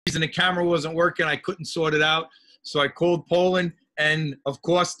reason the camera wasn't working. I couldn't sort it out. So I called Poland, and of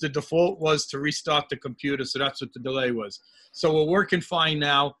course the default was to restart the computer. So that's what the delay was. So we're working fine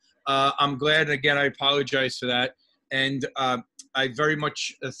now. I'm glad. And again, I apologize for that. And I very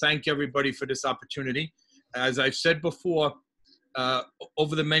much thank everybody for this opportunity. As I've said before,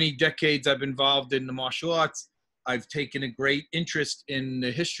 over the many decades I've been involved in the martial arts, I've taken a great interest in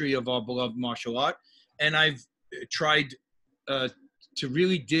the history of our beloved martial art. And I've tried to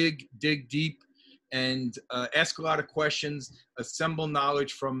really dig deep and ask a lot of questions, assemble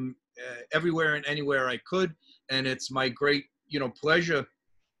knowledge from everywhere and anywhere I could. And it's my great, pleasure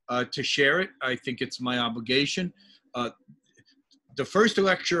to share it. I think it's my obligation. The first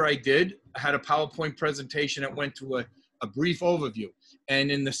lecture I did had a PowerPoint presentation that went through a brief overview.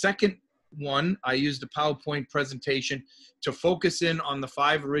 And in the second one, I used the PowerPoint presentation to focus in on the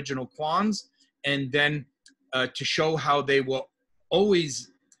 5 original Kwans, and then to show how they were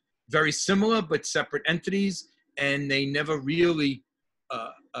always very similar but separate entities, and they never really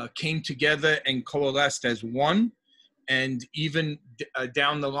came together and coalesced as one. And even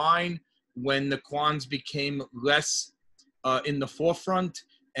down the line, when the Kwans became less in the forefront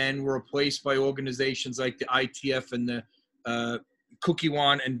and were replaced by organizations like the ITF and the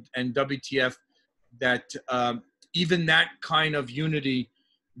Kukiwan and WTF, that even that kind of unity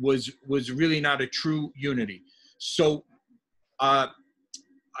was really not a true unity. So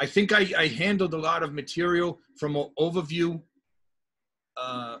I think I handled a lot of material from an overview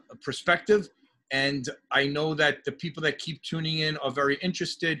perspective, and I know that the people that keep tuning in are very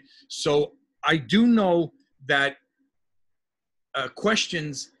interested. So I do know that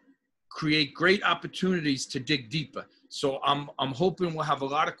questions create great opportunities to dig deeper. So I'm hoping we'll have a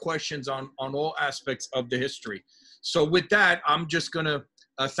lot of questions on all aspects of the history. So with that, I'm just gonna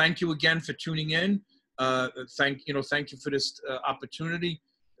thank you again for tuning in. Thank you for this opportunity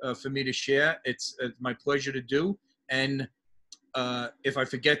for me to share. It's my pleasure to do. And if I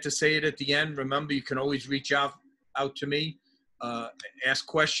forget to say it at the end, remember, you can always reach out to me, ask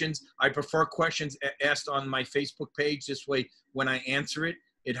questions. I prefer questions asked on my Facebook page. This way, when I answer it,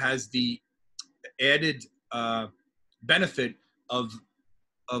 it has the added benefit of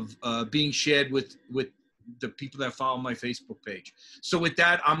being shared with the people that follow my Facebook page. So with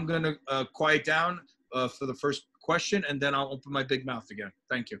that, I'm going to quiet down for the first question, and then I'll open my big mouth again.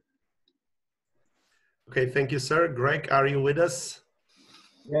 Thank you. Okay, thank you, sir. Greg, are you with us?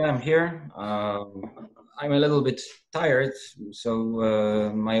 Yeah, I'm here. I'm a little bit tired,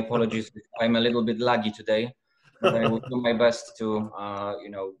 so my apologies if I'm a little bit laggy today, but I will do my best to,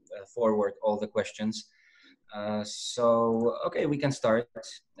 forward all the questions. So, okay, we can start.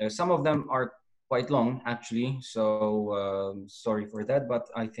 Some of them are quite long, actually, so sorry for that, but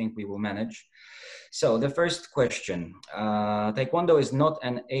I think we will manage. So the first question, Taekwondo is not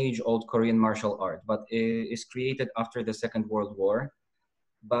an age-old Korean martial art, but is created after the Second World War.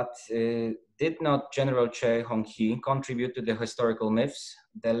 But did not General Che Hong-hee contribute to the historical myths?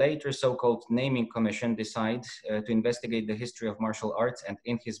 The later so-called naming commission decided to investigate the history of martial arts, and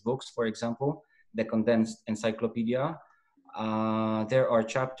in his books, for example, the condensed encyclopedia, there are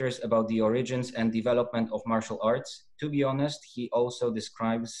chapters about the origins and development of martial arts. To be honest, he also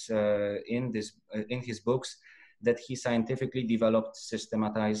describes in his books that he scientifically developed,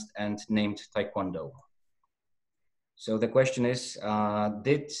 systematized, and named Taekwondo. So the question is,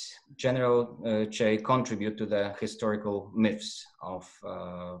 did General Che contribute to the historical myths of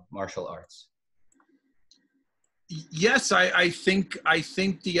martial arts? Yes, I think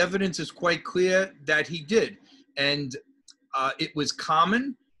the evidence is quite clear that he did. And it was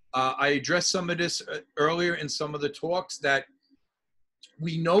common. I addressed some of this earlier in some of the talks, that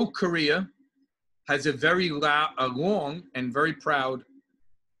we know Korea has a very long and very proud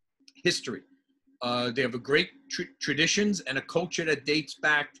history. They have a great traditions and a culture that dates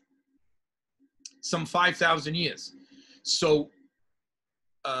back some 5,000 years. So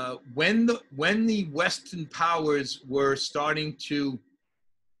when the Western powers were starting to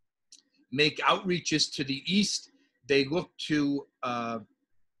make outreaches to the East, they looked to,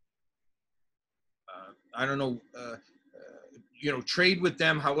 trade with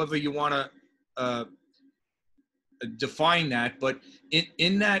them, however you want to define that. But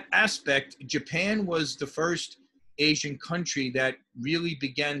in that aspect, Japan was the first Asian country that really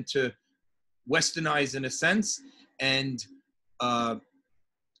began to Westernize in a sense. And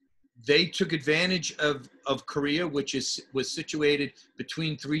they took advantage of Korea, which was situated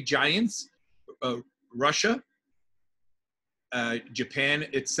between 3 giants, Russia, Japan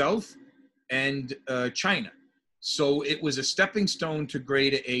itself, and China. So it was a stepping stone to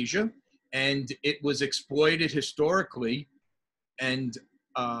Greater Asia, and it was exploited historically. And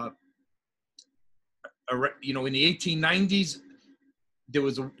you know, in the 1890s, there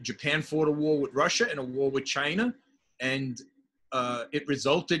was Japan fought a war with Russia and a war with China, and it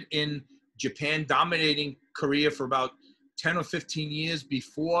resulted in Japan dominating Korea for about 10 or 15 years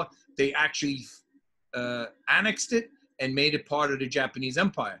before they actually annexed it and made it part of the Japanese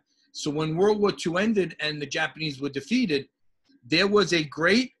Empire. So when World War II ended and the Japanese were defeated, there was a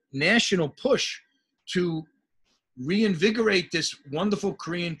great national push to reinvigorate this wonderful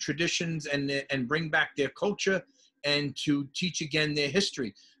Korean traditions and bring back their culture and to teach again their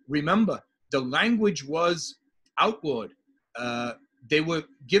history. Remember, the language was outlawed. They were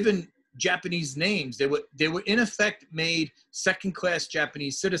given Japanese names. They were in effect made second-class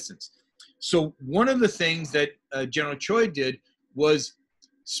Japanese citizens. So one of the things that General Choi did was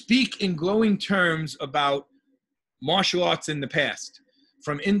speak in glowing terms about martial arts in the past,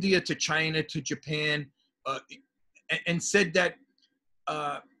 from India to China to Japan, and said that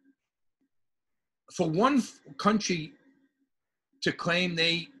for one country to claim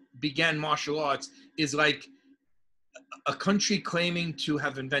they began martial arts is like a country claiming to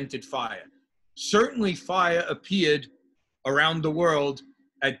have invented fire. Certainly fire appeared around the world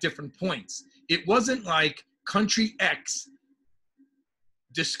at different points. It wasn't like country X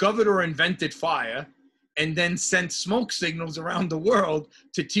discovered or invented fire and then sent smoke signals around the world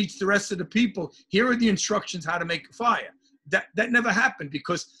to teach the rest of the people, here are the instructions how to make fire. That never happened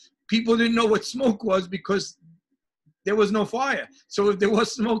because people didn't know what smoke was because there was no fire. So if there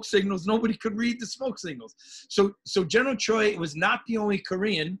was smoke signals, nobody could read the smoke signals. So General Choi was not the only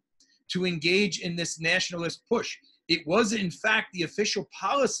Korean to engage in this nationalist push. It was, in fact, the official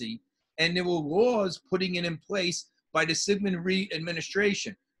policy, and there were laws putting it in place by the Syngman Rhee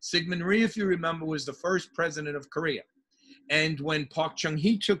administration. Syngman Rhee, if you remember, was the first president of Korea. And when Park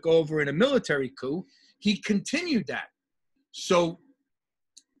Chung-hee took over in a military coup, he continued that. So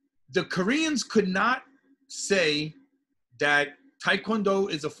the Koreans could not say that Taekwondo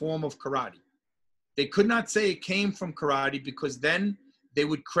is a form of karate. They could not say it came from karate because then they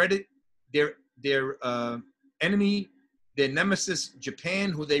would credit their enemy, their nemesis,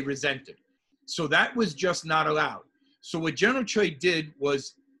 Japan, who they resented. So that was just not allowed. So what General Choi did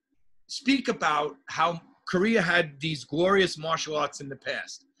was speak about how Korea had these glorious martial arts in the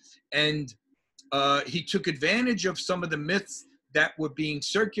past. And he took advantage of some of the myths that were being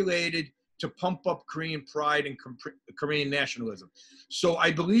circulated to pump up Korean pride and Korean nationalism. So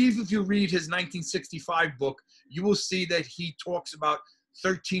I believe if you read his 1965 book, you will see that he talks about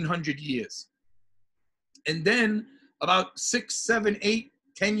 1,300 years. And then about 6, 7, 8,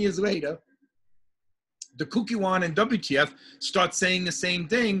 10 years later, the Kukiwan and WTF start saying the same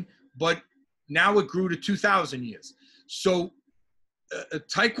thing, but now it grew to 2,000 years. So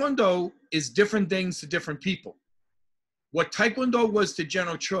Taekwondo is different things to different people. What Taekwondo was to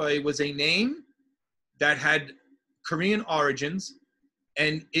General Choi was a name that had Korean origins,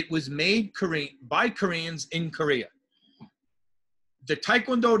 and it was made by Koreans in Korea. The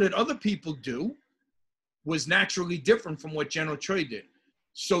Taekwondo that other people do was naturally different from what General Choi did.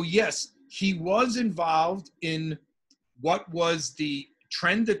 So yes, he was involved in what was the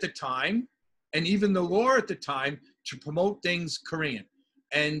trend at the time, and even the law at the time, to promote things Korean.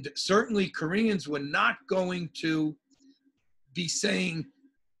 And certainly Koreans were not going to be saying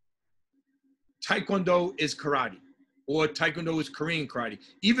Taekwondo is karate or Taekwondo is Korean karate,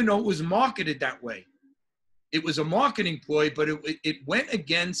 even though it was marketed that way. It was a marketing ploy, but it went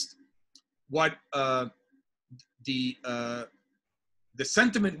against what the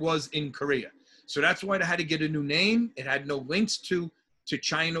sentiment was in Korea. So that's why they had to get a new name. It had no links to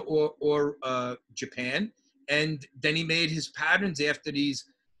China or Japan. And then he made his patterns after these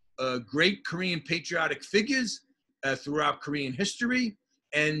great Korean patriotic figures throughout Korean history.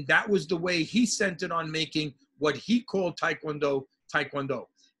 And that was the way he centered on making what he called Taekwondo, Taekwondo.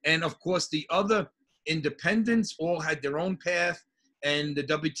 And of course, the other independents all had their own path, and the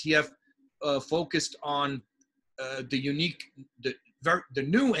WTF focused on the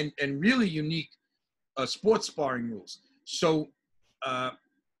new and really unique sports sparring rules. So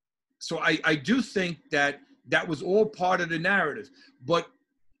I do think that was all part of the narrative. But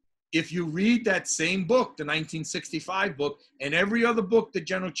if you read that same book, the 1965 book, and every other book that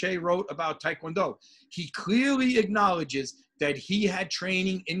General Choi wrote about Taekwondo, he clearly acknowledges that he had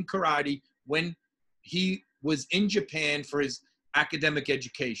training in karate when he was in Japan for his academic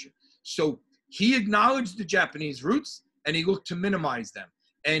education. So he acknowledged the Japanese roots, and he looked to minimize them.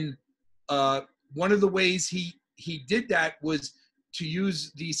 And one of the ways he did that was to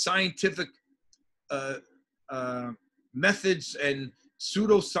use the scientific methods and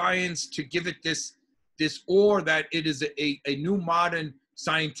pseudoscience to give it this aura that it is a new modern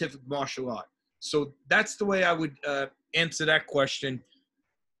scientific martial art. So that's the way I would answer that question.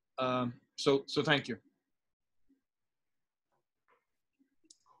 So thank you.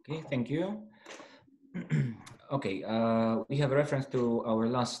 Okay, thank you. Okay, we have a reference to our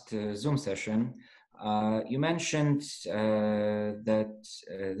last Zoom session. You mentioned that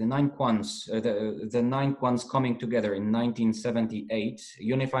the nine Kwans, the nine Kwans coming together in 1978,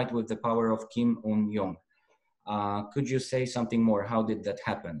 unified with the power of Kim Un-yong. Could you say something more? How did that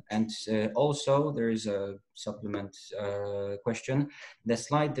happen? And also, there is a supplement question. The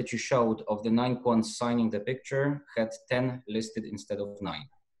slide that you showed of the nine Kwans signing the picture had 10 listed instead of 9.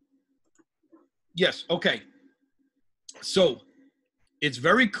 Yes, okay. So it's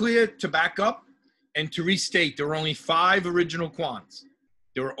very clear to back up and to restate, there were only 5 original Kwans.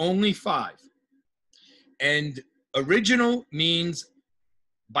 There were only 5. And original means,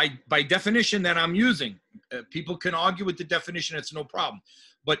 by definition that I'm using, people can argue with the definition, it's no problem.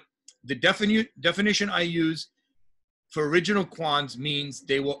 But the definition I use for original Kwans means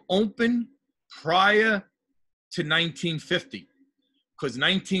they were open prior to 1950. Because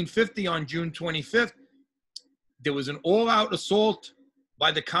 1950, on June 25th, there was an all-out assault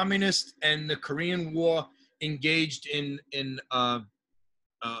by the communists, and the Korean War engaged in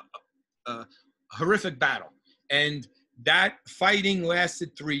horrific battle. And that fighting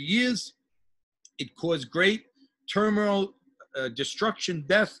lasted 3 years. It caused great turmoil, destruction,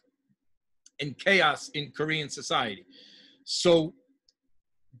 death, and chaos in Korean society. So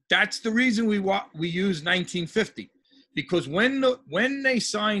that's the reason we use 1950. Because when they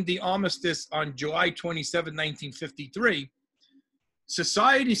signed the armistice on July 27, 1953,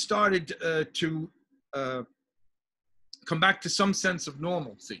 society started to come back to some sense of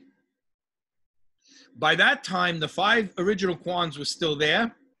normalcy. By that time, the 5 original Kwans were still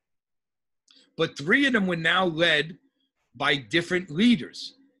there, but 3 of them were now led by different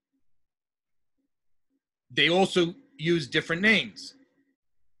leaders. They also used different names.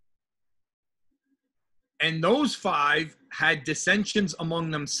 And those 5 had dissensions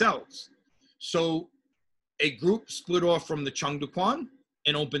among themselves. So a group split off from the Cheongdu Kwan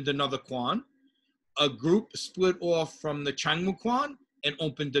and opened another Kwan. A group split off from the Changmu Kwan and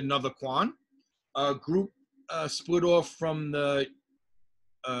opened another Kwan. A group split off from the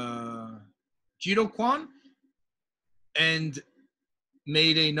Jido Kwan and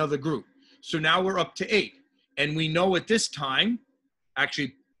made another group. So now we're up to 8. And we know at this time,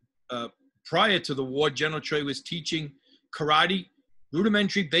 actually, prior to the war, General Choi was teaching karate,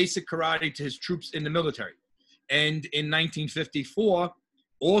 rudimentary basic karate, to his troops in the military. And in 1954,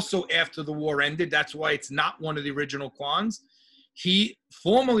 also after the war ended, that's why it's not one of the original Kwans, he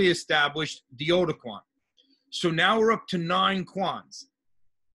formally established the Oda Kwan. So now we're up to 9 Kwans.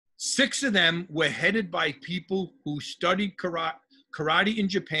 6 of them were headed by people who studied karate in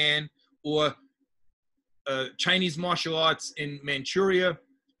Japan, or Chinese martial arts in Manchuria,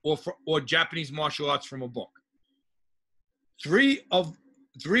 or Japanese martial arts from a book. 3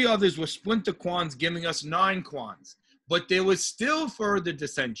 others were splinter Kwans, giving us 9 Kwans. But there was still further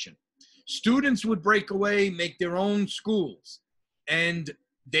dissension. Students would break away, make their own schools. And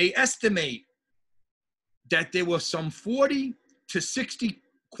they estimate that there were some 40 to 60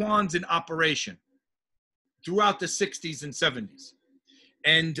 Kwans in operation throughout the 60s and 70s.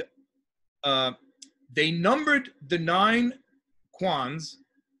 And they numbered the 9 Kwans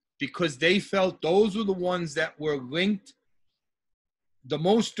because they felt those were the ones that were linked the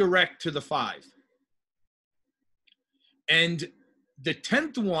most direct to the 5. And the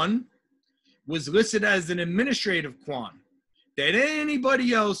 10th one was listed as an administrative Kwan that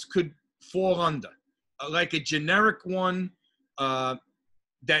anybody else could fall under, like a generic one,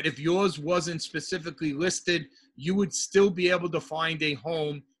 that if yours wasn't specifically listed, you would still be able to find a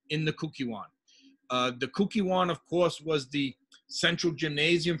home in the Kukiwan. The Kukiwan, of course, was the central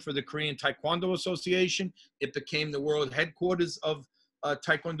gymnasium for the Korean Taekwondo Association. It became the world headquarters of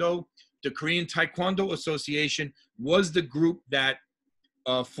Taekwondo. The Korean Taekwondo Association was the group that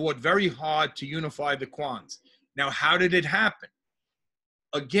fought very hard to unify the Kwans. Now, how did it happen?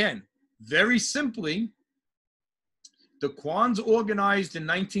 Again, very simply, the Kwans organized in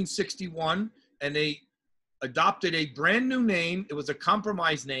 1961, and they adopted a brand new name. It was a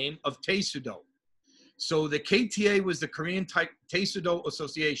compromise name of Taekwon-do. So the KTA was the Korean Taekwon-do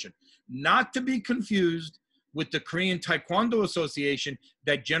Association, not to be confused with the Korean Taekwondo Association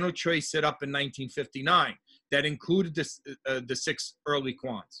that General Choi set up in 1959, that included the 6 early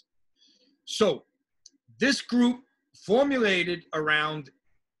Kwans. So this group formulated around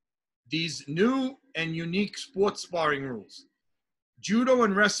these new and unique sports sparring rules. Judo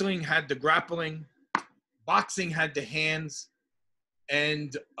and wrestling had the grappling, boxing had the hands,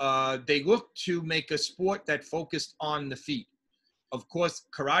 and they looked to make a sport that focused on the feet. Of course,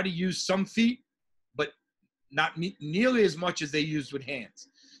 karate used some feet, but not nearly as much as they used with hands.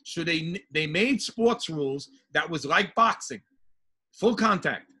 So they made sports rules that was like boxing, full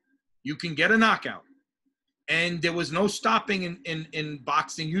contact. You can get a knockout. And there was no stopping in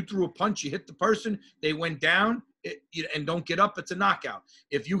boxing. You threw a punch, you hit the person, they went down, and don't get up, it's a knockout.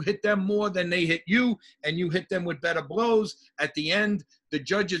 If you hit them more than they hit you, and you hit them with better blows, at the end, the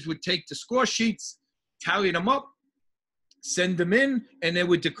judges would take the score sheets, tally them up, send them in, and they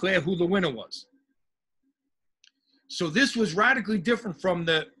would declare who the winner was. So this was radically different from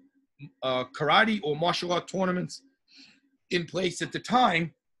the karate or martial art tournaments in place at the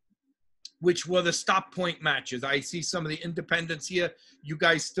time, which were the stop point matches. I see some of the independents here. You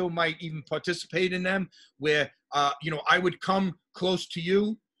guys still might even participate in them, where I would come close to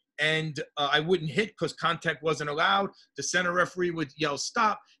you and I wouldn't hit because contact wasn't allowed. The center referee would yell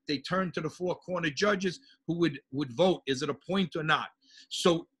stop. They turned to the four corner judges who would vote, is it a point or not?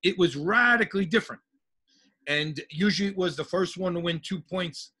 So it was radically different. And usually it was the first one to win 2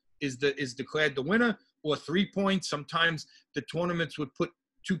 points is declared the winner, or 3 points. Sometimes the tournaments would put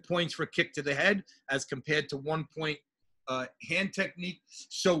 2 points for a kick to the head as compared to 1 point hand technique.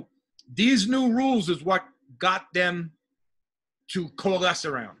 So these new rules is what got them to coalesce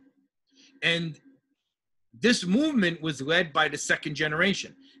around. And this movement was led by the second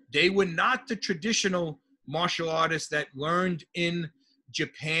generation. They were not the traditional martial artists that learned in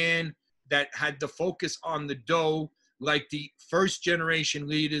Japan, that had the focus on the do, like the first generation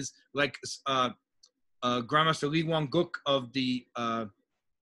leaders, like Grandmaster Lee Won-guk of the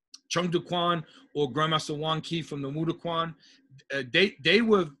Cheongdu Kwan, or Grandmaster Wang Ki from the Muda Kwan. They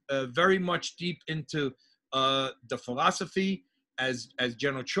were very much deep into the philosophy as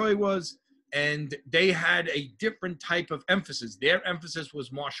General Choi was, and they had a different type of emphasis. Their emphasis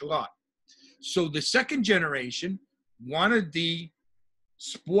was martial art. So the second generation wanted the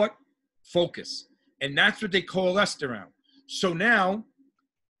sport focus, and that's what they coalesced around. So now,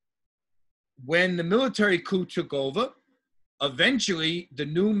 when the military coup took over, eventually the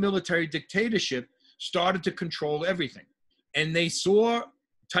new military dictatorship started to control everything. And they saw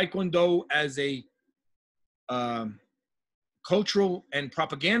Taekwondo as a cultural and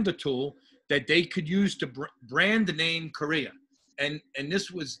propaganda tool that they could use to brand the name Korea. And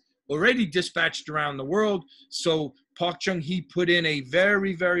this was already dispatched around the world. So Park Chung-hee put in a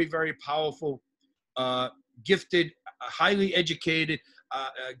very, very, very powerful, gifted, highly educated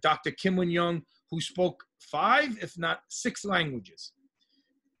Dr. Kim Won-young, who spoke 5, if not 6 languages.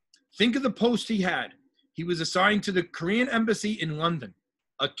 Think of the post he had. He was assigned to the Korean embassy in London,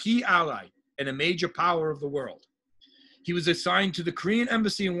 a key ally and a major power of the world. He was assigned to the Korean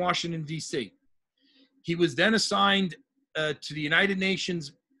embassy in Washington, D.C. He was then assigned to the United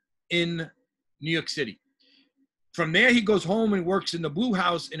Nations in New York City. From there, he goes home and works in the Blue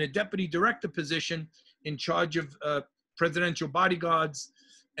House in a deputy director position in charge of presidential bodyguards,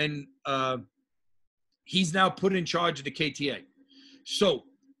 and he's now put in charge of the KTA. So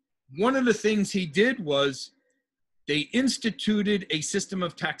one of the things he did was they instituted a system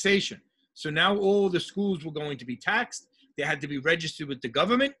of taxation. So now all the schools were going to be taxed. They had to be registered with the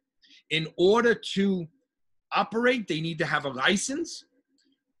government. In order to operate, they need to have a license.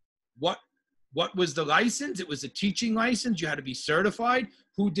 What was the license? It was a teaching license. You had to be certified.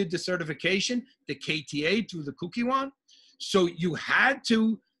 Who did the certification? The KTA through the Kukiwan. So you had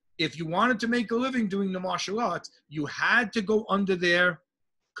to, if you wanted to make a living doing the martial arts, you had to go under their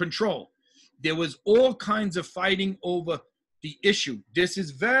control. There was all kinds of fighting over the issue. This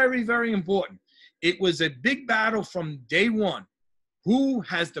is very, very important. It was a big battle from day one. Who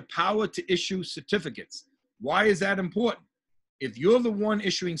has the power to issue certificates? Why is that important? If you're the one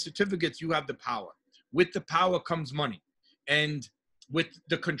issuing certificates, you have the power. With the power comes money. And with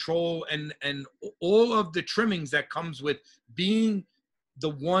the control and all of the trimmings that comes with being the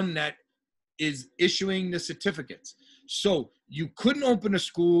one that is issuing the certificates. So you couldn't open a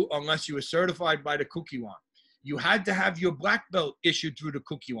school unless you were certified by the Kukiwan. You had to have your black belt issued through the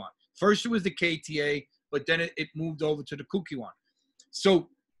Kukiwan. First it was the KTA, but then it moved over to the Kukiwan. So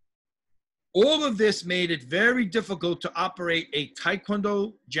all of this made it very difficult to operate a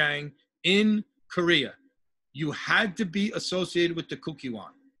Taekwondo Jang in Korea. You had to be associated with the Kukiwan.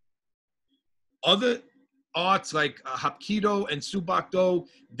 Other arts like Hapkido and Subak-do,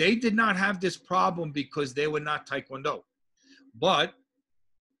 they did not have this problem because they were not Taekwondo. But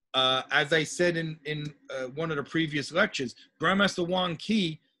as I said in one of the previous lectures, Grandmaster Wang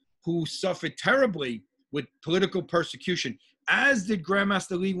Ki, who suffered terribly with political persecution, as did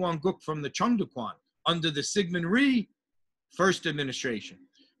Grandmaster Lee Won-guk from the Cheongdu Kwan under the Sigmund Rhee first administration.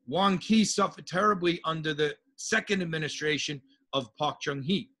 Wang Ki suffered terribly under the second administration of Park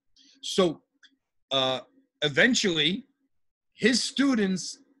Chung-hee. So eventually, his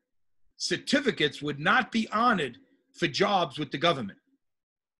students' certificates would not be honored for jobs with the government.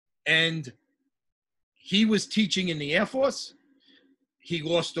 And he was teaching in the Air Force. He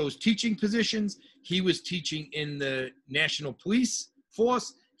lost those teaching positions. He was teaching in the National Police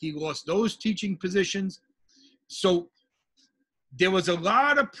Force. He lost those teaching positions. So there was a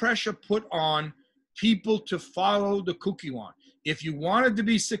lot of pressure put on people to follow the Kukiwan. If you wanted to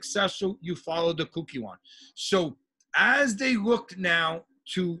be successful, you followed the Kukiwan. So as they looked now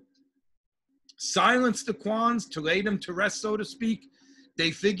to silence the Kwans, to lay them to rest, so to speak,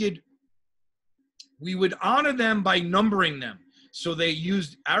 they figured we would honor them by numbering them. So they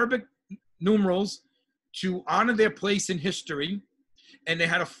used Arabic numerals to honor their place in history. And they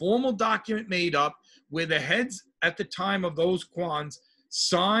had a formal document made up where the heads at the time of those Kwans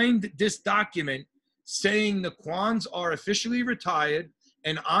signed this document saying the Kwans are officially retired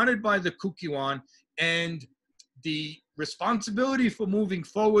and honored by the Kukiwan, and the responsibility for moving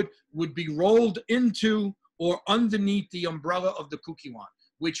forward would be rolled into or underneath the umbrella of the Kukiwan,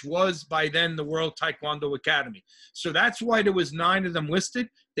 which was by then the World Taekwondo Academy. So that's why there was 9 of them listed.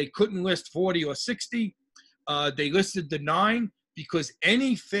 They couldn't list 40 or 60. They listed the 9 because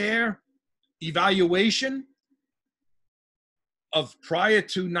any fair evaluation of prior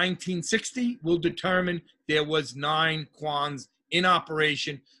to 1960 will determine there was 9 Kwans in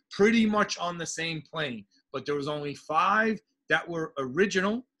operation, pretty much on the same plane. But there was only 5 that were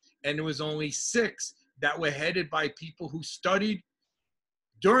original, and there was only 6 that were headed by people who studied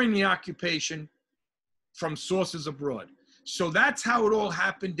during the occupation from sources abroad. So that's how it all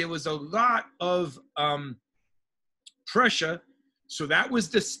happened. There was a lot of pressure. So that was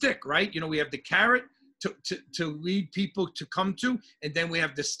the stick, right? You know, we have the carrot to lead people to come to, and then we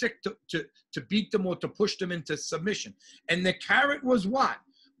have the stick to beat them or to push them into submission. And the carrot was what?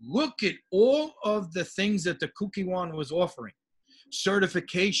 Look at all of the things that the Kukiwan was offering.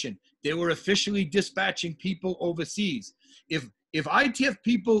 Certification. They were officially dispatching people overseas. If ITF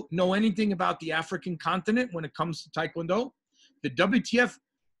people know anything about the African continent when it comes to Taekwondo, the WTF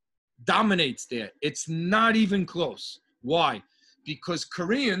dominates there. It's not even close. Why? Because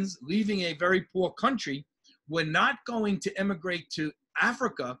Koreans leaving a very poor country were not going to emigrate to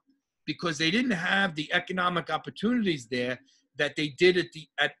Africa because they didn't have the economic opportunities there that they did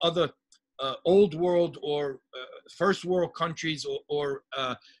at other old world or first world countries or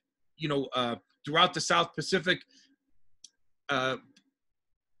throughout the South Pacific.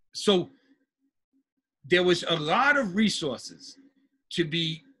 So there was a lot of resources to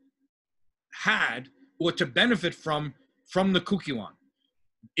be had or to benefit from the Kukiwan.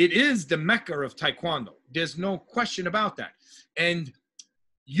 It is the Mecca of Taekwondo. There's no question about that. And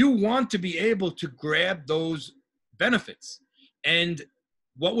you want to be able to grab those benefits. And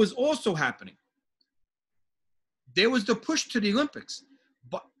what was also happening, there was the push to the Olympics.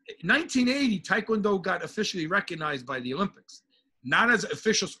 But in 1980, Taekwondo got officially recognized by the Olympics. Not as an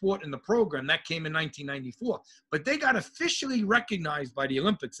official sport in the program, that came in 1994. But they got officially recognized by the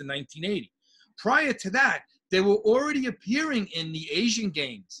Olympics in 1980. Prior to that, they were already appearing in the Asian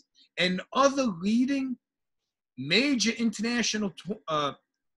Games and other leading major international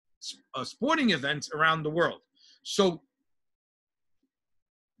sporting events around the world. So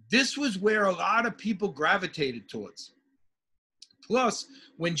this was where a lot of people gravitated towards. Plus,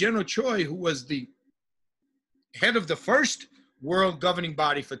 when General Choi, who was the head of the first world governing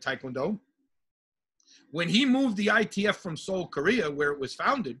body for Taekwondo, when he moved the ITF from Seoul, Korea, where it was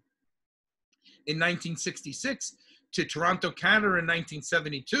founded, in 1966 to Toronto, Canada in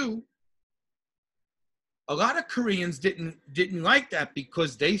 1972, a lot of Koreans didn't like that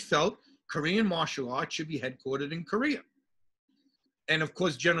because they felt Korean martial arts should be headquartered in Korea. And of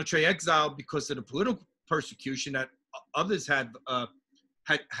course, General Choi exiled because of the political persecution that others had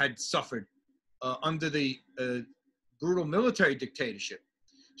suffered under the brutal military dictatorship.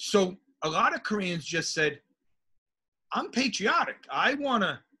 So a lot of Koreans just said, I'm patriotic. I want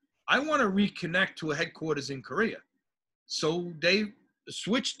to reconnect to a headquarters in Korea. So they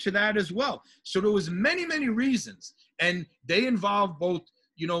switched to that as well. So there was many, many reasons. And they involved both,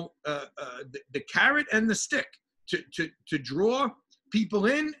 the carrot and the stick to draw people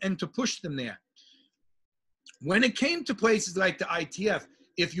in and to push them there. When it came to places like the ITF,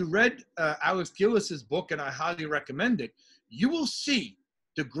 if you read Alex Gillis's book, and I highly recommend it, you will see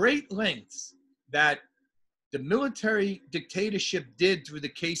the great lengths that the military dictatorship did through the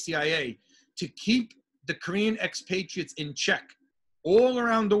KCIA to keep the Korean expatriates in check all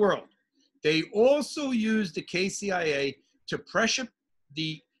around the world. They also used the KCIA to pressure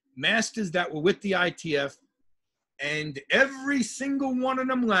the masters that were with the ITF, and every single one of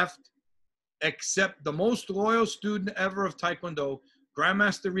them left except the most loyal student ever of Taekwondo,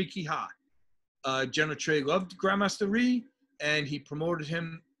 Grandmaster Riki Ha. General Choi loved Grandmaster Ri, and he promoted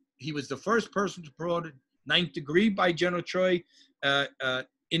him. He was the first person to promote it, 9th degree by General Choi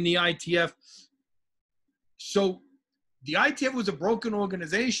in the ITF. So the ITF was a broken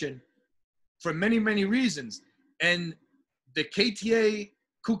organization for many, many reasons. And the KTA,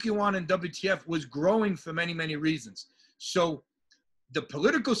 Kukkiwon, and WTF was growing for many, many reasons. So the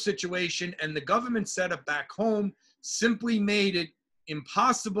political situation and the government setup back home simply made it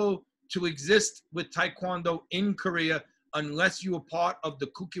impossible to exist with Taekwondo in Korea unless you were part of the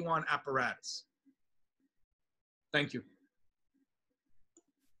Kukkiwon apparatus. Thank you.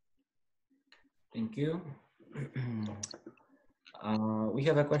 Thank you. We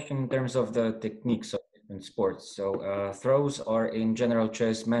have a question in terms of the techniques of different sports. So throws are in General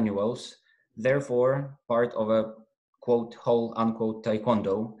Choi's manuals, therefore part of a quote, whole unquote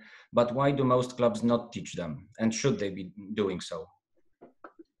Taekwondo, but why do most clubs not teach them? And should they be doing so?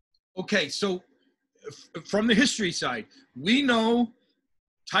 Okay, so from the history side, we know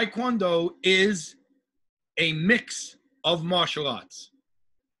Taekwondo is a mix of martial arts.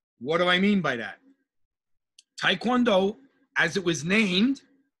 What do I mean by that? Taekwondo, as it was named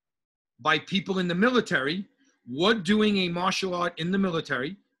by people in the military, were doing a martial art in the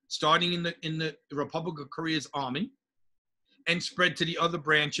military, starting in the Republic of Korea's army, and spread to the other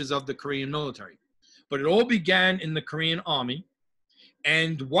branches of the Korean military. But it all began in the Korean army.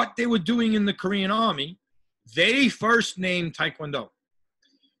 And what they were doing in the Korean army, they first named Taekwondo.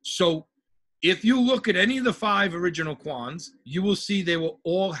 So if you look at any of the 5 original Kwons, you will see they were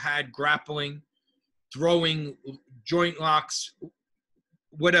all had grappling, throwing, joint locks,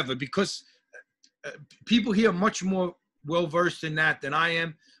 whatever, because people here are much more well-versed in that than I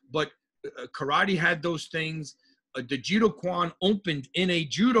am, but karate had those things. The Judo Kwan opened in a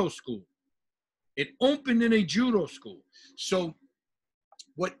judo school. It opened in a judo school. So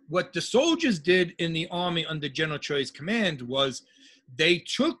what the soldiers did in the army under General Choi's command was they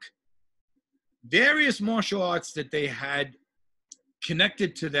took various martial arts that they had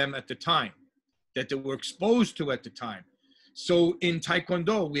connected to them at the time, that they were exposed to at the time. So in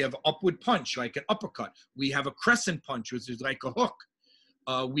Taekwondo, we have upward punch, like an uppercut. We have a crescent punch, which is like a hook.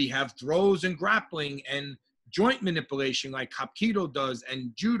 We have throws and grappling and joint manipulation like Hapkido does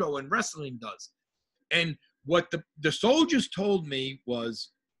and judo and wrestling does. And what the soldiers told me was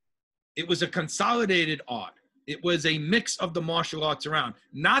it was a consolidated art. It was a mix of the martial arts around,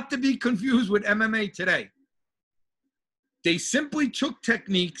 not to be confused with MMA today. They simply took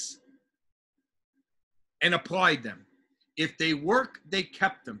techniques and applied them. If they worked, they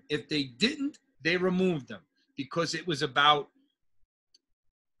kept them. If they didn't, they removed them, because it was about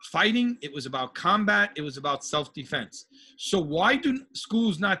fighting, it was about combat, it was about self-defense. So why do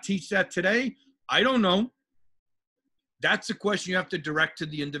schools not teach that today? I don't know. That's a question you have to direct to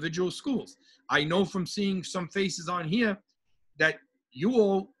the individual schools. I know from seeing some faces on here that you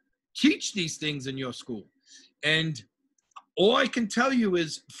all teach these things in your school. And all I can tell you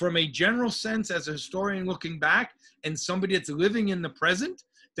is, from a general sense, as a historian looking back and somebody that's living in the present,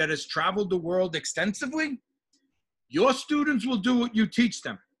 that has traveled the world extensively, your students will do what you teach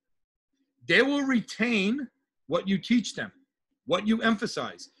them. They will retain what you teach them, what you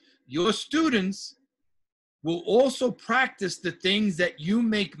emphasize. Your students will also practice the things that you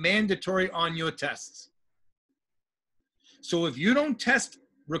make mandatory on your tests. So if you don't test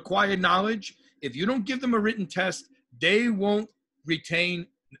required knowledge, if you don't give them a written test, they won't retain.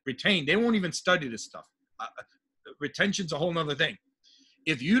 They won't even study this stuff. Retention's a whole nother thing.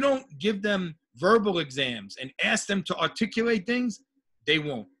 If you don't give them verbal exams and ask them to articulate things, they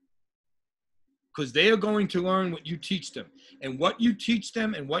won't. Because they are going to learn what you teach them. And what you teach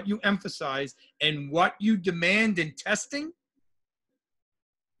them and what you emphasize and what you demand in testing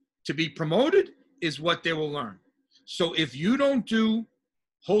to be promoted is what they will learn. So if you don't do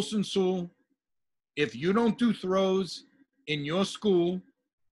Holson Sul, if you don't do throws in your school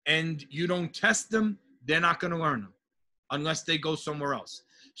and you don't test them, they're not going to learn them unless they go somewhere else.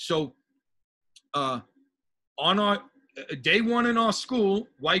 So on our day one in our school,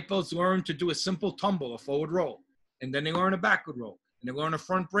 white belts learn to do a simple tumble, a forward roll. And then they learn a backward roll. And they learn a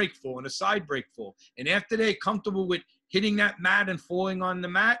front break fall and a side break fall. And after they're comfortable with hitting that mat and falling on the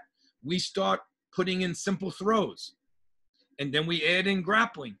mat, we start putting in simple throws. And then we add in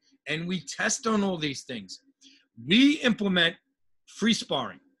grappling. And we test on all these things. We implement free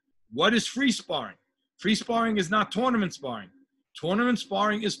sparring. What is free sparring? Free sparring is not tournament sparring. Tournament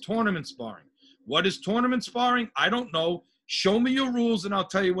sparring is tournament sparring. What is tournament sparring? I don't know. Show me your rules and I'll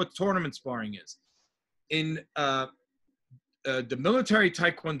tell you what tournament sparring is. In the military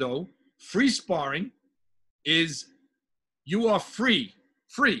Taekwondo, free sparring is you are free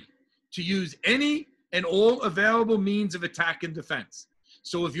to use any and all available means of attack and defense.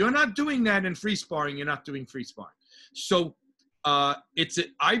 So if you're not doing that in free sparring, you're not doing free sparring. So it's,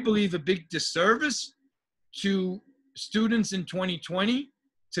 I believe, a big disservice to students in 2020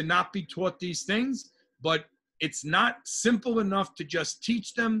 to not be taught these things, but it's not simple enough to just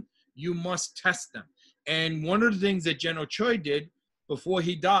teach them. You must test them. And one of the things that General Choi did before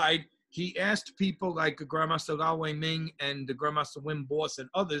he died, he asked people like Grandmaster Lao Wei Ming and the Grandmaster Wim Boss and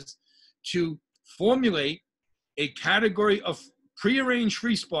others to formulate a category of prearranged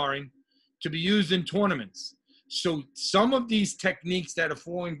free sparring to be used in tournaments. So some of these techniques that are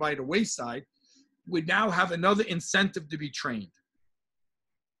falling by the wayside would now have another incentive to be trained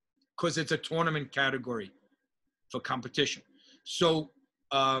because it's a tournament category for competition. So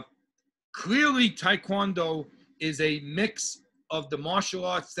clearly Taekwondo is a mix of the martial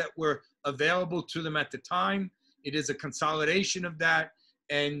arts that were available to them at the time. It is a consolidation of that.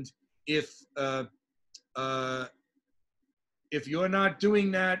 And if you're not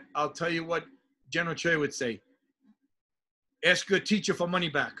doing that, I'll tell you what General Choi would say. Ask your teacher for money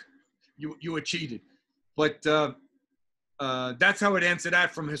back. You were cheated. But that's how I'd answer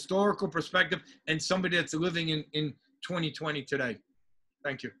that from a historical perspective and somebody that's living in 2020 today.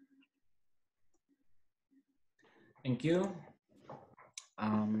 Thank you. Thank you.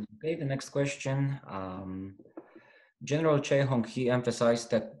 Okay, the next question. General Choi Hong-hee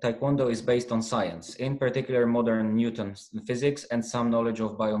emphasized that Taekwondo is based on science, in particular modern Newton's physics and some knowledge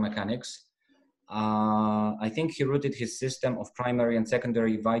of biomechanics. I think he rooted his system of primary and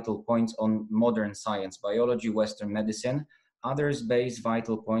secondary vital points on modern science, biology, Western medicine. Others base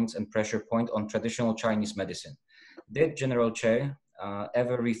vital points and pressure point on traditional Chinese medicine. Did General Choi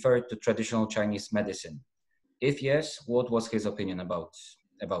ever refer to traditional Chinese medicine? If yes, what was his opinion about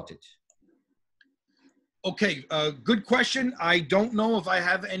it? Okay, good question. I don't know if I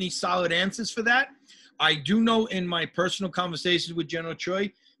have any solid answers for that. I do know in my personal conversations with General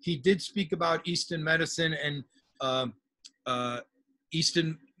Choi, he did speak about Eastern medicine and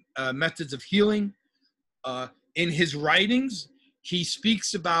Eastern methods of healing. In his writings, he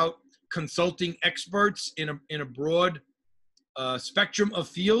speaks about consulting experts in a broad spectrum of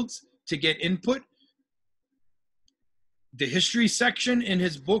fields to get input. The history section in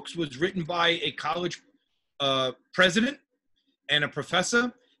his books was written by a college president and a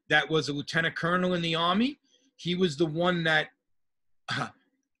professor that was a lieutenant colonel in the Army. He was the one that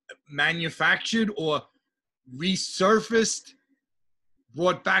manufactured or resurfaced,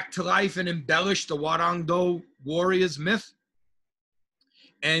 brought back to life and embellished the Hwarang-do warriors myth.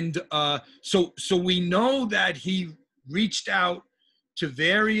 And so we know that he reached out to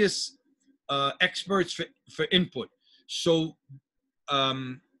various experts for input. So,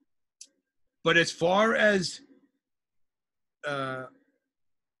 but as far as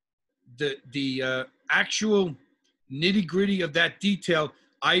the actual nitty-gritty of that detail,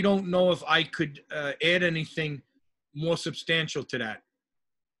 I don't know if I could add anything more substantial to that.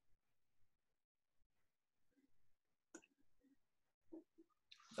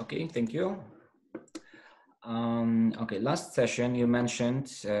 Okay, thank you. Okay, last session you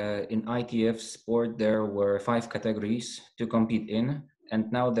mentioned in ITF sport there were 5 categories to compete in,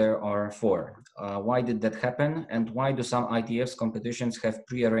 and now there are 4. Why did that happen, and why do some ITF's competitions have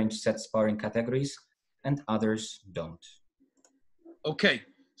prearranged set sparring categories and others don't? Okay,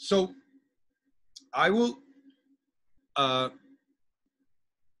 so I will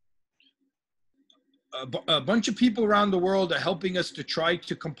a bunch of people around the world are helping us to try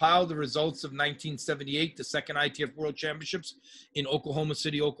to compile the results of 1978, the second ITF World Championships in Oklahoma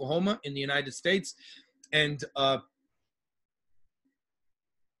City, Oklahoma, in the United States. And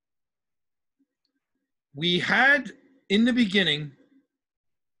we had, in the beginning,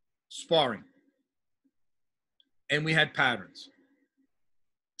 sparring. And we had patterns.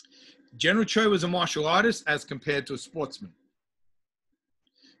 General Choi was a martial artist as compared to a sportsman.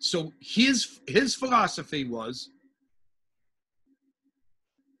 So his philosophy was,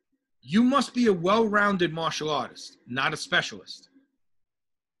 you must be a well-rounded martial artist, not a specialist.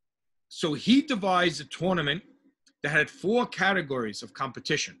 So he devised a tournament that had 4 categories of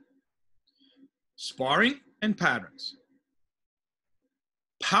competition: sparring and patterns,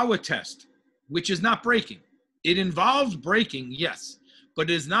 power test, which is not breaking. It involves breaking, yes,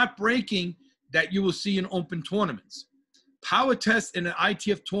 but it is not breaking that you will see in open tournaments. Power test in an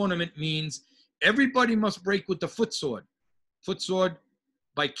ITF tournament means everybody must break with the foot sword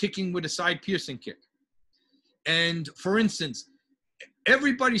by kicking with a side piercing kick. And for instance,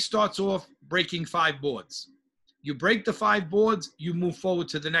 everybody starts off breaking 5 boards. You break the 5 boards, you move forward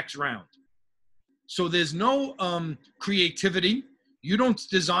to the next round. So there's no creativity. You don't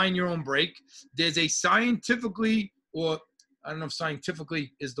design your own break. There's a scientifically, or I don't know if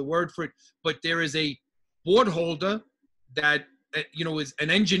scientifically is the word for it, but there is a board holder that is an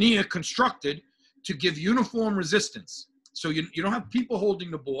engineer constructed to give uniform resistance. So you don't have people holding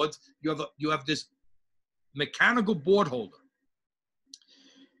the boards. You have this mechanical board holder.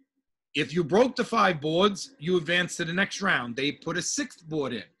 If you broke the 5 boards, you advance to the next round. They put a 6th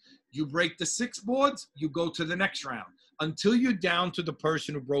board in. You break the 6 boards, you go to the next round until you're down to the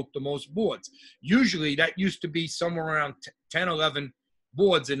person who broke the most boards. Usually that used to be somewhere around 10, 11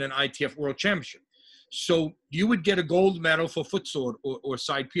 boards in an ITF World Championship. So you would get a gold medal for foot sword or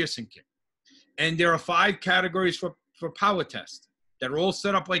side piercing kick. And there are 5 categories for power test that are all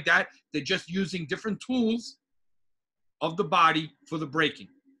set up like that. They're just using different tools of the body for the breaking.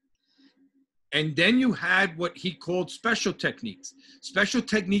 And then you had what he called special techniques. Special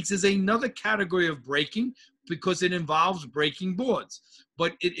techniques is another category of breaking because it involves breaking boards.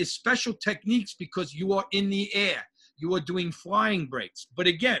 But it is special techniques because you are in the air. You are doing flying breaks. But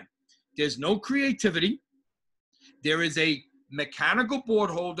again, there's no creativity. There is a mechanical board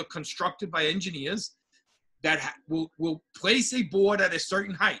holder constructed by engineers that will place a board at a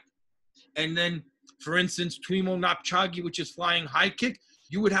certain height. And then, for instance, Tuimo Napchagi, which is flying high kick,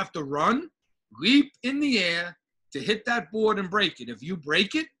 you would have to run, leap in the air to hit that board and break it. If you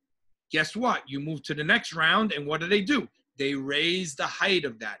break it, guess what? You move to the next round, and what do? They raise the height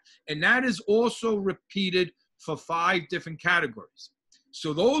of that. And that is also repeated for 5 different categories.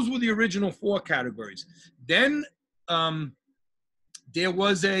 So those were the original 4 categories. Then there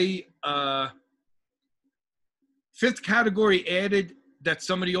was a 5th category added that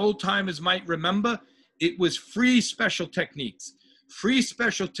some of the old timers might remember. It was free special techniques. Free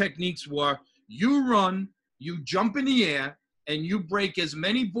special techniques were you run, you jump in the air, and you break as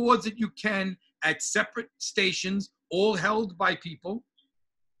many boards that you can at separate stations, all held by people.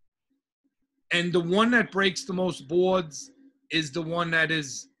 And the one that breaks the most boards is the one that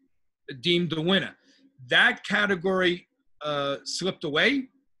is deemed the winner. That category slipped away.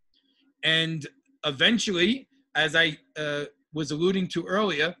 And eventually, as I was alluding to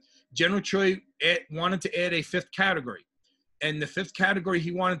earlier, General Choi wanted to add a 5th category. And the 5th category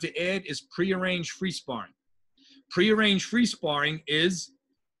he wanted to add is prearranged free sparring. Prearranged free sparring is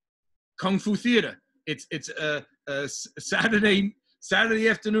Kung Fu theater. It's a Saturday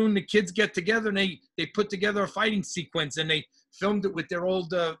afternoon, the kids get together and they put together a fighting sequence and they filmed it with their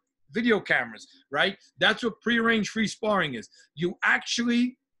old video cameras, right? That's what prearranged free sparring is. You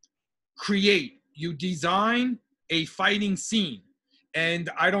actually you design a fighting scene. And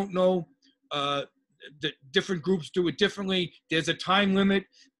I don't know, the different groups do it differently. There's a time limit.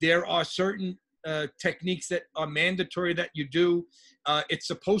 There are certain techniques that are mandatory that you do. It's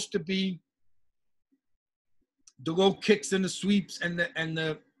supposed to be the low kicks and the sweeps and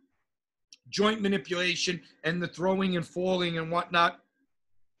the joint manipulation and the throwing and falling and whatnot.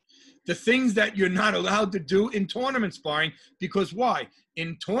 The things that you're not allowed to do in tournament sparring, because why?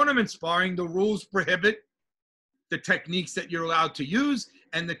 In tournament sparring, the rules prohibit the techniques that you're allowed to use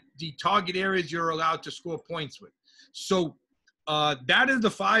and the target areas you're allowed to score points with. So that is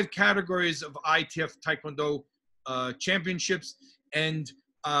the 5 categories of ITF Taekwondo championships. And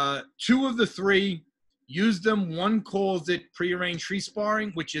 2 of the 3 use them. One calls it prearranged free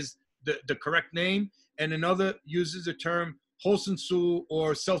sparring, which is the correct name. And another uses the term Hosensu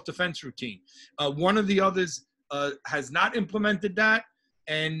or self-defense routine. One of the others has not implemented that.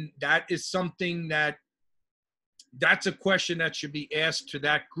 And that is something that's a question that should be asked to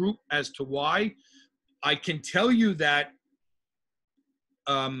that group as to why. I can tell you that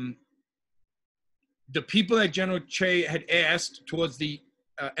the people that General Che had asked towards the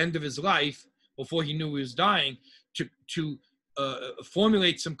end of his life, before he knew he was dying, to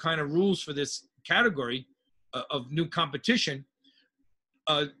formulate some kind of rules for this category of new competition,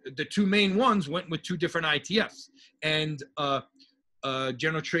 the 2 main ones went with 2 different ITFs. And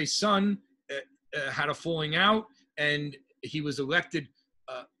General Che's son had a falling out, and he was elected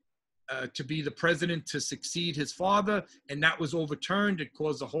to be the president to succeed his father, and that was overturned. It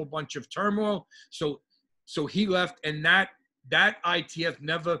caused a whole bunch of turmoil. So he left, and that ITF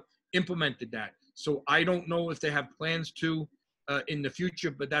never implemented that. So I don't know if they have plans to in the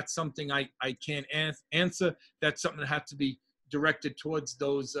future, but that's something I can't answer. That's something that has to be directed towards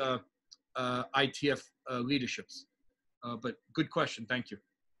those ITF leaderships. But good question. Thank you.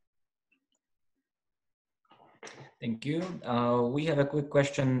 Thank you. We have a quick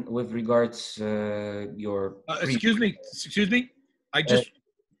question with regards your. Excuse me. I just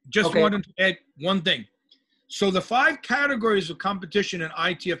okay. wanted to add one thing. So the 5 categories of competition in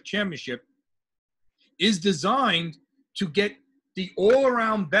ITF Championship is designed to get the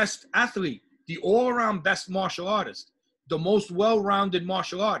all-around best athlete, the all-around best martial artist, the most well-rounded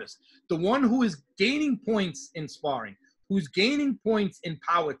martial artist, the one who is gaining points in sparring, who's gaining points in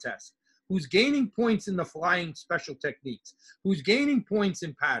power tests, who's gaining points in the flying special techniques, who's gaining points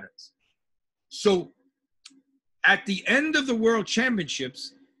in patterns. So at the end of the World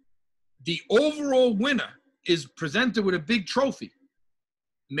Championships, the overall winner is presented with a big trophy,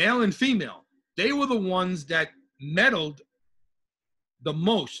 male and female. They were the ones that medaled the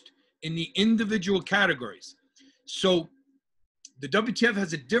most in the individual categories. So the WTF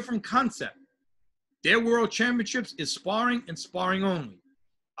has a different concept. Their World Championships is sparring and sparring only.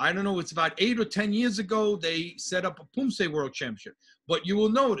 I don't know, it's about 8 or 10 years ago, they set up a Pumse World Championship. But you will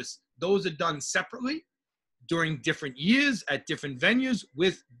notice those are done separately during different years at different venues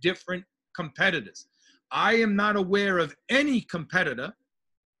with different competitors. I am not aware of any competitor,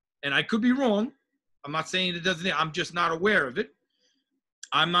 and I could be wrong. I'm not saying it doesn't, I'm just not aware of it.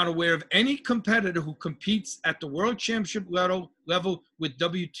 I'm not aware of any competitor who competes at the World Championship level with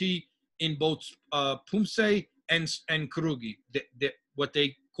WT in both Pumse and Kurugi, what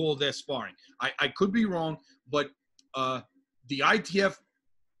they call their sparring. I could be wrong, but the ITF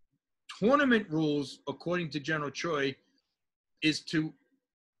tournament rules, according to General Choi, is to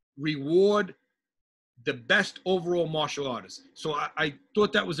reward the best overall martial artist. So I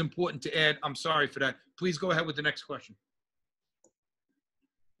thought that was important to add. I'm sorry for that. Please go ahead with the next question.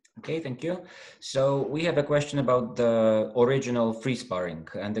 Okay, thank you. So we have a question about the original free sparring.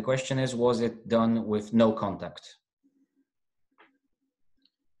 And the question is, was it done with no contact?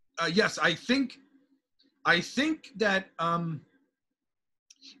 Yes, I think that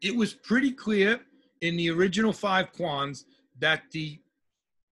it was pretty clear in the original 5 Kwans that the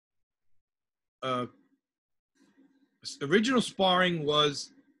original sparring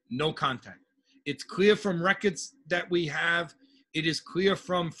was no contact. It's clear from records that we have. It is clear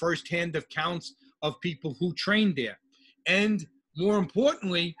from firsthand accounts of people who trained there. And more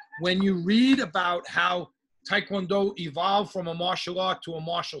importantly, when you read about how Taekwondo evolved from a martial art to a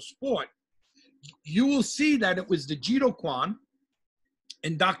martial sport, you will see that it was the Jido Kwan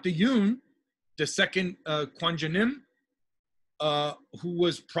and Dr. Yoon, the second Kwanjanim, who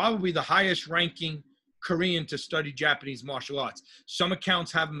was probably the highest ranking Korean to study Japanese martial arts. Some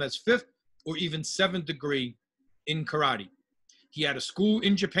accounts have him as 5th or even 7th degree in karate. He had a school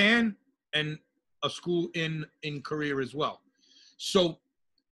in Japan and a school in Korea as well. So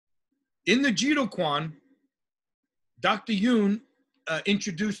in the Jido Kwan, Dr. Yoon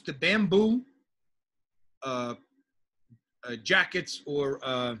introduced the bamboo jackets or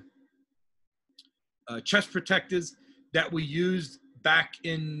chest protectors that we used back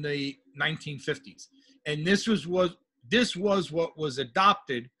in the 1950s. And this was what was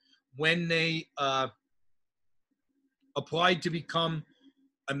adopted when they applied to become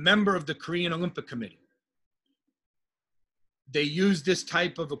a member of the Korean Olympic Committee. They used this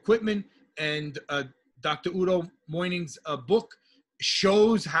type of equipment, and Dr. Udo Moining's book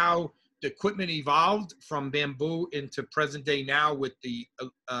shows how the equipment evolved from bamboo into present day now with the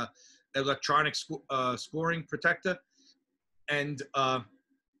electronic scoring protector. And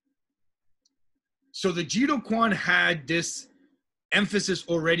so the Jido Kwan had this emphasis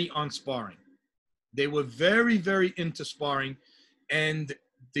already on sparring. They were very, very into sparring. And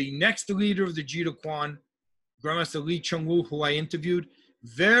the next leader of the Jido Kwan, Grandmaster Lee Chung-woo, who I interviewed,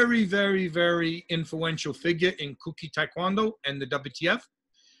 very, very, very influential figure in Kuki Taekwondo and the WTF.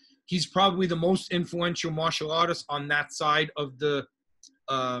 He's probably the most influential martial artist on that side of the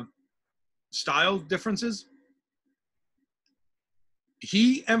style differences.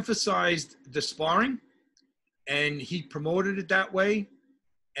 He emphasized the sparring, and he promoted it that way.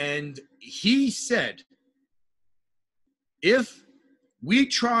 And he said, if we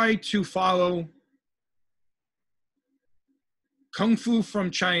try to follow Kung Fu from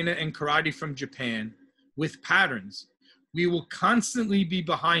China and karate from Japan with patterns, we will constantly be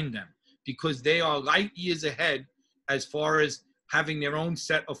behind them because they are light years ahead as far as having their own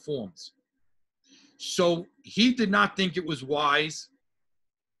set of forms. So he did not think it was wise.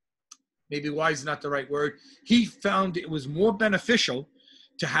 Maybe wise is not the right word. He found it was more beneficial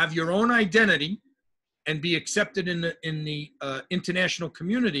to have your own identity and be accepted in the international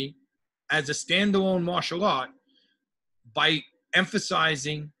community as a standalone martial art by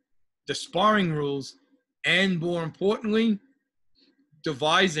emphasizing the sparring rules and, more importantly,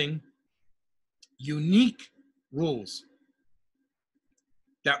 devising unique rules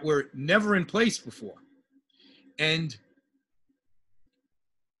that were never in place before. And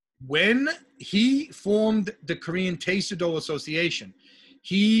when he formed the Korean Taekwondo Association,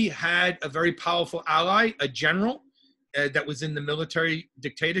 he had a very powerful ally, a general that was in the military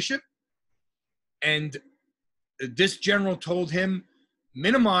dictatorship. And this general told him,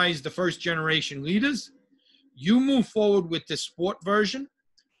 minimize the first generation leaders. You move forward with the sport version.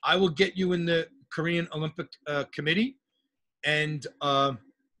 I will get you in the Korean Olympic Committee. And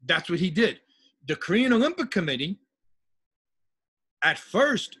that's what he did. The Korean Olympic Committee at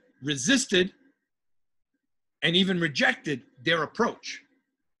first resisted and even rejected their approach.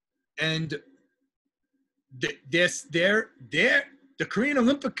 And the Korean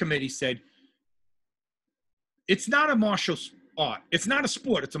Olympic Committee said, it's not a martial art. It's not a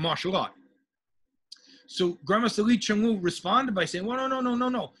sport. It's a martial art. So Grandmaster Lee Chung-woo responded by saying, well,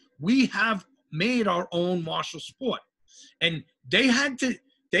 no. We have made our own martial sport. And they had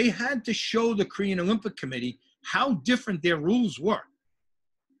to show the Korean Olympic Committee how different their rules were.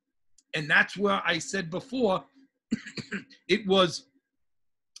 And that's where I said before, it was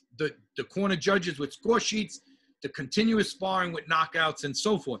the corner judges with score sheets, the continuous sparring with knockouts and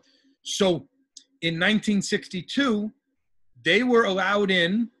so forth. So in 1962, they were allowed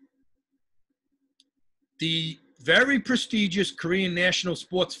in the very prestigious Korean National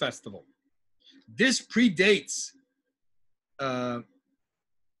Sports Festival. This predates the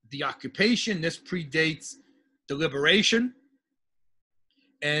occupation. This predates the liberation.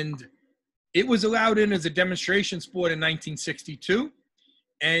 And it was allowed in as a demonstration sport in 1962.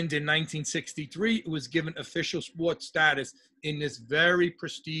 And in 1963, it was given official sport status in this very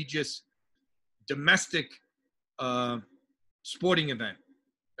prestigious domestic sporting event.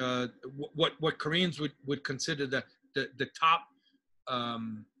 What Koreans would consider the top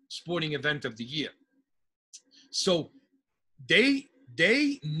sporting event of the year. So they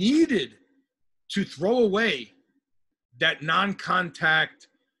needed to throw away that non-contact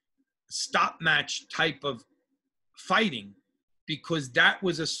stop match type of fighting, because that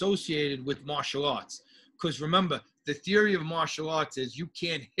was associated with martial arts. Because remember, the theory of martial arts is you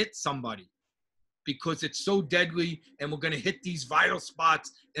can't hit somebody because it's so deadly, and we're going to hit these vital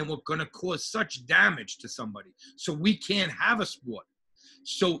spots, and we're going to cause such damage to somebody. So we can't have a sport.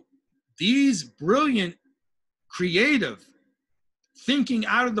 So these brilliant, creative, thinking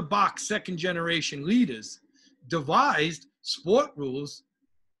out of the box second generation leaders devised sport rules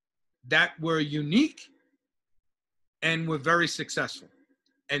that were unique and were very successful.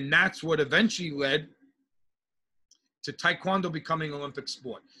 And that's what eventually led to Taekwondo becoming an Olympic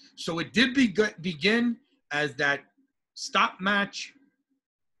sport. So it did begin as that stop match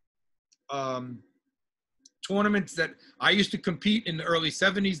tournaments that I used to compete in the early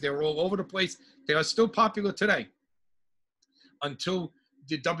 70s. They were all over the place. They are still popular today until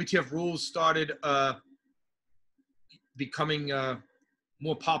the WTF rules started becoming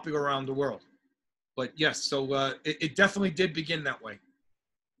more popular around the world. But yes, so it definitely did begin that way.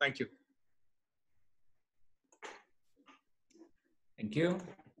 Thank you. Thank you.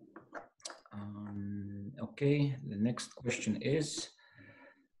 Okay, the next question is,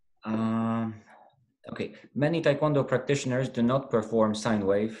 okay, many Taekwondo practitioners do not perform sine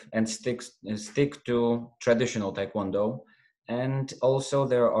wave and stick to traditional Taekwondo. And also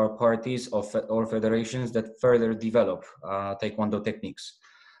there are parties or federations that further develop Taekwondo techniques.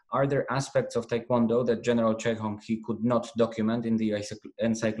 Are there aspects of Taekwondo that General Choi Hong-hee could not document in the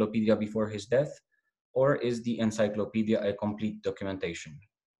encyclopedia before his death? Or is the encyclopedia a complete documentation?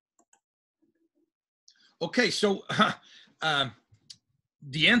 Okay, so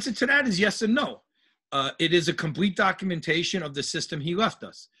the answer to that is yes and no. It is a complete documentation of the system he left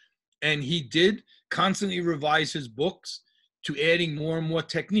us. And he did constantly revise his books to adding more and more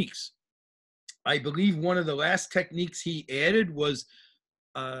techniques. I believe one of the last techniques he added was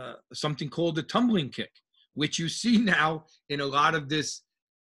something called the tumbling kick, which you see now in a lot of this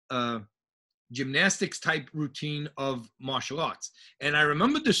gymnastics type routine of martial arts. And I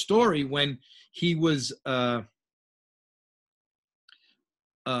remember the story when he was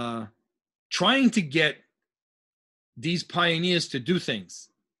trying to get these pioneers to do things,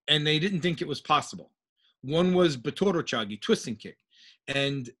 and they didn't think it was possible. One was Batoro-chagi, twisting kick.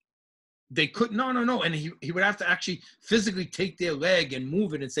 And they couldn't, no. And he would have to actually physically take their leg and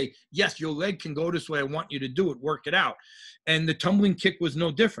move it and say, yes, your leg can go this way. I want you to do it, work it out. And the tumbling kick was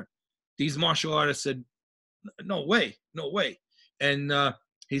no different. These martial artists said, no way. And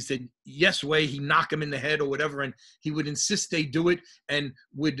he said, yes way. He knock him in the head or whatever. And he would insist they do it and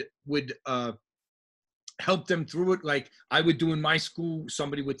would help them through it. Like I would do in my school,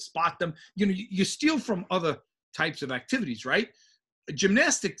 somebody would spot them. You know, you steal from other types of activities, right?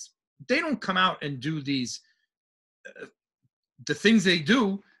 Gymnastics, they don't come out and do these, the things they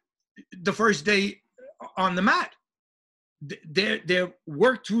do the first day on the mat. They're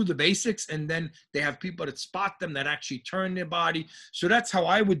work through the basics, and then they have people that spot them, that actually turn their body. So that's how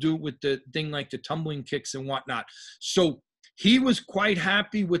I would do it with the thing like the tumbling kicks and whatnot. So he was quite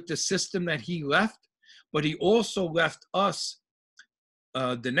happy with the system that he left, but he also left us,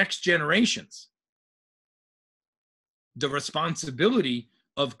 the next generations, the responsibility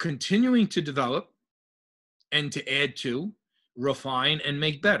of continuing to develop and to add to, refine, and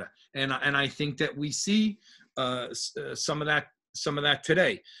make better. And I think that we see some of that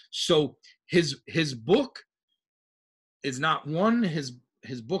today. So his book is not one. His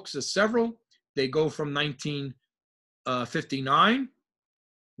books are several. They go from 1959,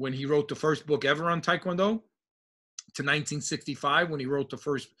 when he wrote the first book ever on Taekwondo, to 1965, when he wrote the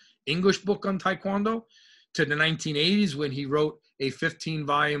first English book on Taekwondo, to the 1980s, when he wrote a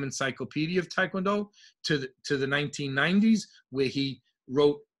 15-volume encyclopedia of Taekwondo, to the 1990s, where he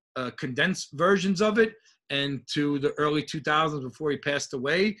wrote condensed versions of it, and to the early 2000s, before he passed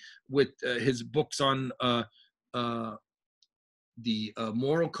away, with his books on the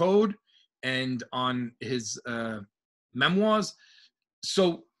moral code and on his memoirs.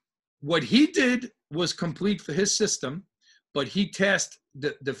 So what he did was complete for his system, but he tasked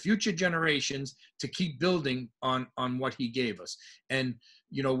the future generations to keep building on what he gave us. And,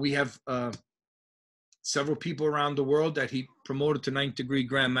 you know, we have several people around the world that he promoted to 9th degree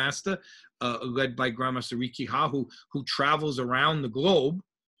Grandmaster, led by Grandmaster Riki Ha, who travels around the globe,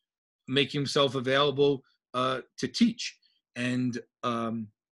 making himself available to teach. And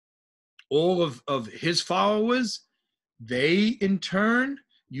all of his followers, they in turn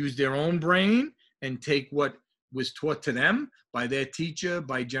use their own brain and take what was taught to them by their teacher,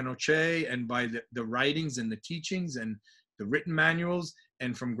 by General Che, and by the writings and the teachings and the written manuals,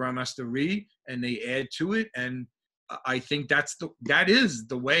 and from Grandmaster Ree, and they add to it. And I think that is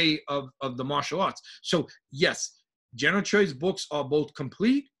the way of the martial arts. So yes, General Che's books are both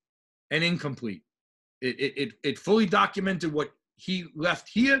complete and incomplete. It fully documented what he left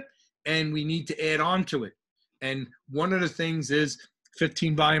here, and we need to add on to it. And one of the things is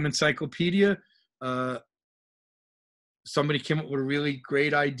 15-volume encyclopedia. Somebody came up with a really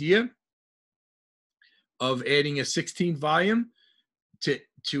great idea of adding a 16th volume to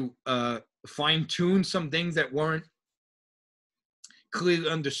fine-tune some things that weren't clearly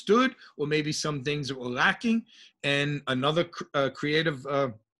understood, or maybe some things that were lacking. And another creative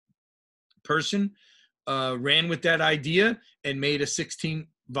person ran with that idea and made a 16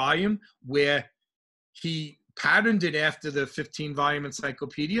 volume where he patterned it after the 15-volume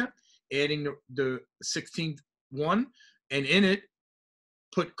encyclopedia, adding the 16th one, and in it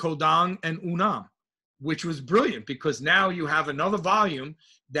put Kodang and Unam, which was brilliant, because now you have another volume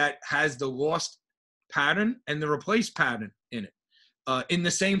that has the lost pattern and the replaced pattern in it, in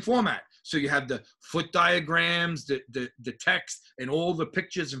the same format. So you have the foot diagrams, the text, and all the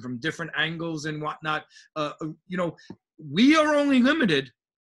pictures, and from different angles and whatnot. You know, we are only limited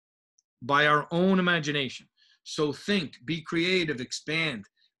by our own imagination. So think, be creative, expand.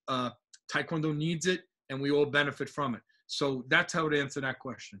 Taekwondo needs it, and we all benefit from it. So that's how to answer that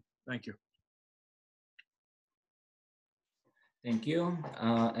question. Thank you. Thank you.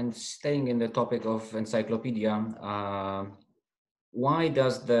 And staying in the topic of encyclopedia, why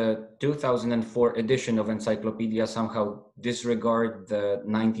does the 2004 edition of encyclopedia somehow disregard the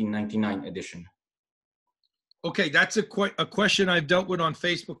 1999 edition? Okay, that's a question I've dealt with on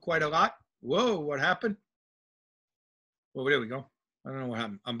Facebook quite a lot. Whoa, what happened? Well, there we go. I don't know what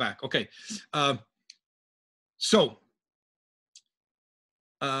happened. I'm back. Okay.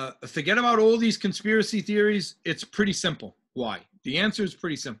 Forget about all these conspiracy theories. It's pretty simple. Why? The answer is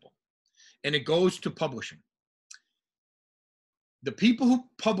pretty simple. And it goes to publishing. The people who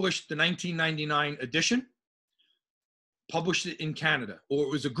published the 1999 edition published it in Canada, or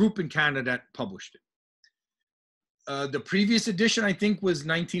it was a group in Canada that published it. The previous edition, I think, was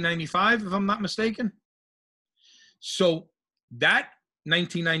 1995, if I'm not mistaken. So that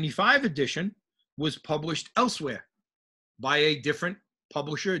 1995 edition was published elsewhere by a different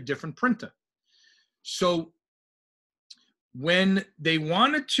publisher, a different printer. So when they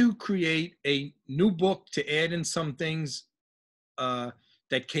wanted to create a new book to add in some things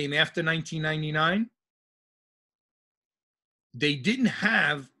that came after 1999, they didn't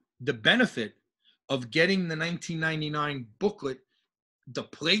have the benefit of getting the 1999 booklet, the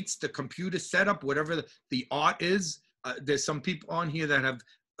plates, the computer setup, whatever the art is. There's some people on here that have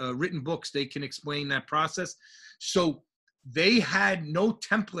written books. They can explain that process. So they had no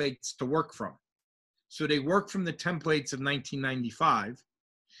templates to work from. So they worked from the templates of 1995,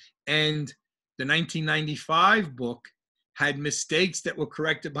 and the 1995 book had mistakes that were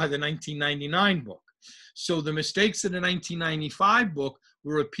corrected by the 1999 book. So the mistakes of the 1995 book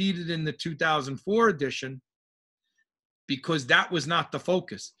were repeated in the 2004 edition because that was not the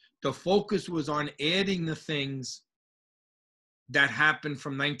focus. The focus was on adding the things that happened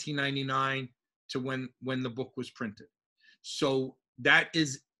from 1999 to when the book was printed. So that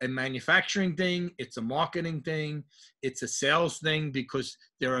is a manufacturing thing, it's a marketing thing, it's a sales thing, because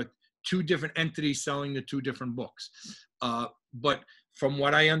there are two different entities selling the two different books. But from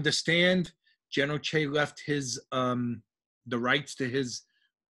what I understand, General Che left his the rights to his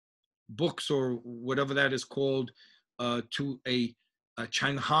books, or whatever that is called, to a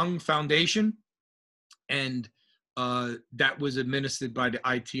Changhang Foundation, and that was administered by the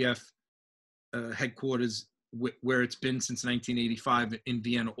ITF headquarters, where it's been since 1985 in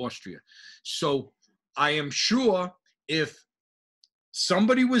Vienna, Austria. So I am sure if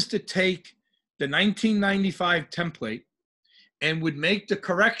somebody was to take the 1995 template and would make the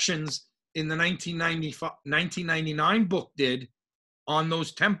corrections in the 1999 book did on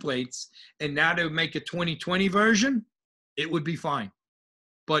those templates, and now they would make a 2020 version, it would be fine.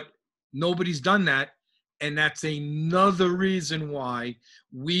 But nobody's done that, and that's another reason why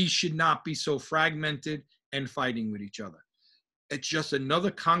we should not be so fragmented and fighting with each other. It's just another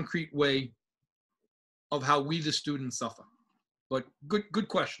concrete way of how we, the students, suffer. But good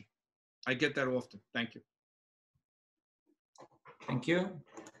question. I get that often. Thank you. Thank you.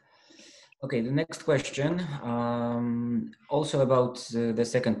 Okay, the next question, also about the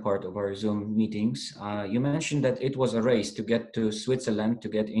second part of our Zoom meetings. You mentioned that it was a race to get to Switzerland to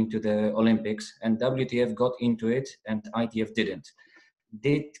get into the Olympics, and WTF got into it and ITF didn't.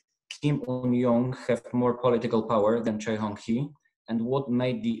 Did Kim Un-yong have more political power than Choi Hong-hee? And what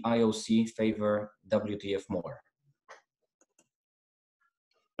made the IOC favor WTF more?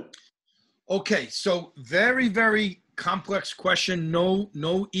 Okay, so very, very complex question.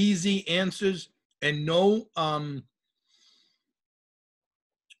 No easy answers, and no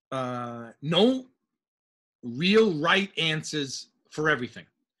real right answers for everything.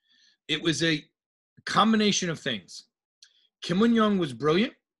 It was a combination of things. Kim Un-yong was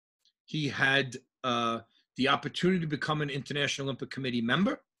brilliant. He had the opportunity to become an International Olympic Committee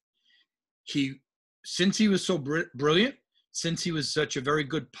member. Since he was so brilliant, since he was such a very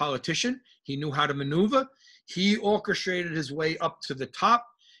good politician, he knew how to maneuver. He orchestrated his way up to the top.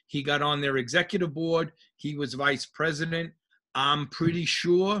 He got on their executive board. He was vice president. I'm pretty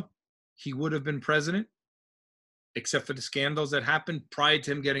sure he would have been president, except for the scandals that happened prior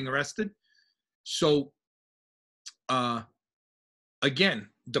to him getting arrested. So, again,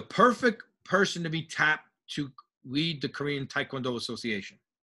 the perfect person to be tapped to lead the Korean Taekwondo Association.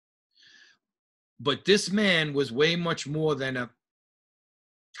 But this man was way much more than a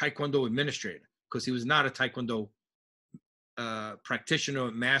Taekwondo administrator, because he was not a Taekwondo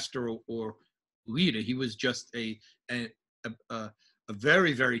practitioner, master, or leader. He was just a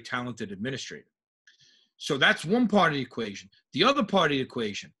very, very talented administrator. So that's one part of the equation. The other part of the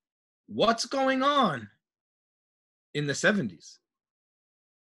equation, what's going on in the 70s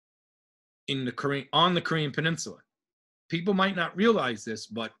on the Korean Peninsula? People might not realize this,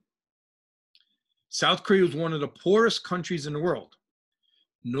 but South Korea was one of the poorest countries in the world.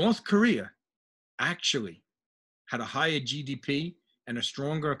 North Korea actually had a higher GDP and a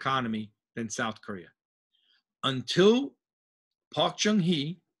stronger economy than South Korea, until Park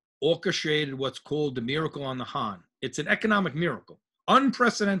Chung-hee orchestrated what's called the Miracle on the Han. It's an economic miracle,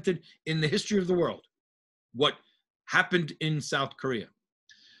 unprecedented in the history of the world, what happened in South Korea.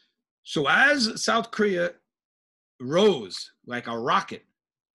 So as South Korea rose like a rocket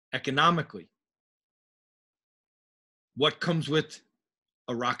economically, what comes with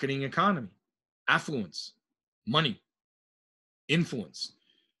a rocketing economy? Affluence, money, influence.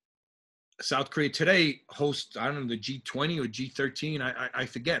 South Korea today hosts, I don't know, the G20 or G13, I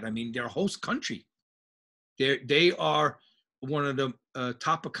forget. I mean, they're a host country. They are one of the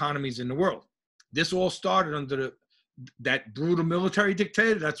top economies in the world. This all started under that brutal military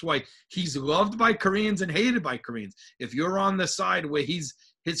dictator. That's why he's loved by Koreans and hated by Koreans. If you're on the side where his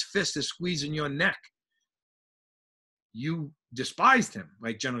fist is squeezing your neck, you despised him,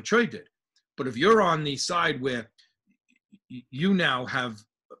 like General Choi did. But if you're on the side where you now have,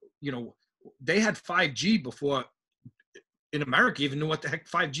 they had 5G before in America even knew what the heck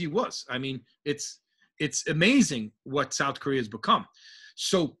 5G was. I mean, it's amazing what South Korea has become.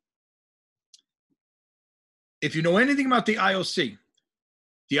 So if you know anything about the IOC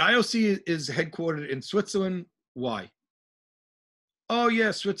is headquartered in Switzerland. Why? Oh,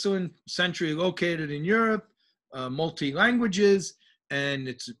 yeah, Switzerland, centrally located in Europe, multi-languages, and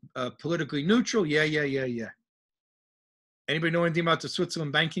it's politically neutral. Yeah, yeah, yeah, yeah. Anybody know anything about the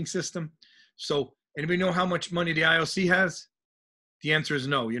Switzerland banking system? So anybody know how much money the IOC has? The answer is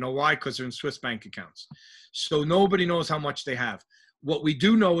no. You know why? Because they're in Swiss bank accounts. So nobody knows how much they have. What we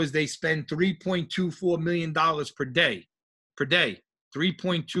do know is they spend $3.24 million per day,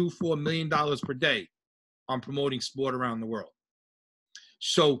 $3.24 million per day on promoting sport around the world.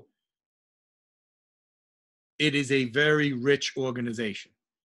 So it is a very rich organization.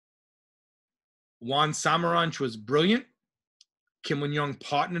 Juan Samaranch was brilliant. Kim Won-young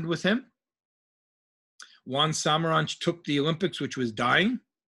partnered with him. Juan Samaranch took the Olympics, which was dying,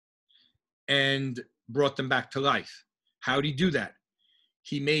 and brought them back to life. How did he do that?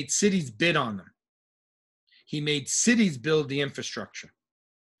 He made cities bid on them. He made cities build the infrastructure.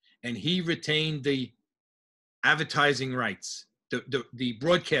 And he retained the advertising rights, the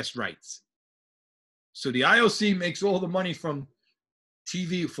broadcast rights. So the IOC makes all the money from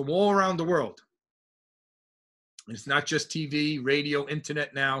TV from all around the world. It's not just TV, radio,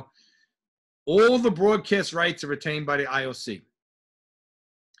 internet now. All the broadcast rights are retained by the IOC.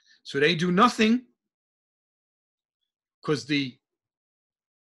 So they do nothing because the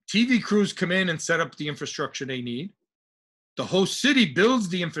TV crews come in and set up the infrastructure they need. The host city builds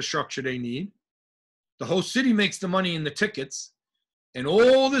the infrastructure they need. The host city makes the money in the tickets. And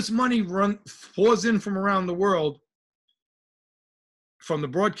all this money pours in from around the world from the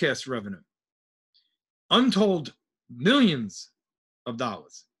broadcast revenue. Untold millions of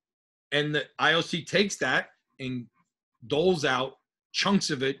dollars. And the IOC takes that and doles out chunks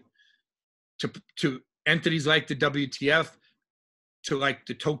of it to entities like the WTF, to like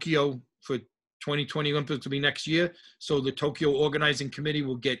the Tokyo for 2020 Olympics will be next year. So the Tokyo Organizing Committee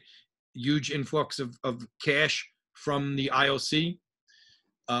will get huge influx of cash from the IOC.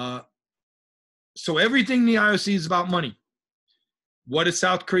 So everything in the IOC is about money. What does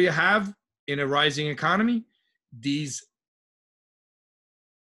South Korea have in a rising economy? These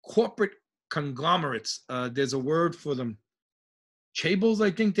corporate conglomerates. There's a word for them. Chaebols,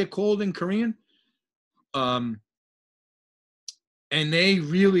 I think they're called in Korean. And they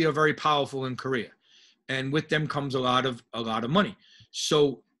really are very powerful in Korea. And with them comes a lot of money.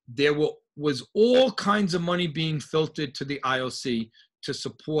 So there was all kinds of money being filtered to the IOC to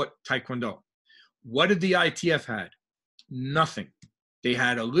support Taekwondo. What did the ITF had? Nothing. They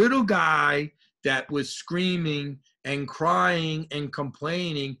had a little guy that was screaming and crying and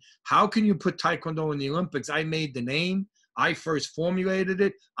complaining. How can you put Taekwondo in the Olympics? I made the name. I first formulated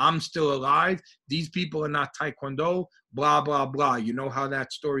it. I'm still alive. These people are not Taekwondo, blah, blah, blah. You know how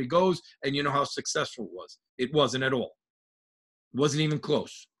that story goes, and you know how successful it was. It wasn't at all. It wasn't even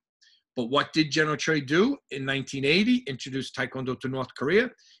close. But what did General Choi do in 1980? Introduced Taekwondo to North Korea.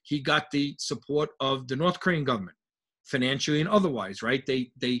 He got the support of the North Korean government, financially and otherwise, right?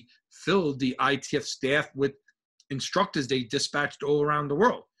 They filled the ITF staff with instructors they dispatched all around the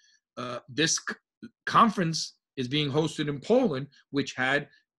world. This conference is being hosted in Poland, which had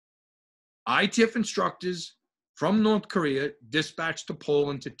ITF instructors from North Korea dispatched to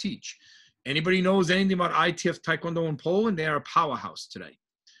Poland to teach. Anybody knows anything about ITF Taekwondo in Poland? They are a powerhouse today.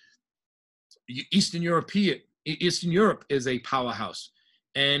 Eastern Europe is a powerhouse,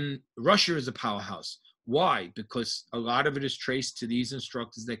 and Russia is a powerhouse. Why? Because a lot of it is traced to these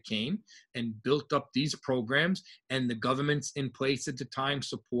instructors that came and built up these programs, and the governments in place at the time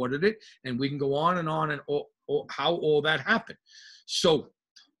supported it, and we can go on and how all that happened. So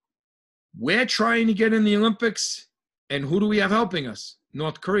we're trying to get in the Olympics, and who do we have helping us?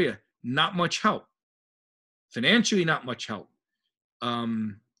 North Korea. Not much help. Financially, not much help.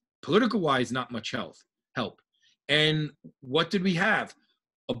 Political-wise, not much help. And what did we have?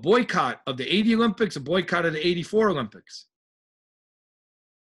 A boycott of the 80 Olympics, a boycott of the 84 Olympics.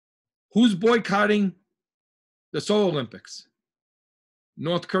 Who's boycotting the Seoul Olympics?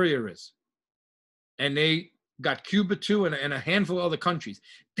 North Korea is. And they got Cuba too, and a handful of other countries.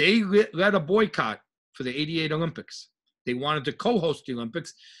 They led a boycott for the 88 Olympics. They wanted to co-host the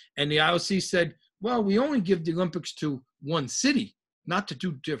Olympics, and the IOC said, well, we only give the Olympics to one city, not to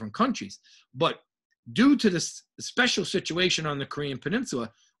two different countries. But due to this special situation on the Korean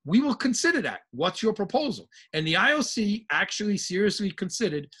Peninsula, we will consider that. What's your proposal? And the IOC actually seriously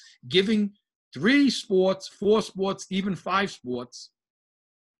considered giving 3 sports, 4 sports, even 5 sports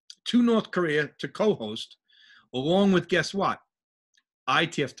to North Korea to co-host, along with, guess what?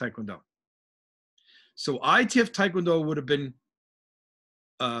 ITF Taekwondo. So ITF Taekwondo would have been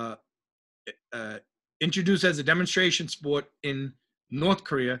introduced as a demonstration sport in North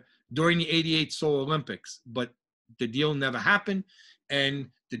Korea during the 88 Seoul Olympics, but the deal never happened. and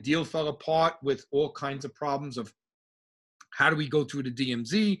the deal fell apart with all kinds of problems of how do we go through the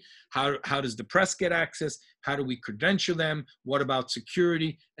DMZ? How does the press get access? How do we credential them? What about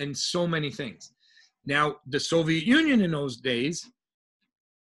security? And so many things. Now, the Soviet Union in those days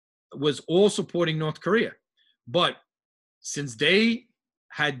was all supporting North Korea. But since they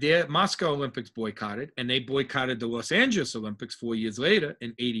had their Moscow Olympics boycotted, and they boycotted the Los Angeles Olympics 4 years later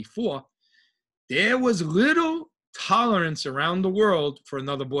in '84, there was little tolerance around the world for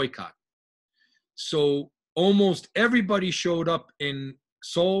another boycott. So almost everybody showed up in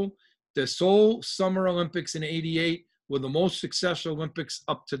Seoul. The Seoul Summer Olympics in '88 were the most successful Olympics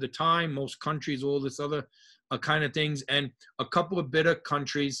up to the time. Most countries, all this other kind of things, and a couple of bitter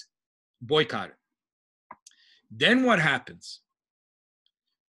countries boycotted. Then what happens?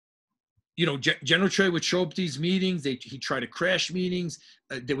 You know, General Choi would show up to these meetings. He tried to crash meetings.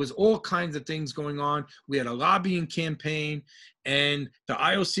 There was all kinds of things going on. We had a lobbying campaign, and the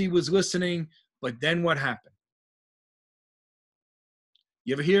IOC was listening. But then what happened?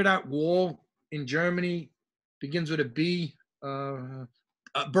 You ever hear that wall in Germany? Begins with a B.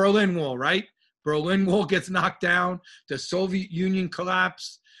 Berlin Wall, right? Berlin Wall gets knocked down. The Soviet Union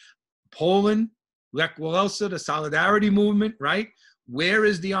collapsed. Poland, Lech Walesa, the Solidarity Movement, right? Where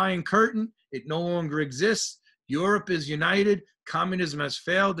is the Iron Curtain? It no longer exists. Europe is united. Communism has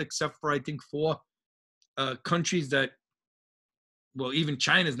failed, except for, I think, 4 countries that, well, even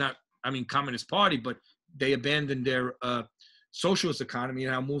China's not, Communist Party, but they abandoned their socialist economy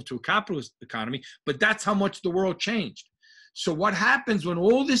and now moved to a capitalist economy. But that's how much the world changed. So what happens when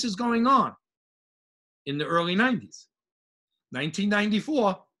all this is going on in the early 90s?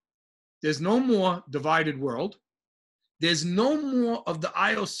 1994, there's no more divided world. There's no more of the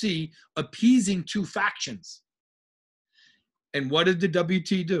IOC appeasing 2 factions. And what did the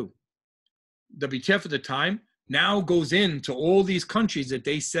WT do? WTF at the time now goes into all these countries that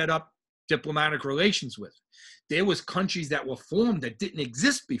they set up diplomatic relations with. There was countries that were formed that didn't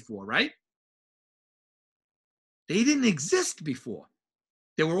exist before, right? They didn't exist before.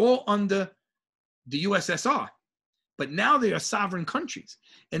 They were all under the USSR. But now they are sovereign countries.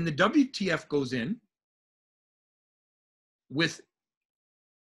 And the WTF goes in with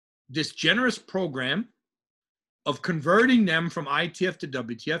this generous program of converting them from ITF to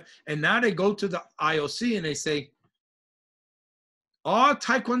WTF. And now they go to the IOC and they say, our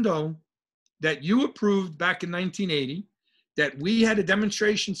Taekwondo that you approved back in 1980, that we had a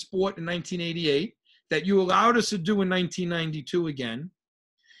demonstration sport in 1988, that you allowed us to do in 1992 again,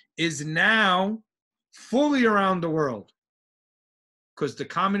 is now fully around the world because the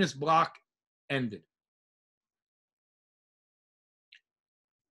communist bloc ended.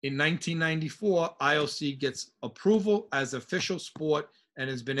 In 1994, IOC gets approval as official sport and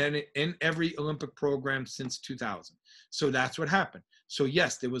has been in every Olympic program since 2000. So that's what happened. So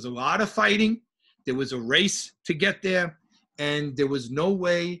yes, there was a lot of fighting. There was a race to get there. And there was no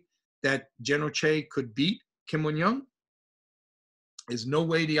way that General Che could beat Kim Il-sung. There's no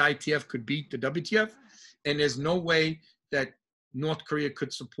way the ITF could beat the WTF. And there's no way that North Korea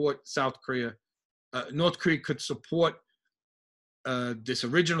could support South Korea. North Korea could support this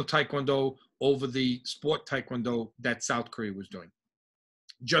original Taekwondo over the sport Taekwondo that South Korea was doing.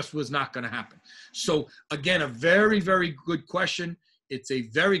 Just was not going to happen. So again, a very, very good question. It's a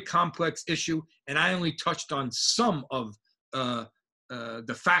very complex issue, and I only touched on some of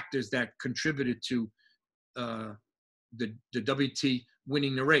the factors that contributed to the WT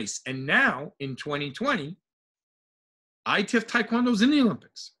winning the race. And now in 2020, ITF Taekwondo's in the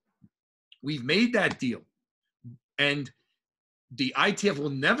Olympics. We've made that deal, and the ITF will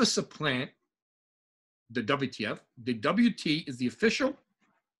never supplant the WTF. The WT is the official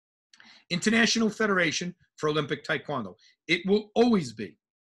international federation for Olympic Taekwondo. It will always be.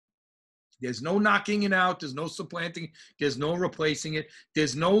 There's no knocking it out. There's no supplanting. There's no replacing it.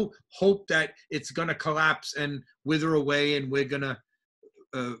 There's no hope that it's going to collapse and wither away and we're going to,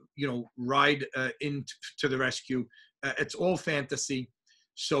 ride into the rescue. It's all fantasy.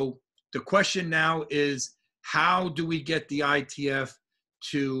 So the question now is, how do we get the ITF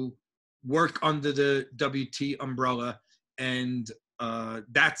to work under the WT umbrella? And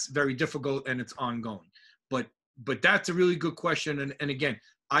that's very difficult and it's ongoing. But that's a really good question. And again,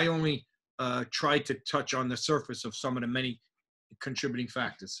 I only try to touch on the surface of some of the many contributing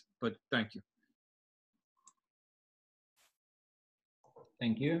factors. But thank you.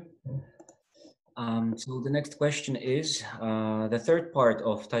 Thank you. So the next question is, the third part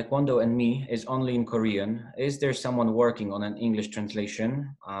of Taekwondo and Me is only in Korean. Is there someone working on an English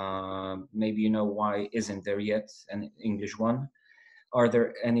translation? Maybe you know why isn't there yet an English one? Are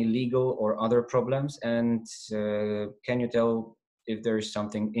there any legal or other problems? And can you tell if there is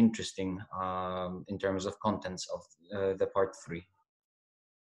something interesting in terms of contents of the part 3.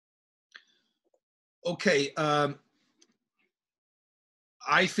 Okay.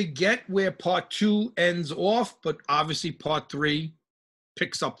 I forget where part 2 ends off, but obviously part 3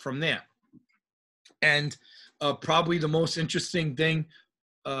 picks up from there. And probably the most interesting thing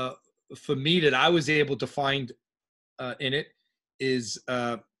for me that I was able to find in it is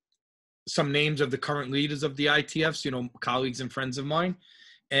some names of the current leaders of the ITFs, colleagues and friends of mine.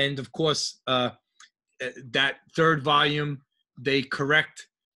 And of course, that third volume, they correct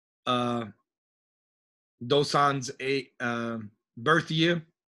Dosan's birth year.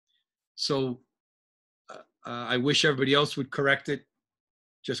 So I wish everybody else would correct it,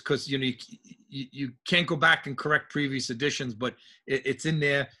 just because you can't go back and correct previous editions, but it's in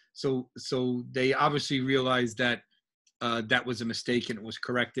there. So they obviously realized that that was a mistake and it was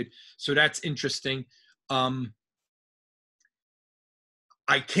corrected. So that's interesting. I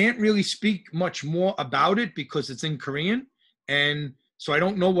can't really speak much more about it because it's in Korean, and so I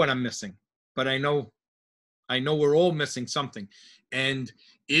don't know what I'm missing. But I know we're all missing something. And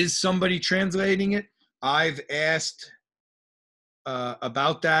is somebody translating it? I've asked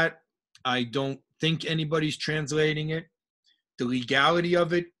about that. I don't think anybody's translating it. The legality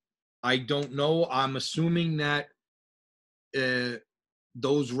of it, I don't know. I'm assuming that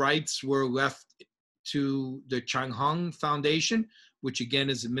those rights were left to the Changhang Foundation, which again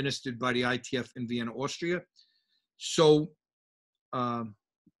is administered by the ITF in Vienna, Austria. So I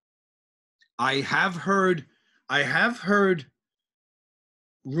have heard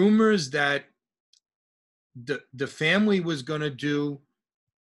rumors that the family was going to do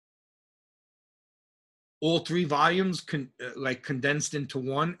all 3 volumes like condensed into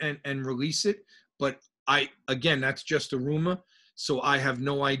one and release it. But again, that's just a rumor. So I have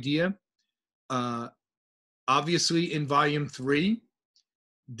no idea. Obviously in volume 3,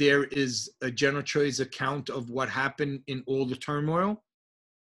 there is a General Choi's account of what happened in all the turmoil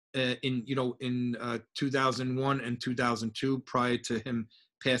in 2001 and 2002 prior to him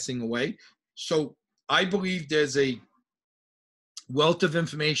passing away. So I believe there's a wealth of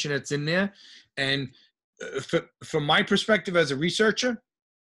information that's in there. And from my perspective as a researcher,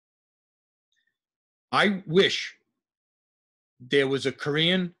 I wish there was a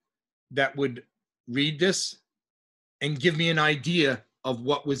Korean that would read this and give me an idea of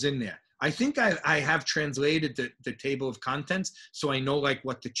what was in there. I think I have translated the table of contents, so I know like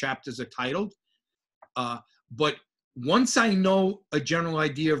what the chapters are titled. But once I know a general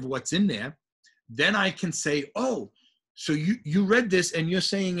idea of what's in there, then I can say, oh, so you read this and you're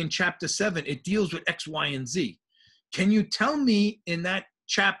saying in chapter 7, it deals with X, Y, and Z. Can you tell me in that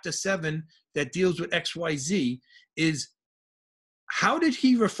chapter 7 that deals with X, Y, Z is how did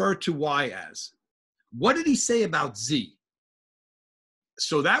he refer to Y as? What did he say about Z?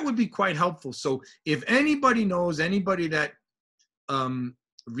 So that would be quite helpful. So if anybody knows, anybody that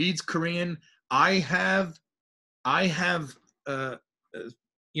reads Korean, I have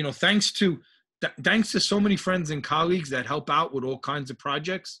thanks to so many friends and colleagues that help out with all kinds of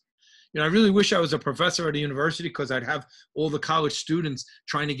projects. I really wish I was a professor at a university because I'd have all the college students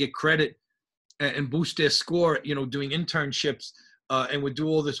trying to get credit and boost their score, doing internships and would do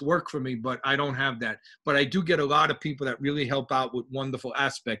all this work for me, but I don't have that. But I do get a lot of people that really help out with wonderful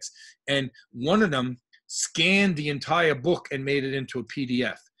aspects. And one of them scanned the entire book and made it into a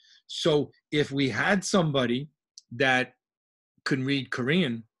PDF. So if we had somebody that can read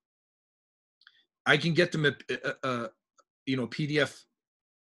Korean, I can get them a PDF,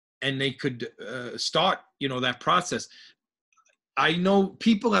 and they could start that process. I know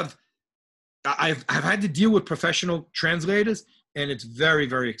people I've had to deal with professional translators, and it's very,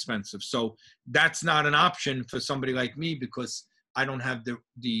 very expensive. So that's not an option for somebody like me because I don't have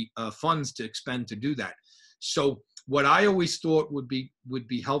the funds to expend to do that. So what I always thought would be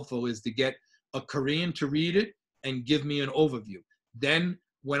helpful is to get a Korean to read it and give me an overview. Then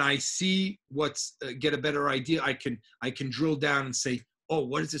when I see get a better idea, I can drill down and say, oh,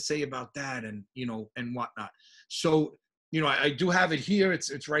 what does it say about that, and and whatnot. So I do have it here.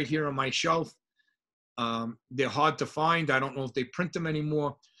 It's right here on my shelf. They're hard to find. I don't know if they print them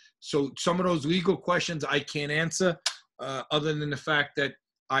anymore. So some of those legal questions I can't answer, other than the fact that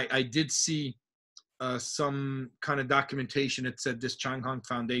I did see some kind of documentation that said this Changhang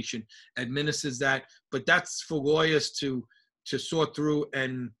Foundation administers that, but that's for lawyers to sort through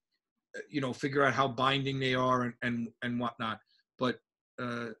and figure out how binding they are and whatnot. But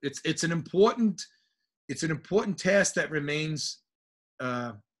it's an important task that remains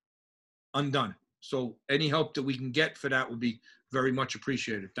undone. So any help that we can get for that would be very much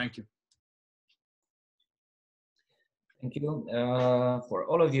appreciated. Thank you. Thank you. For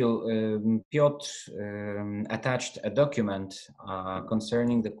all of you, Piotr attached a document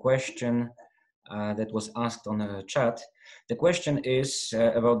concerning the question that was asked on the chat. The question is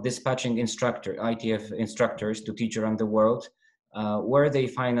about dispatching ITF instructors to teach around the world. Were they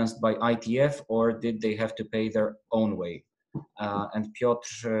financed by ITF or did they have to pay their own way? And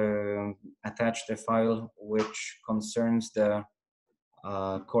Piotr attached a file which concerns the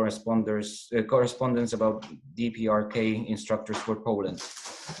correspondence about DPRK instructors for Poland.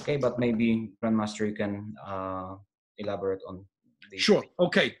 Okay, but maybe Grandmaster, you can elaborate on these. Sure.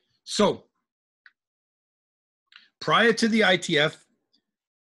 Okay. So prior to the ITF,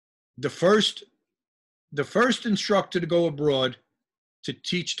 the first instructor to go abroad to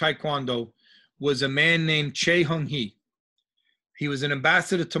teach Taekwondo was a man named Che Hung Hee. He was an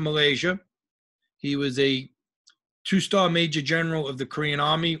ambassador to Malaysia. He was a 2-star Major General of the Korean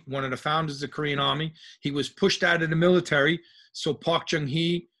Army, one of the founders of the Korean Army. He was pushed out of the military, so Park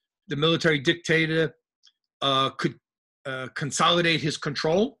Chung-hee, the military dictator, could consolidate his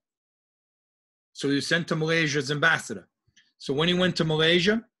control. So he was sent to Malaysia as ambassador. So when he went to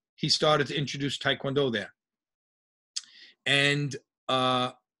Malaysia, he started to introduce Taekwondo there. And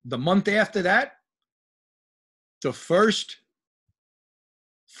the month after that, the first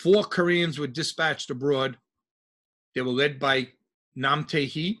 4 Koreans were dispatched abroad. They were led by Nam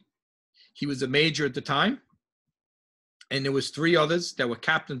Tae-hee. He was a major at the time. And there was 3 others that were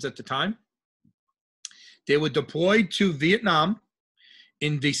captains at the time. They were deployed to Vietnam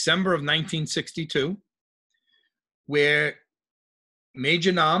in December of 1962, where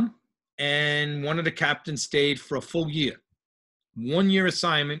Major Nam and one of the captains stayed for a full year. 1-year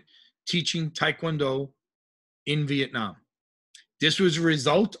assignment teaching Taekwondo in Vietnam. This was a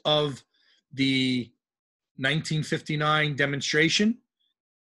result of the 1959 demonstration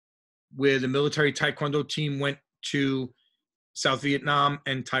where the military Taekwondo team went to South Vietnam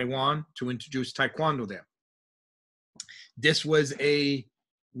and Taiwan to introduce Taekwondo there. This was a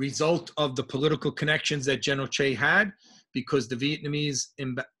result of the political connections that General Che had, because the Vietnamese,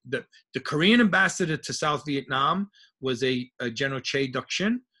 the Korean ambassador to South Vietnam was a General Che Duc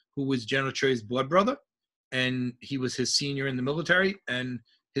Shin, who was General Che's blood brother, and he was his senior in the military and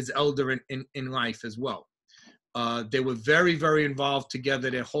his elder in life as well. They were very, very involved together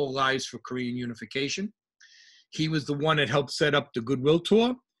their whole lives for Korean unification. He was the one that helped set up the Goodwill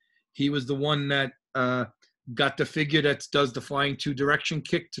Tour. He was the one that got the figure that does the flying 2-direction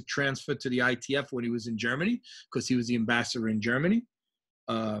kick to transfer to the ITF when he was in Germany, because he was the ambassador in Germany.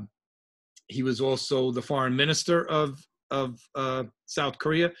 He was also the foreign minister of South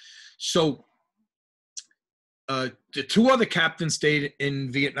Korea. So the 2 other captains stayed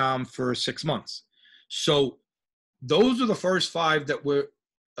in Vietnam for 6 months. So those are the first 5 that were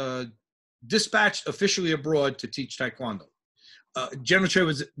dispatched officially abroad to teach Taekwondo. General Che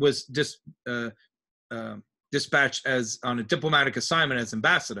was dispatched as on a diplomatic assignment as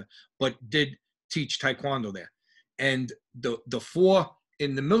ambassador, but did teach Taekwondo there. And the 4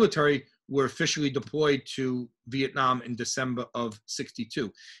 in the military were officially deployed to Vietnam in December of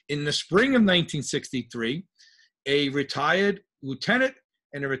 62. In the spring of 1963, a retired lieutenant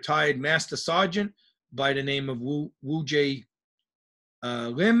and a retired master sergeant by the name of Woo Jae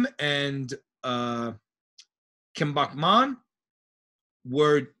Lim and Kim Bak Man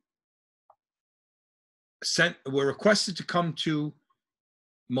were requested to come to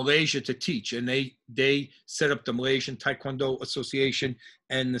Malaysia to teach, and they set up the Malaysian Taekwondo Association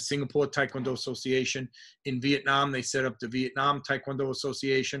and the Singapore Taekwondo Association. In Vietnam, they set up the Vietnam Taekwondo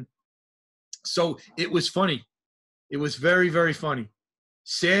Association. So it was funny. It was very, very funny.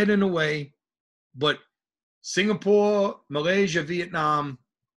 Sad in a way, but Singapore, Malaysia, Vietnam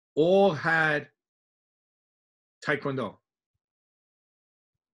all had Taekwondo.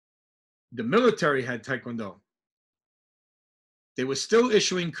 The military had Taekwondo. They were still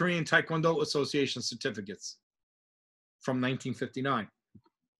issuing Korean Taekwondo Association certificates from 1959.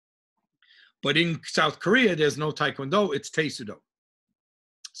 But in South Korea, there's no Taekwondo, it's Tae-Soo-do.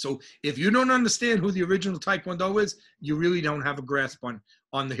 So if you don't understand who the original Taekwondo is, you really don't have a grasp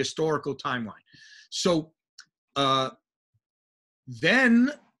on the historical timeline. So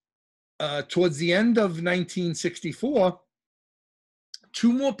then towards the end of 1964,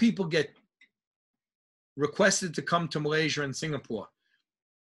 2 more people get requested to come to Malaysia and Singapore.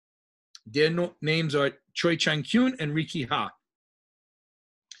 Their names are Choi Chang-kyun and Riki Ha.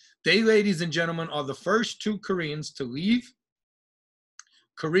 They, ladies and gentlemen, are the first 2 Koreans to leave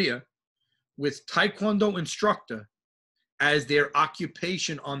Korea with Taekwondo instructor as their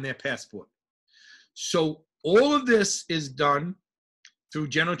occupation on their passport. So all of this is done through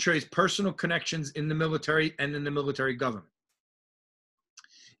General Choi's personal connections in the military and in the military government.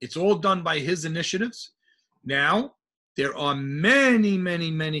 It's all done by his initiatives. Now, there are many,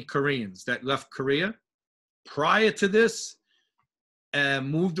 many, many Koreans that left Korea prior to this and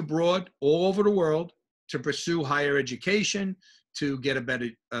moved abroad all over the world to pursue higher education, to get a better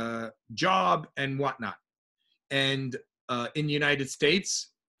job and whatnot. And in the United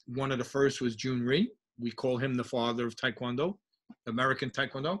States, one of the first was Jun Rhee. We call him the father of Taekwondo, American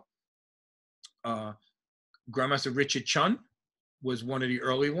Taekwondo. Grandmaster Richard Chun was one of the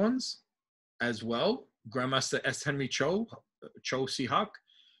early ones as well. Grandmaster S. Henry Cho Si-hak,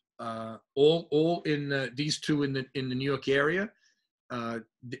 all in these two in the New York area.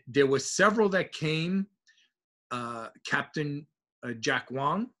 There were several that came. Captain Jack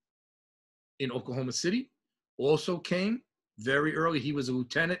Wang in Oklahoma City also came very early. He was a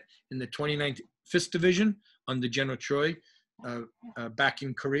lieutenant in the 29th 5th Division under General Choi back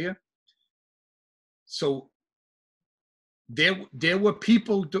in Korea. So there were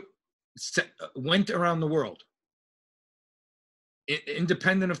people went around the world.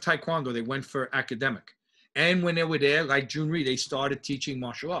 Independent of Taekwondo, they went for academic. And when they were there, like Jun Rhee, they started teaching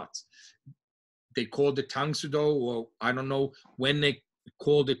martial arts. They called it Tangsudo, or I don't know when they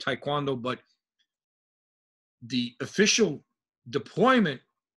called it Taekwondo, but the official deployment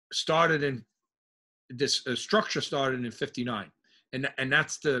started in this structure started in 59. And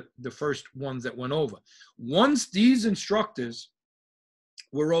that's the first ones that went over. Once these instructors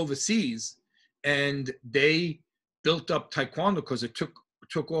were overseas and they built up Taekwondo because it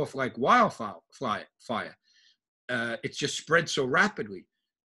took off like wildfire. It just spread so rapidly.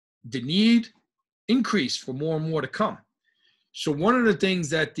 The need increased for more and more to come. So one of the things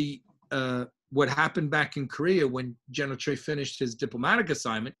that what happened back in Korea when General Choi finished his diplomatic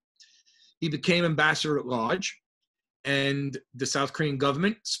assignment, he became ambassador at large, and the South Korean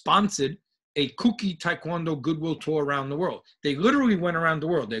government sponsored a Kuki Taekwondo goodwill tour around the world. They literally went around the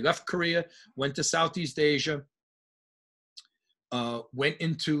world. They left Korea, went to Southeast Asia, went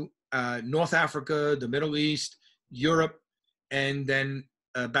into North Africa, the Middle East, Europe, and then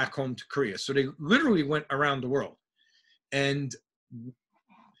back home to Korea. So they literally went around the world. And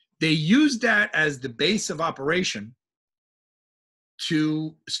they used that as the base of operation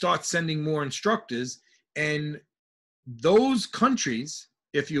to start sending more instructors. And those countries,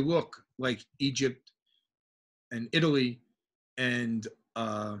 if you look, like Egypt and Italy and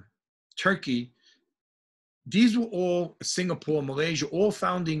Turkey, these were all, Singapore, Malaysia, all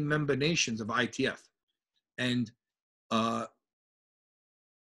founding member nations of ITF. And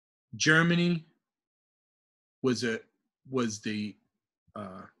Germany was the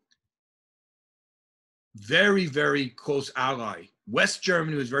very, very close ally. West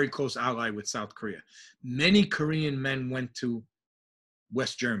Germany was very close ally with South Korea. Many Korean men went to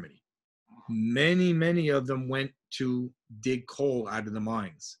West Germany. Many, many of them went to dig coal out of the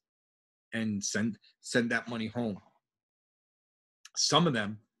mines and send that money home. Some of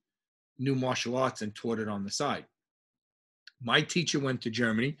them knew martial arts and taught it on the side. My teacher went to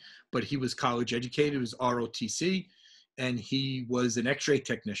Germany, but he was college educated. He was ROTC, and he was an X-ray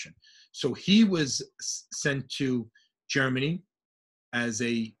technician. So he was sent to Germany as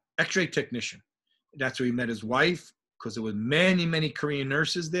a X-ray technician. That's where he met his wife, because there were many, many Korean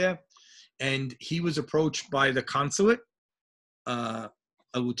nurses there. And he was approached by the consulate.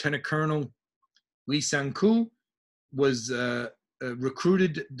 A Lieutenant Colonel Lee Sang-koo was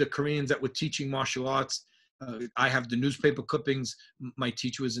recruited the Koreans that were teaching martial arts. I have the newspaper clippings. My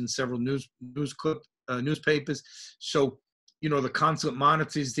teacher was in several newspapers. So, you know, the consulate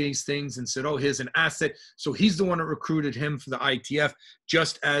monitors these things and said, oh, here's an asset. So he's the one that recruited him for the ITF,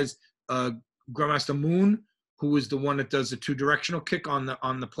 just as Grandmaster Moon, who was the one that does the two-directional kick on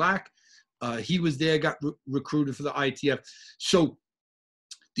the plaque. He was there, got recruited for the ITF. So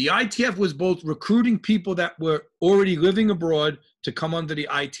the ITF was both recruiting people that were already living abroad to come under the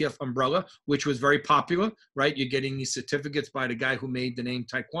ITF umbrella, which was very popular, right? You're getting these certificates by the guy who made the name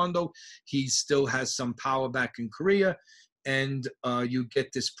Taekwondo. He still has some power back in Korea. And you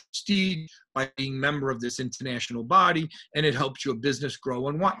get this prestige by being a member of this international body, and it helps your business grow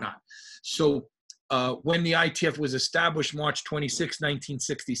and whatnot. So when the ITF was established March 26,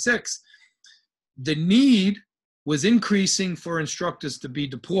 1966, the need was increasing for instructors to be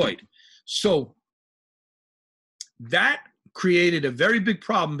deployed. So that created a very big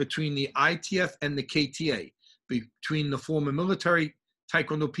problem between the ITF and the KTA, between the former military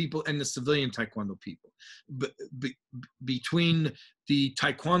Taekwondo people and the civilian Taekwondo people, between the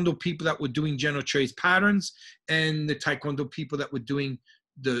Taekwondo people that were doing General Choi's patterns and the Taekwondo people that were doing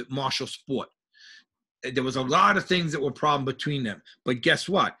the martial sport. there was a lot of things that were problem between them. But guess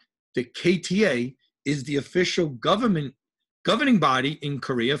what? The KTA is the official governing body in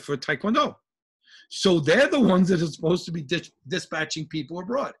Korea for Taekwondo. So they're the ones that are supposed to be dispatching people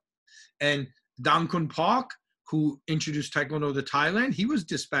abroad. And Dang Kun Park, who introduced Taekwondo to Thailand, he was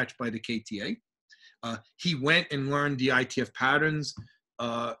dispatched by the KTA. He went and learned the ITF patterns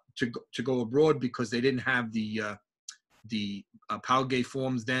to go abroad because they didn't have the Palgay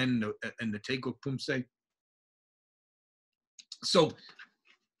forms then and the Taekwondo Pumse. So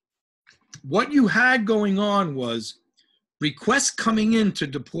what you had going on was requests coming in to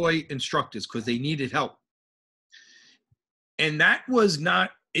deploy instructors because they needed help. And that was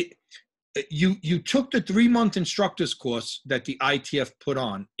not it. You took the 3-month instructors course that the ITF put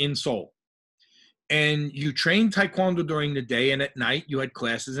on in Seoul, and you trained Taekwondo during the day, and at night you had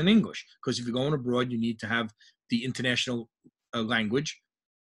classes in English, because if you're going abroad, you need to have the international language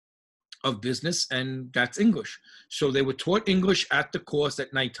of business, and that's English. So they were taught English at the course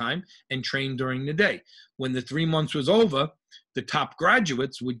at nighttime and trained during the day. When the 3 months was over, the top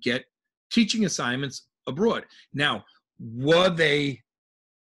graduates would get teaching assignments abroad. Now, were they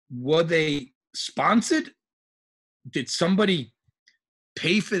sponsored? Did somebody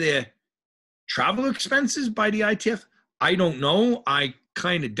pay for their travel expenses by the ITF? I don't know. I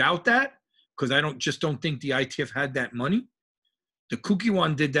kind of doubt that, because I don't think the ITF had that money. The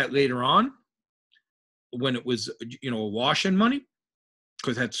Kukiwon did that later on when it was, a wash in money,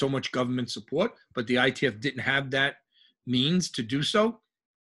 because it had so much government support, but the ITF didn't have that means to do so.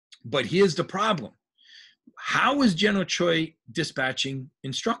 But here's the problem. How was General Choi dispatching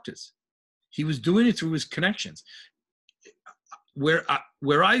instructors? He was doing it through his connections. Where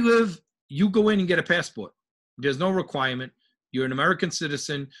I live, you go in and get a passport. There's no requirement. You're an American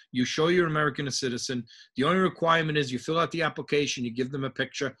citizen. You show you're an American citizen. The only requirement is you fill out the application, you give them a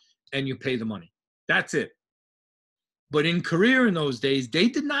picture, and you pay the money. That's it. But in Korea in those days, they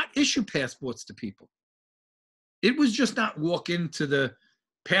did not issue passports to people. It was just not walk into the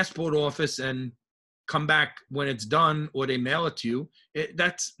passport office and come back when it's done, or they mail it to you.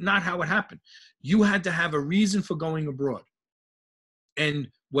 That's not how it happened. You had to have a reason for going abroad. And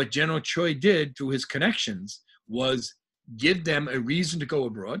what General Choi did through his connections was give them a reason to go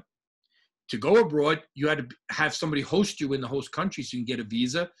abroad. To go abroad, you had to have somebody host you in the host country so you can get a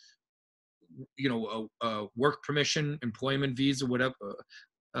visa, a work permission, employment visa, whatever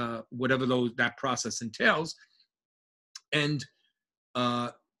that process entails. And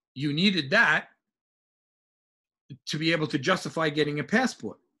you needed that to be able to justify getting a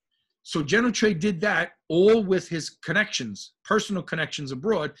passport. So General Choi did that all with his connections, personal connections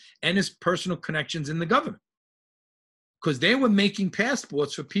abroad, and his personal connections in the government. Because they were making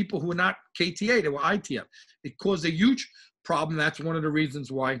passports for people who were not KTA, they were ITF. It caused a huge problem. That's one of the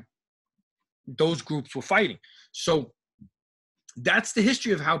reasons why those groups were fighting. So that's the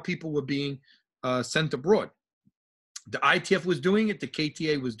history of how people were being sent abroad. The ITF was doing it, the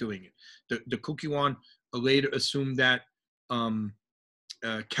KTA was doing it. The Kukiwon later assumed that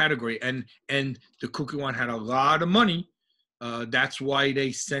category, and the Kukiwon had a lot of money. That's why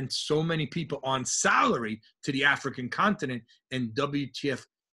they sent so many people on salary to the African continent, and WTF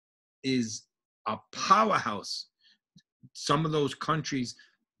is a powerhouse. Some of those countries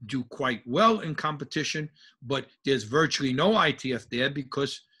do quite well in competition, but there's virtually no ITF there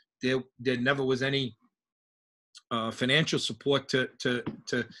because there never was any financial support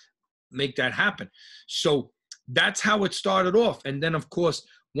to make that happen. So that's how it started off. And then, of course,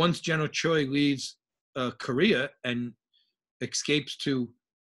 once General Choi leaves Korea and escapes to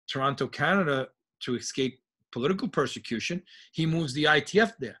Toronto, Canada, to escape political persecution, he moves the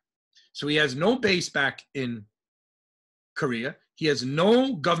ITF there. So he has no base back in Korea. He has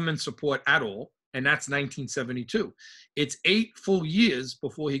no government support at all, and that's 1972. It's 8 full years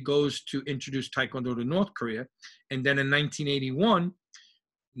before he goes to introduce Taekwondo to North Korea. And then in 1981,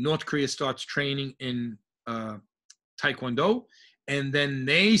 North Korea starts training in Taekwondo, and then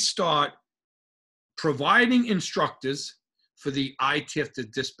they start providing instructors for the ITF to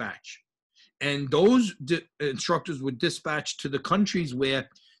dispatch. And those instructors would dispatch to the countries where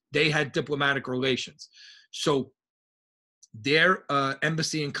they had diplomatic relations. So their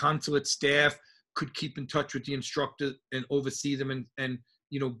embassy and consulate staff could keep in touch with the instructor and oversee them and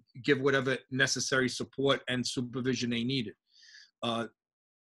give whatever necessary support and supervision they needed.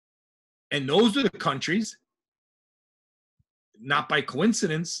 And those are the countries, not by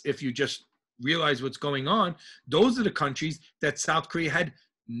coincidence, if you just realize what's going on, those are the countries that South Korea had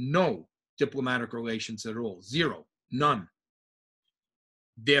no diplomatic relations at all. Zero. None.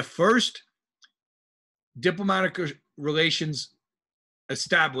 Their first diplomatic relations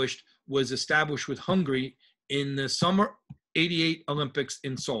established was established with Hungary in the summer '88 Olympics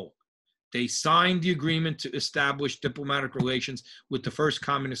in Seoul. They signed the agreement to establish diplomatic relations with the first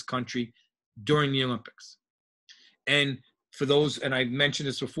communist country during the Olympics. And for those, and I mentioned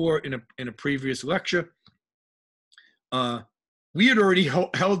this before in a previous lecture, we had already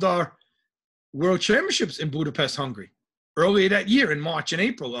held our World Championships in Budapest, Hungary, earlier that year in March and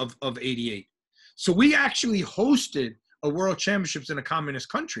April of '88. So we actually hosted a World Championships in a communist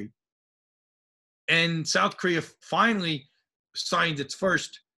country, and South Korea finally signed its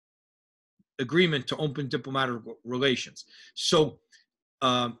first agreement to open diplomatic relations. So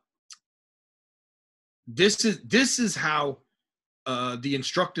this is how the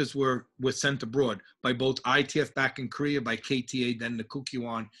instructors were sent abroad by both ITF back in Korea, by KTA, then the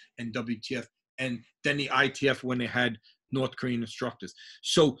Kukkiwon and WTF, and then the ITF when they had North Korean instructors.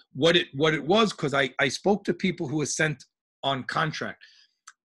 So what it was, because I spoke to people who were sent on contract.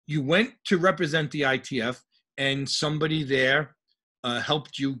 You went to represent the ITF, and somebody there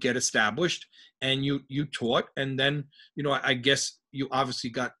helped you get established, and you taught, and then, you know, I guess you obviously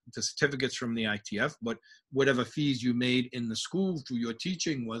got the certificates from the ITF, but whatever fees you made in the school through your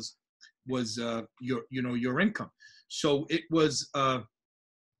teaching was your income. So it was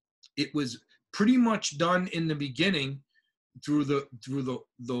pretty much done in the beginning through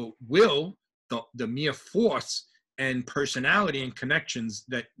the will, the mere force and personality and connections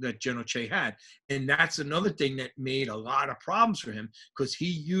that General Che had. And that's another thing that made a lot of problems for him, because he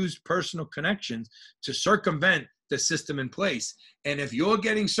used personal connections to circumvent the system in place. And if you're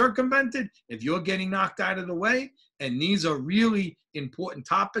getting circumvented, if you're getting knocked out of the way, and these are really important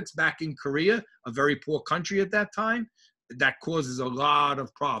topics back in Korea, a very poor country at that time, that causes a lot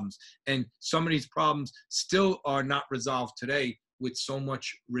of problems. And some of these problems still are not resolved today with so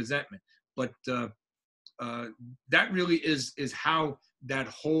much resentment. But that really is how that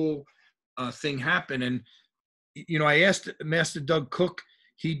whole thing happened. And, you know, I asked Master Doug Cook,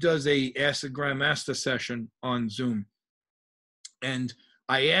 he does a Ask the Grandmaster session on Zoom. And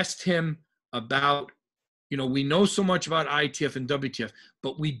I asked him about, you know, we know so much about ITF and WTF,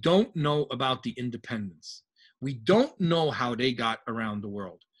 but we don't know about the independence. We don't know how they got around the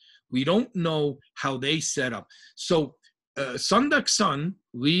world. We don't know how they set up. So Sun Duck-sun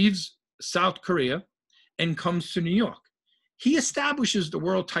leaves South Korea and comes to New York. He establishes the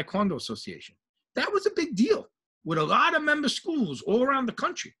World Taekwondo Association. That was a big deal with a lot of member schools all around the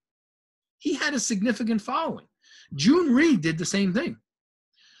country. He had a significant following. Jun Rhee did the same thing.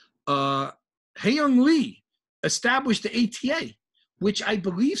 Hae-young Lee established the ATA, which I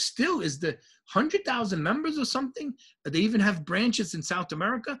believe still is the 100,000 members or something. They even have branches in South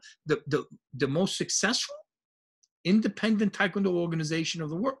America. The most successful independent Taekwondo organization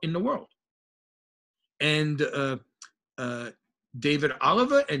in the world. And David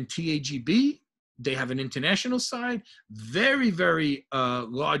Oliver and TAGB, they have an international side, very, very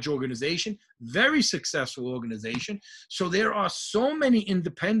large organization, very successful organization. So there are so many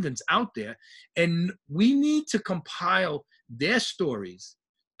independents out there, and we need to compile their stories,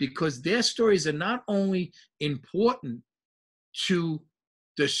 because their stories are not only important to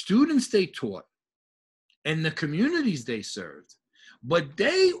the students they taught and the communities they served, but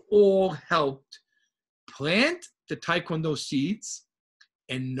they all helped plant the Taekwondo seeds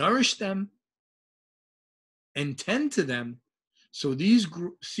and nourish them and tend to them. So these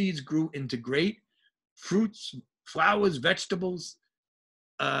seeds grew into great fruits, flowers, vegetables.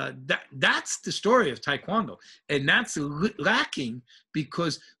 That's the story of Taekwondo. And that's lacking,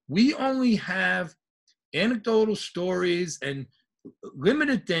 because we only have anecdotal stories and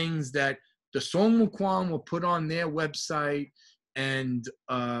limited things that the Songmukwan will put on their website, and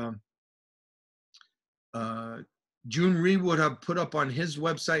Jun Rhee would have put up on his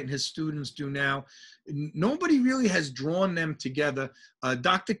website, and his students do now. Nobody really has drawn them together.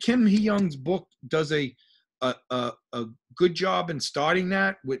 Dr. Kim Hee-young's book does a good job in starting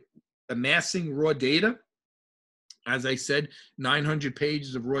that with amassing raw data. As I said, 900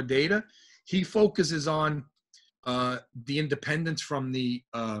 pages of raw data. He focuses on the independence from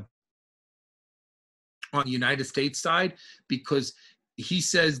on the United States side, because he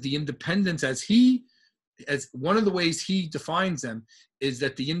says the independence, as one of the ways he defines them, is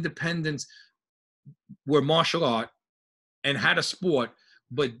that the independents were martial art and had a sport,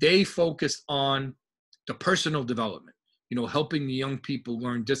 but they focused on the personal development, you know, helping the young people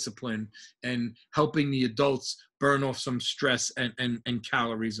learn discipline and helping the adults burn off some stress and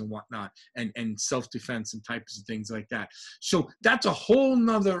calories and whatnot, and self-defense and types of things like that. So that's a whole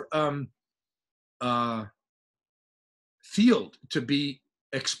nother field to be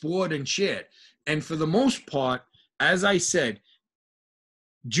explored and shared. And for the most part, as I said,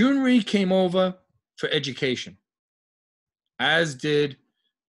 Junri came over for education, as did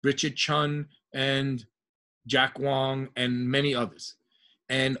Richard Chun and Jack Wong and many others.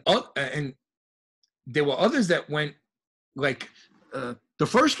 And there were others that went, like the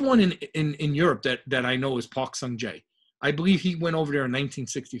first one in Europe that I know is Park Sung-jae. I believe he went over there in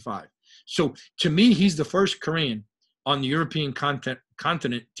 1965. So to me, he's the first Korean on the European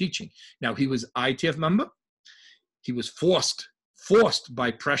continent teaching. Now, he was ITF member. He was forced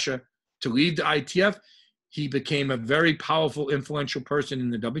by pressure to leave the ITF. He became a very powerful, influential person in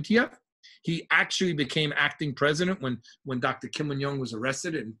the WTF. He actually became acting president when Dr. Kim Il-sung was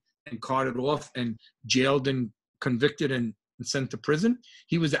arrested and carted off and jailed and convicted and sent to prison.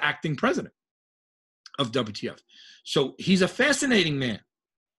 He was the acting president of WTF. So he's a fascinating man.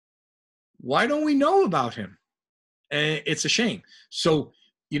 Why don't we know about him? And it's a shame. So,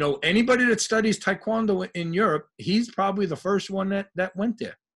 you know, anybody that studies Taekwondo in Europe, he's probably the first one that went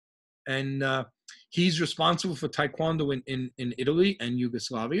there. And he's responsible for Taekwondo in Italy and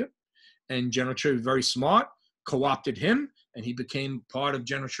Yugoslavia. And General Choi was very smart, co-opted him, and he became part of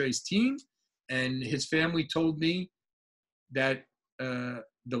General Choi's team. And his family told me that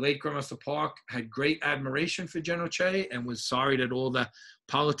the late Grandmaster Park had great admiration for General Choi and was sorry that all the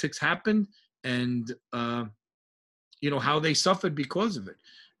politics happened and, you know, how they suffered because of it.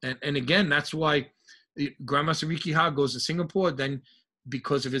 And again, that's why Grandmaster Ricky Ha goes to Singapore, then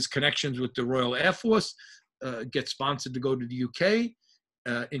because of his connections with the Royal Air Force, gets sponsored to go to the UK,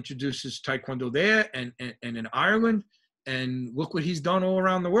 introduces Taekwondo there and in Ireland, and look what he's done all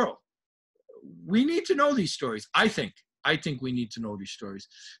around the world. We need to know these stories. I think we need to know these stories.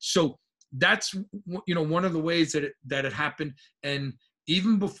 So that's, you know, one of the ways that it happened. And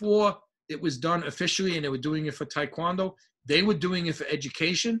even before it was done officially and they were doing it for Taekwondo, they were doing it for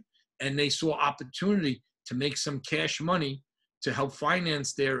education, and they saw opportunity to make some cash money to help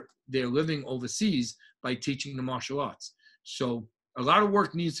finance their living overseas by teaching the martial arts. So a lot of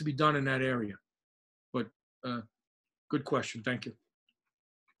work needs to be done in that area. But good question. Thank you.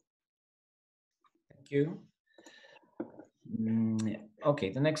 Thank you. Okay,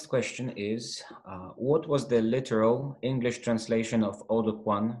 the next question is, what was the literal English translation of Eau de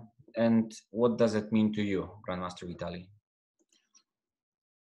Quan, and what does it mean to you, Grandmaster Vitale?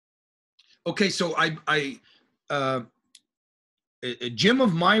 Okay, so a gym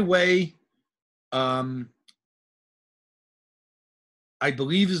of my way, I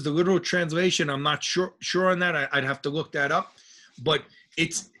believe is the literal translation. I'm not sure on that. I'd have to look that up, but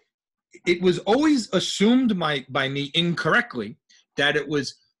it was always assumed by me incorrectly that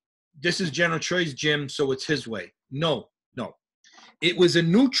this is General Choi's gym, so it's his way. No. It was a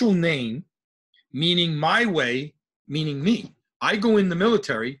neutral name, meaning my way, meaning me. I go in the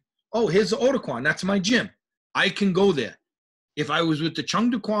military. Oh, here's the Eau de Quan. That's my gym. I can go there. If I was with the Chung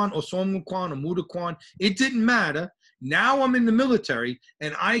de Quan or Som de Quan or Mu de Quan, it didn't matter. Now I'm in the military,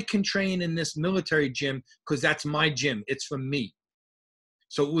 and I can train in this military gym because that's my gym. It's for me.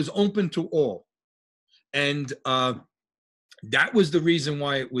 So it was open to all. And that was the reason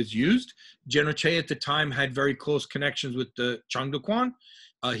why it was used. General Che at the time had very close connections with the Chung de Quan.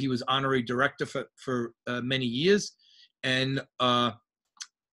 He was honorary director for many years. And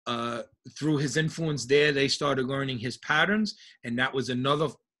through his influence there, they started learning his patterns. And that was another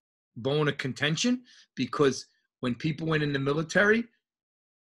bone of contention, because when people went in the military,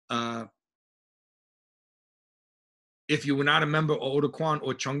 if you were not a member of Eau de Quan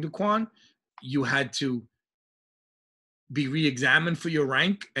or Chung de Quan, you had to be re-examined for your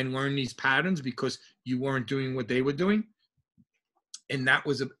rank and learn these patterns because you weren't doing what they were doing. And that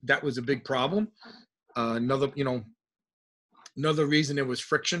was a big problem. Another reason there was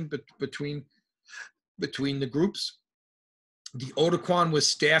friction between the groups. The Eau de Quan was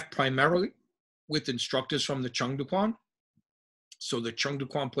staffed primarily with instructors from the Chung de Quan. So the Chung de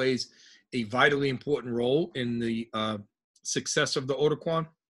Quan plays a vitally important role in the success of the Eau de Quan.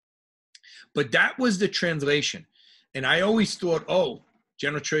 But that was the translation. And I always thought, oh,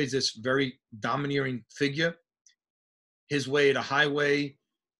 General Choi is this very domineering figure. His way or the highway.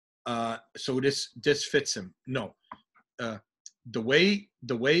 So this fits him. No. The way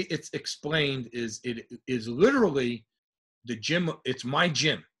it's explained is it is literally the gym. It's my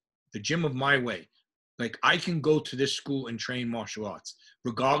gym, the gym of my way. Like, I can go to this school and train martial arts,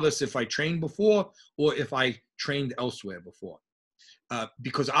 regardless if I trained before or if I trained elsewhere before.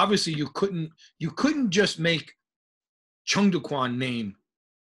 Because obviously you couldn't just make Chung de Quan name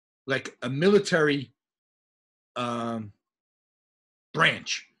like a military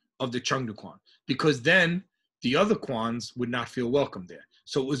branch of the Chung de Quan, because then the other Kwans would not feel welcome there.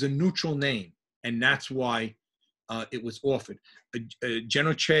 So it was a neutral name, and that's why it was offered.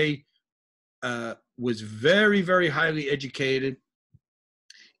 General Che was very, very highly educated.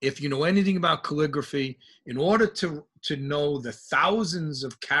 If you know anything about calligraphy, in order to know the thousands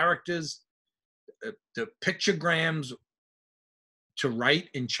of characters, the pictograms to write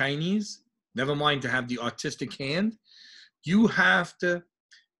in Chinese, never mind to have the artistic hand, you have to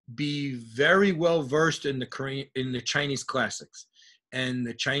be very well versed in the Chinese classics. And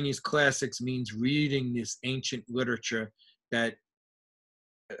the Chinese classics means reading this ancient literature that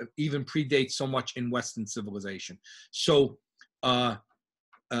even predates so much in Western civilization. So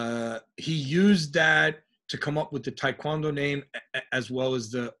he used that to come up with the Taekwondo name as well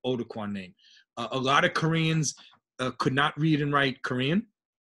as the Odaquan name. A lot of Koreans could not read and write Korean.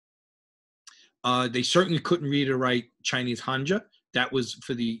 They certainly couldn't read or write Chinese Hanja. That was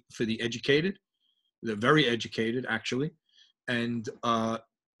for the educated, the very educated actually. And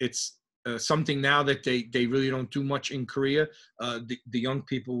it's something now that they really don't do much in Korea. The young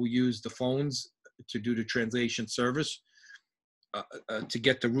people will use the phones to do the translation service to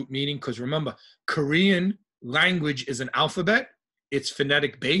get the root meaning. Because remember, Korean language is an alphabet. It's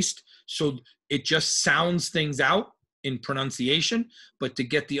phonetic based. So it just sounds things out in pronunciation. But to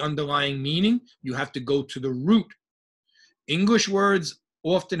get the underlying meaning, you have to go to the root. English words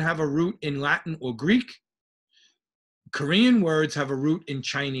often have a root in Latin or Greek. Korean words have a root in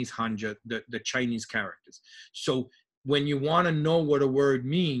Chinese Hanja, the Chinese characters. So when you want to know what a word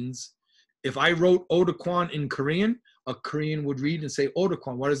means, if I wrote Odaquan in Korean, a Korean would read and say,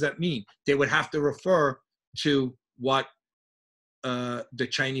 Odaquan, what does that mean? They would have to refer to what the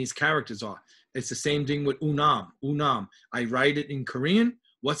Chinese characters are. It's the same thing with unam. Unam. I write it in Korean.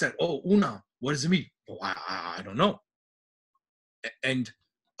 What's that? Oh, unam. What does it mean? Oh, I don't know. And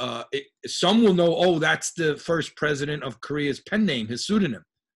some will know, oh, that's the first president of Korea's pen name, his pseudonym.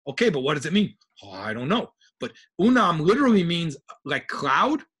 Okay, but what does it mean? Oh, I don't know. But unam literally means like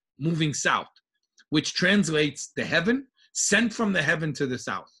cloud moving south, which translates the heaven, sent from the heaven to the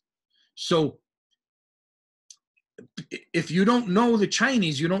south. So if you don't know the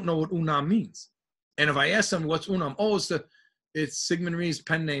Chinese, you don't know what unam means. And if I ask them, what's unam? Oh, it's Sigmund Rhee's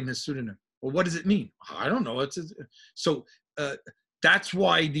pen name, his pseudonym. Well, what does it mean? I don't know. So that's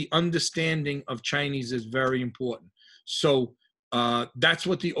why the understanding of Chinese is very important. So that's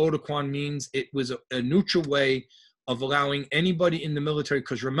what the Odaquan means. It was a neutral way of allowing anybody in the military,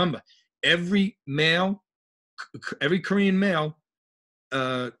 because remember, every Korean male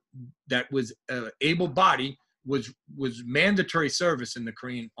that was able-bodied was mandatory service in the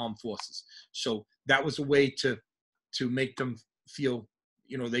Korean Armed Forces. So that was a way to make them feel,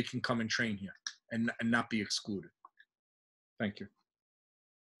 they can come and train here and not be excluded. Thank you.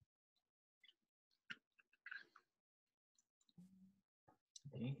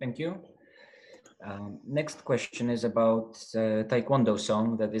 Okay, thank you. Next question is about Taekwondo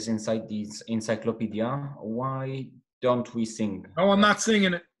song that is inside this encyclopedia. Why don't we sing? Oh, I'm not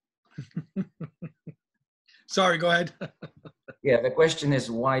singing it. Sorry, go ahead. Yeah, the question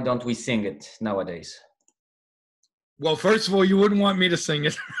is, why don't we sing it nowadays? Well, first of all, you wouldn't want me to sing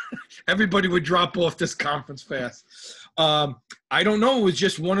it. Everybody would drop off this conference fast. I don't know. It was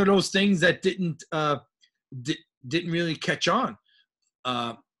just one of those things that didn't really catch on.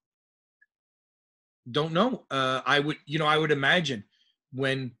 Don't know. I would imagine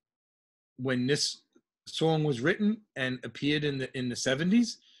when this song was written and appeared in the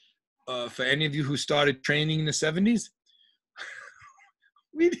 70s, for any of you who started training in the 70s,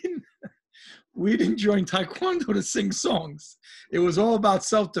 we didn't join Taekwondo to sing songs. It was all about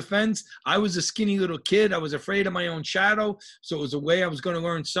self-defense. I was a skinny little kid. I was afraid of my own shadow. So it was a way I was going to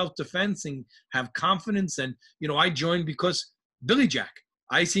learn self-defense and have confidence. And, I joined because Billy Jack.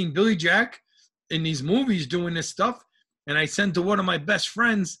 I seen Billy Jack in these movies doing this stuff. And I said to one of my best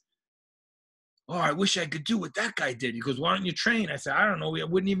friends, oh, I wish I could do what that guy did. He goes, why don't you train? I said, I don't know. I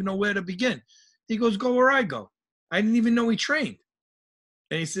wouldn't even know where to begin. He goes, go where I go. I didn't even know he trained.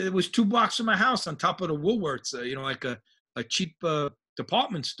 And he said, it was 2 blocks from my house on top of the Woolworths, like a cheap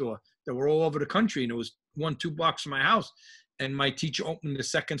department store that were all over the country. And it was 2 blocks from my house. And my teacher opened the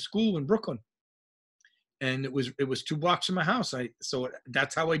second school in Brooklyn. And it was 2 blocks from my house. So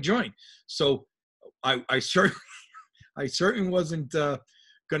that's how I joined. So I certainly wasn't going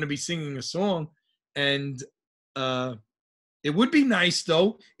to be singing a song. And it would be nice,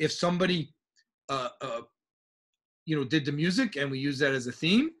 though, if somebody did the music and we use that as a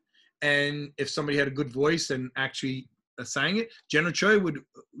theme. And if somebody had a good voice and actually sang it, General Choi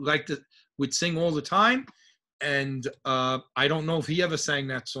would sing all the time. And I don't know if he ever sang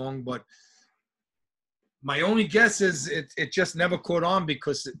that song, but my only guess is it just never caught on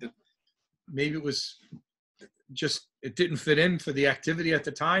because maybe it was just it didn't fit in for the activity at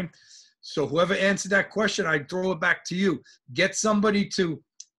the time. So whoever answered that question, I'd throw it back to you. Get somebody to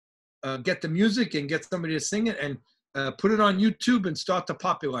get the music and get somebody to sing it and put it on YouTube and start to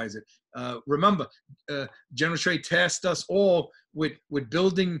popularize it. Remember, General Trey tasked us all with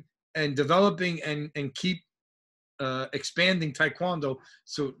building and developing and keep expanding Taekwondo.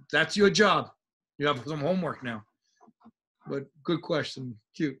 So that's your job. You have some homework now. But good question.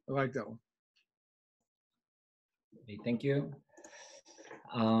 Cute. I like that one. Okay, thank you.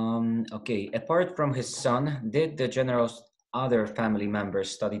 Okay, apart from his son, did the general's other family members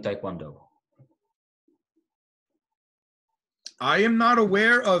study Taekwondo? I am not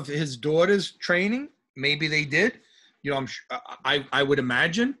aware of his daughter's training. Maybe they did. You know, I would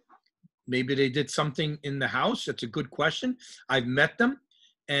imagine maybe they did something in the house. That's a good question. I've met them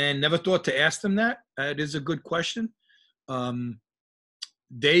and never thought to ask them that. It is a good question.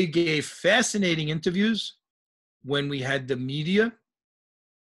 They gave fascinating interviews when we had the media.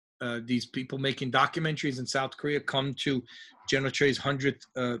 These people making documentaries in South Korea come to General Trey's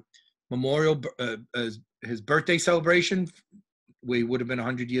 100th memorial, his birthday celebration, where he would have been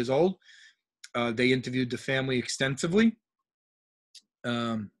 100 years old. They interviewed the family extensively.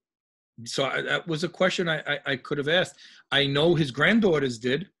 So that was a question I could have asked. I know his granddaughters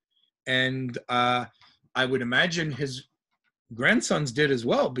did, and I would imagine his grandsons did as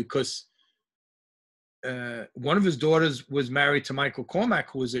well, because one of his daughters was married to Michael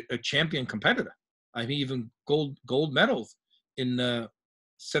Cormack, who was a champion competitor. I mean, even gold medals in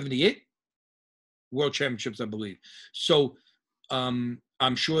 78 World Championships, I believe. So I'm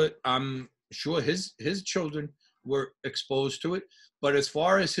sure his children were exposed to it. But as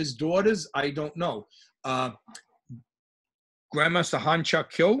far as his daughters, I don't know. Grandmaster Han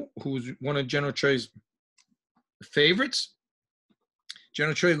Chak-kyo, who's one of General Trey's favorites,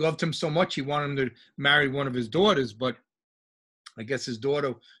 General Trey loved him so much he wanted him to marry one of his daughters, but I guess his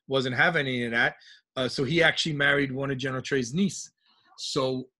daughter wasn't having any of that. So he actually married one of General Trey's niece.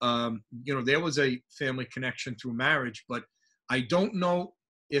 So, there was a family connection through marriage, but I don't know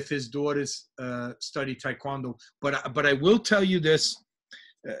if his daughters study Taekwondo. But I will tell you this,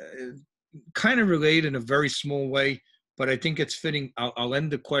 kind of related in a very small way, but I think it's fitting. I'll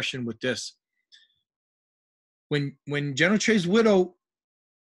end the question with this. When General Trey's widow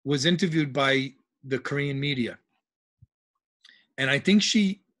was interviewed by the Korean media, and I think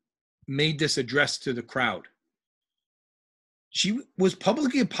she made this address to the crowd. She was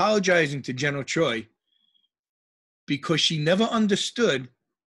publicly apologizing to General Choi because she never understood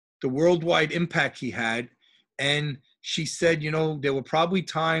the worldwide impact he had. And she said, there were probably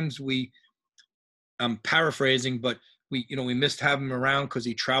times I'm paraphrasing, but we missed having him around because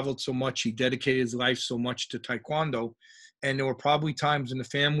he traveled so much. He dedicated his life so much to Taekwondo. And there were probably times in the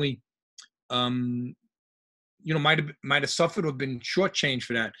family, might have suffered or been shortchanged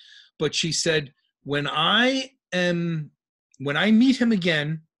for that. But she said, when I meet him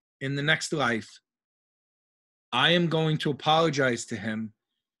again in the next life, I am going to apologize to him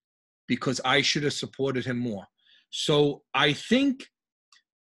because I should have supported him more. So I think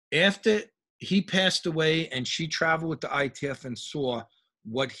after he passed away and she traveled with the ITF and saw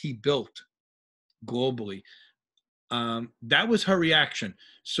what he built globally, that was her reaction.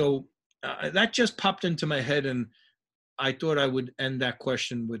 So that just popped into my head, and I thought I would end that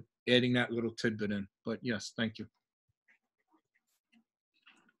question with adding that little tidbit in. But yes, thank you.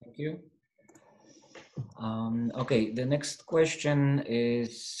 Thank you. Okay, the next question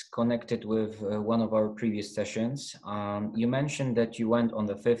is connected with one of our previous sessions. You mentioned that you went on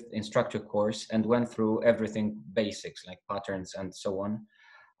the 5th instructor course and went through everything basics like patterns and so on.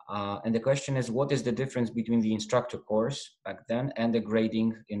 And the question is, what is the difference between the instructor course back then and the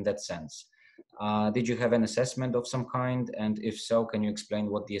grading in that sense? Did you have an assessment of some kind? And if so, can you explain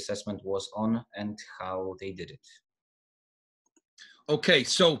what the assessment was on and how they did it? Okay,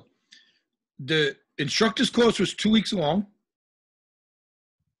 so the instructor's course was 2 weeks long.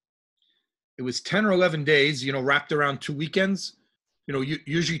 It was 10 or 11 days, wrapped around 2 weekends.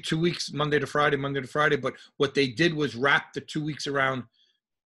 Usually 2 weeks, Monday to Friday. But what they did was wrap the 2 weeks around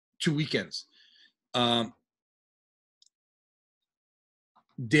 2 weekends.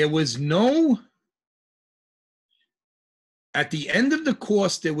 There was no, at the end of the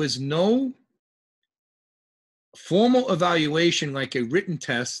course, there was no formal evaluation like a written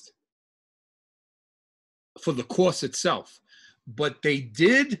test for the course itself. But they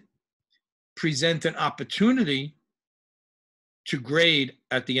did present an opportunity to grade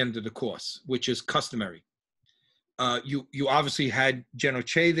at the end of the course, which is customary. You obviously had General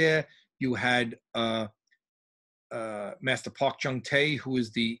Che there. You had Master Park Jung-tae, who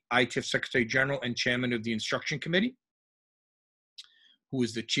is the ITF Secretary General and Chairman of the Instruction Committee, who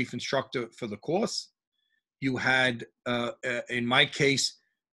is the chief instructor for the course. You had, in my case,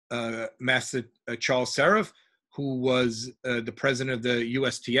 Master Charles Seraph, who was the president of the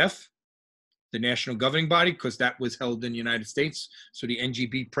USTF, the national governing body, because that was held in the United States. So the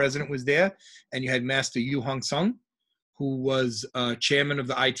NGB president was there. And you had Master Yu Hong Sung, who was chairman of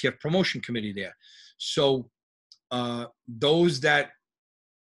the ITF promotion committee there. So those that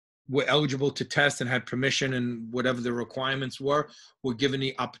were eligible to test and had permission and whatever the requirements were given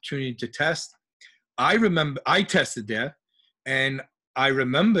the opportunity to test. I remember I tested there, and I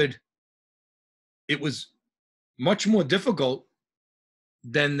remembered it was much more difficult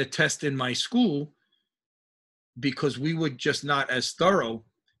than the test in my school because we were just not as thorough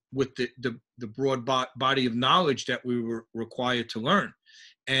with the broad body of knowledge that we were required to learn.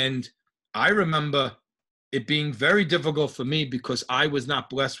 And I remember it being very difficult for me because I was not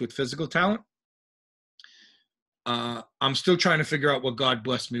blessed with physical talent. I'm still trying to figure out what God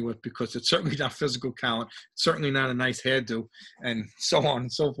blessed me with, because it's certainly not physical talent. It's certainly not a nice hairdo and so on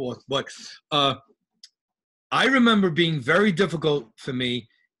and so forth. But I remember being very difficult for me,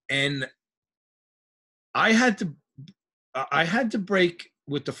 and I had to break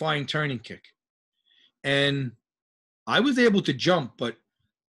with the flying turning kick. And I was able to jump, but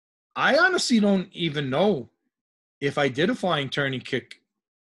I honestly don't even know if I did a flying turning kick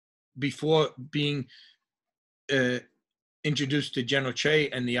before being introduced to General Che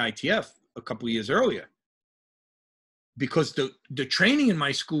and the ITF a couple of years earlier, because the training in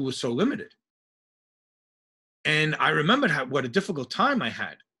my school was so limited. And I remembered what a difficult time I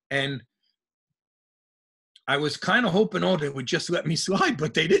had. And I was kind of hoping, they would just let me slide,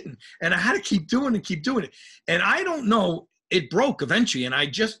 but they didn't. And I had to keep doing it. And I don't know, it broke eventually. And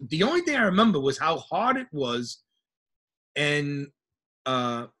the only thing I remember was how hard it was. And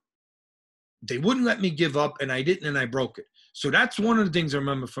they wouldn't let me give up, and I didn't, and I broke it. So that's one of the things I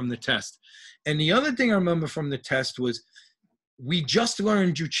remember from the test. And the other thing I remember from the test was we just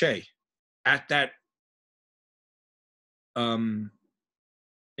learned Juche at that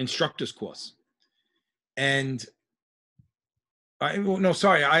instructor's course. And I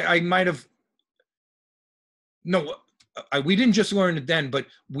might have, we didn't just learn it then, but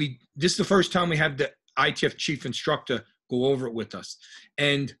this is the first time we had the ITF chief instructor go over it with us.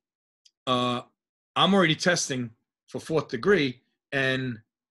 And I'm already testing for 4th degree and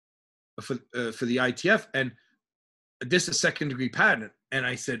for the ITF, and this is 2nd degree pattern. And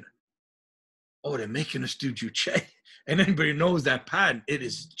I said, they're making us do Juche. And anybody knows that pattern, it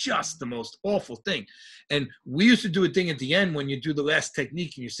is just the most awful thing. And we used to do a thing at the end when you do the last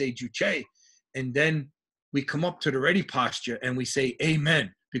technique and you say Juche, and then we come up to the ready posture and we say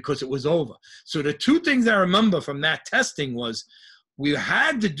amen, because it was over. So the two things I remember from that testing was we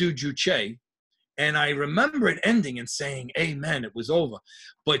had to do Juche, and I remember it ending and saying amen, it was over.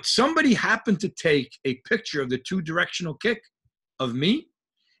 But somebody happened to take a picture of the 2-directional kick of me,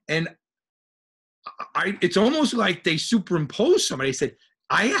 and it's almost like they superimposed somebody. They said,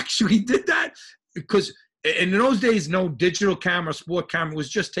 I actually did that, because in those days, no digital camera, sport camera, was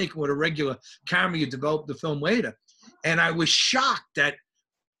just taken with a regular camera. You developed the film later. And I was shocked that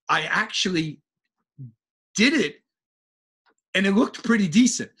I actually did it, and it looked pretty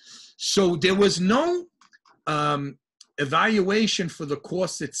decent. So there was no evaluation for the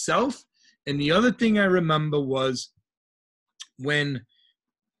course itself. And the other thing I remember was when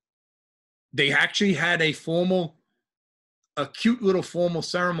they actually had a cute little formal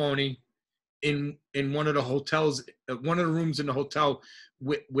ceremony in one of the hotels, one of the rooms in the hotel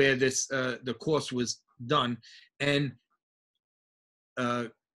where this the course was done. And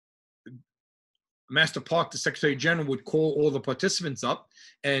Master Park, the Secretary General, would call all the participants up,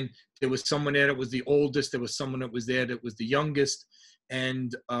 and there was someone there that was the oldest, there was someone that was there that was the youngest,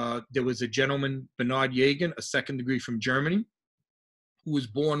 and there was a gentleman, Bernard Jagen, a 2nd degree from Germany, who was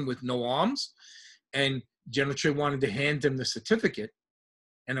born with no arms, and General Che wanted to hand him the certificate,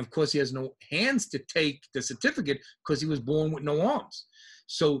 and of course he has no hands to take the certificate because he was born with no arms.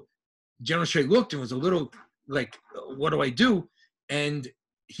 So General Che looked and was a little like, what do I do? And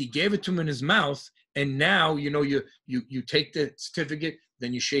he gave it to him in his mouth, and now you take the certificate,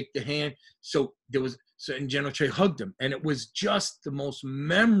 then you shake the hand. So and General Che hugged him, and it was just the most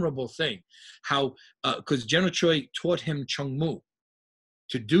memorable thing. How because General Che taught him Chung Mu,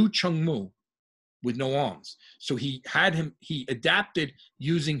 to do Chung Mu with no arms. So he adapted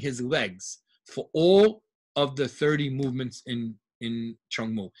using his legs for all of the 30 movements in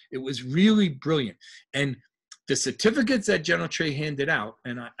Chung Mu. It was really brilliant. And the certificates that General Che handed out,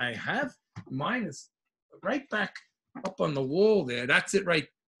 and I have mine is right back up on the wall there. That's it right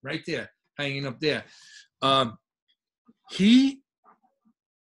there, hanging up there. When he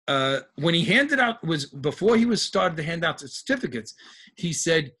handed out, before he was started to hand out the certificates, he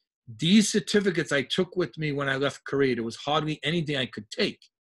said, these certificates I took with me when I left Korea. There was hardly anything I could take.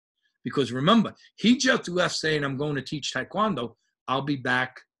 Because remember, he just left saying, I'm going to teach Taekwondo. I'll be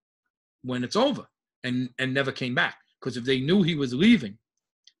back when it's over, and never came back. Because if they knew he was leaving,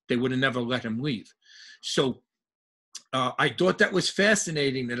 they would have never let him leave. So I thought that was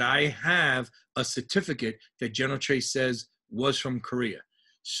fascinating that I have a certificate that General Choi says was from Korea.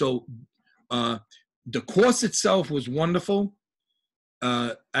 So the course itself was wonderful.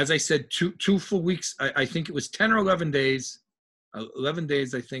 As I said, two full weeks. I think it was 10 or 11 days. 11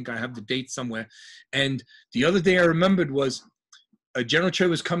 days, I think. I have the date somewhere. And the other day I remembered was General Choi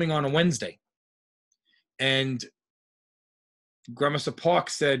was coming on a Wednesday. And Grandmaster Park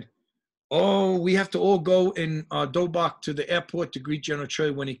said, oh, we have to all go in Dobok to the airport to greet General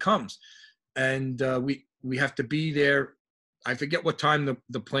Choi when he comes. And we have to be there. I forget what time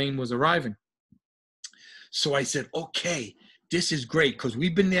the plane was arriving. So I said, okay, this is great, because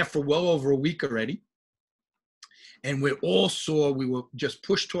we've been there for well over a week already. And we all saw we were just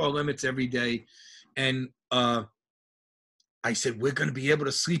pushed to our limits every day. And I said, we're going to be able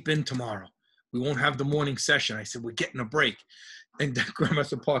to sleep in tomorrow. We won't have the morning session. I said, we're getting a break. And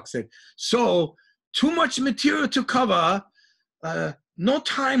Grandmaster Park said, so too much material to cover, no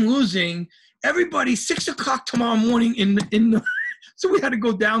time losing. Everybody, 6 o'clock tomorrow morning in the so we had to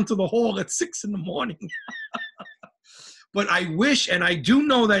go down to the hall at 6 in the morning. But I wish, and I do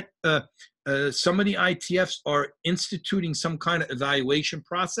know that some of the ITFs are instituting some kind of evaluation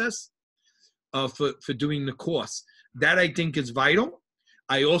process for doing the course. That I think is vital.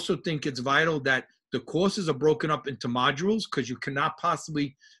 I also think it's vital that the courses are broken up into modules, because you cannot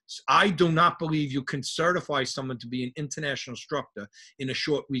possibly, I do not believe you can certify someone to be an international instructor in a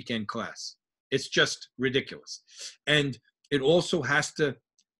short weekend class. It's just ridiculous. And it also has to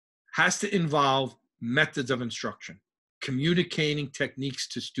involve methods of instruction, communicating techniques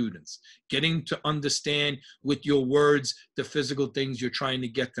to students, getting to understand with your words the physical things you're trying to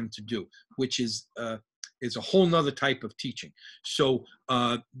get them to do, which is a whole nother type of teaching. So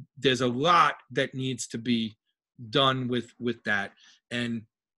there's a lot that needs to be done with that. And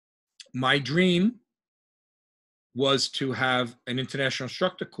my dream was to have an international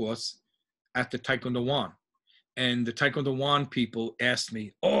instructor course at the Taekwondo-wan. And the Taekwondo-wan people asked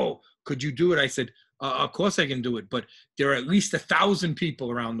me, oh, could you do it? I said, of course I can do it, but there are at least 1,000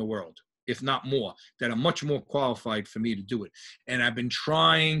 people around the world, if not more, that are much more qualified for me to do it. And I've been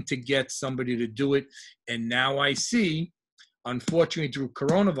trying to get somebody to do it. And now I see, unfortunately, through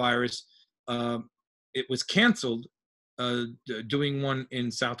coronavirus, it was canceled, doing one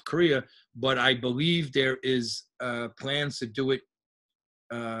in South Korea, but I believe there is plans to do it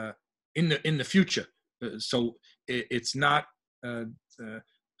in the future. So it's not,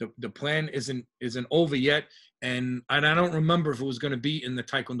 the plan isn't over yet, and I don't remember if it was going to be in the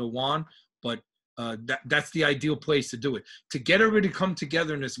Taekwondo-wan, but that's the ideal place to do it. To get everybody to come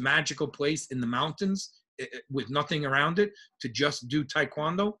together in this magical place in the mountains with nothing around it, to just do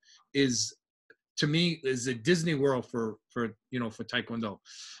Taekwondo is, to me, is a Disney World for Taekwondo.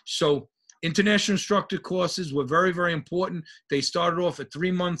 So international instructor courses were very, very important. They started off at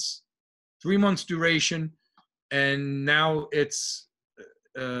 3 months duration, and now it's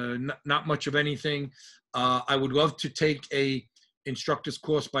not much of anything. I would love to take a instructor's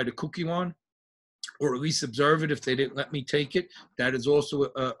course by the Kukiwon, or at least observe it if they didn't let me take it. That is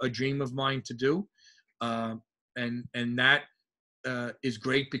also a dream of mine to do. And that is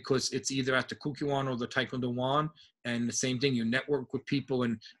great, because it's either at the Kukiwon or the Taekwondo-wan, and the same thing, you network with people,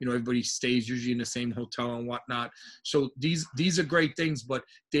 and everybody stays usually in the same hotel and whatnot. So these are great things, but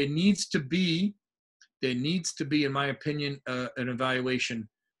there needs to be, in my opinion, an evaluation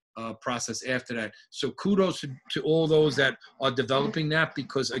process after that. So kudos to all those that are developing that,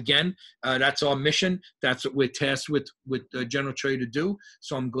 because again, that's our mission. That's what we're tasked with General Choi to do.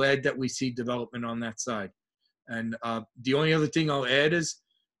 So I'm glad that we see development on that side. And the only other thing I'll add is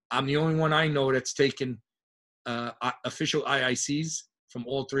I'm the only one I know that's taken official IICs from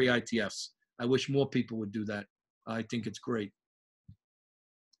all 3 ITFs. I wish more people would do that. I think it's great.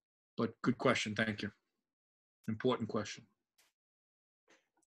 But good question. Thank you. Important question.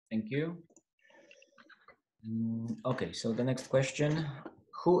 Thank you. Okay, so the next question.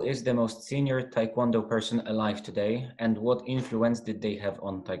 Who is the most senior Taekwondo person alive today, and what influence did they have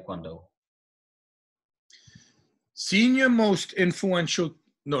on Taekwondo? The senior most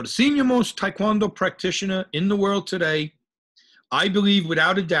Taekwondo practitioner in the world today, I believe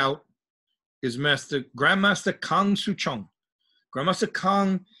without a doubt, is Grandmaster Kang Soo-chung. Grandmaster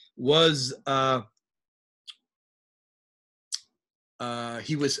Kang was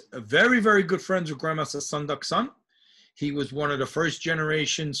he was very, very good friends with Grandmaster Sun Duck-sun. He was one of the first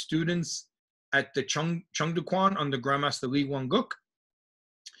generation students at the Cheongdu-kwan under Grandmaster Lee Won-guk.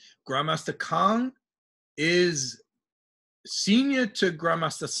 Grandmaster Kang is senior to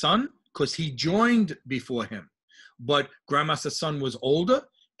Grandmaster Sun because he joined before him. But Grandmaster Sun was older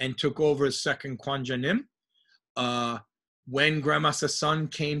and took over as second Kwanjanim. When Grandmaster Sun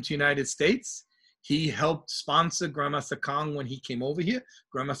came to the United States, he helped sponsor Grandmaster Kang when he came over here.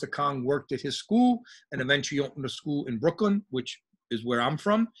 Grandmaster Kang worked at his school and eventually opened a school in Brooklyn, which is where I'm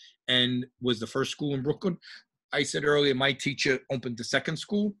from, and was the first school in Brooklyn. I said earlier, my teacher opened the second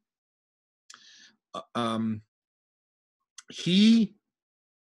school. He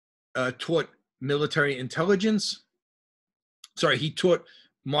taught military intelligence. Sorry, he taught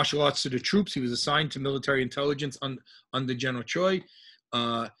martial arts to the troops. He was assigned to military intelligence under General Choi.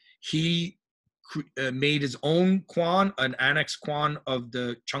 He made his own Kwan, an annex Kwan of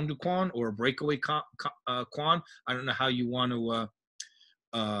the Cheongdu Kwan, or a breakaway Kwan. I don't know how you want to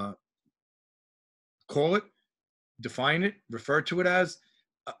call it, define it, refer to it as.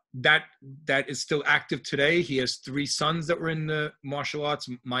 That is still active today. He has 3 sons that were in the martial arts,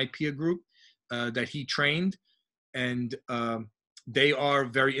 my peer group, that he trained. And they are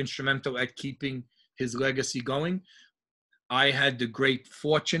very instrumental at keeping his legacy going. I had the great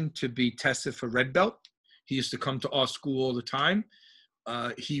fortune to be tested for red belt. He used to come to our school all the time.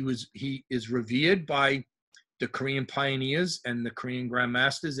 He is revered by the Korean pioneers and the Korean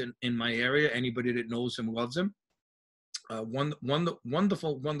grandmasters in my area. Anybody that knows him loves him. Wonderful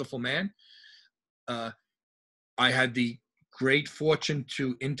man. I had the great fortune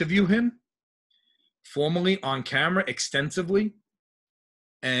to interview him formally on camera extensively.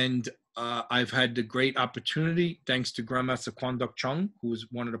 And I've had the great opportunity, thanks to Grandmaster Kwon Duk-chung, who was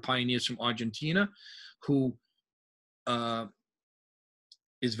one of the pioneers from Argentina, who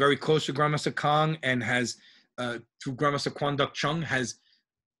is very close to Grandmaster Kang and has, through Grandmaster Kwon Duk-chung, has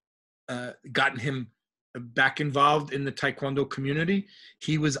gotten him back involved in the Taekwondo community.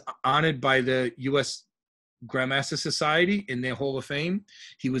 He was honored by the U.S. Grandmaster Society in their Hall of Fame.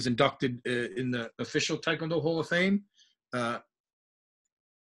 He was inducted in the official Taekwondo Hall of Fame,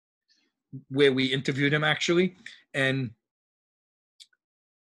 where we interviewed him actually. And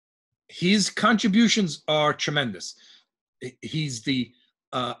his contributions are tremendous. He's the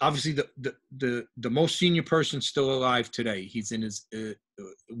obviously the most senior person still alive today. He's in his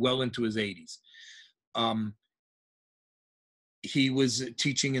well into his 80s. He was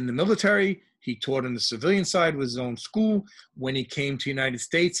teaching in the military. He taught in the civilian side with his own school. When he came to the United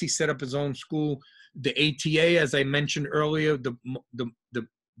States, he set up his own school. The ATA, as I mentioned earlier, the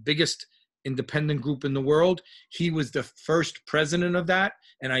biggest independent group in the world. He was the first president of that.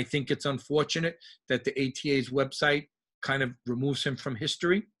 And I think it's unfortunate that the ATA's website kind of removes him from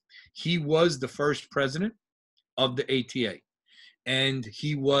history. He was the first president of the ATA. And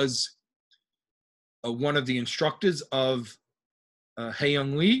he was one of the instructors of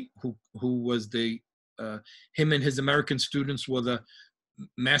Hae-young Lee, who was him and his American students were the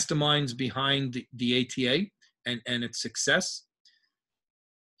masterminds behind the ATA and its success.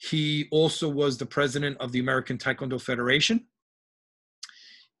 He also was the president of the American Taekwondo Federation.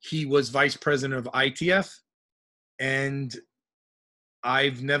 He was vice president of ITF, and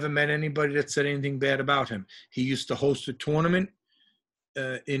I've never met anybody that said anything bad about him. He used to host a tournament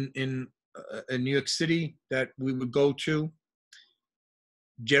in New York City that we would go to.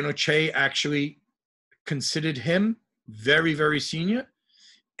 General Che actually considered him very, very senior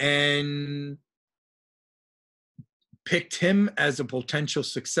and picked him as a potential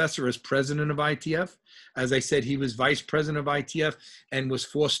successor as president of ITF. As I said, he was vice president of ITF and was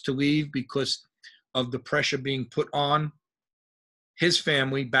forced to leave because of the pressure being put on his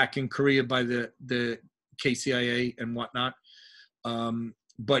family back in Korea by the KCIA and whatnot.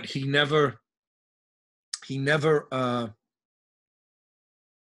 But he never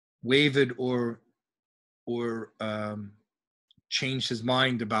wavered or changed his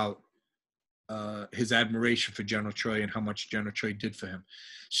mind about his admiration for General Choi and how much General Choi did for him.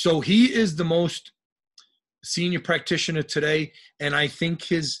 So he is the most senior practitioner today, and I think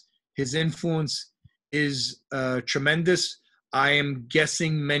his influence is tremendous. I am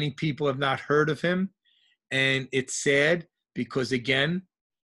guessing many people have not heard of him, and it's sad because, again,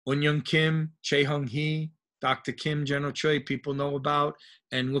 Eun-young Kim, Chae Hung-hee, Dr. Kim, General Choi, people know about,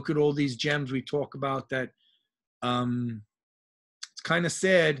 and look at all these gems we talk about that it's kind of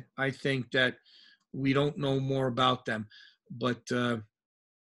sad, I think, that we don't know more about them. But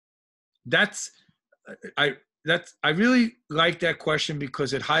that's I really like that question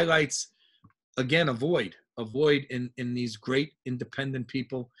because it highlights again a void in these great independent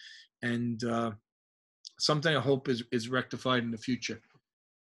people, and something I hope is rectified in the future.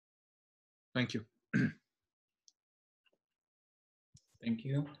 Thank you. Thank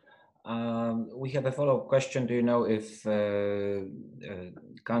you. We have a follow-up question. Do you know if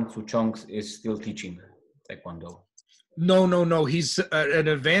Kang Soo Chong is still teaching Taekwondo? No. He's at an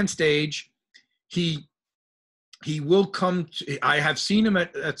advanced age. He will come to, I have seen him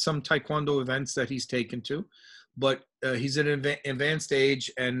at some Taekwondo events that he's taken to, but he's at an advanced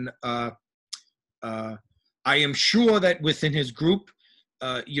age, and I am sure that within his group,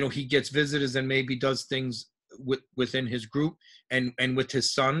 he gets visitors and maybe does things within his group and with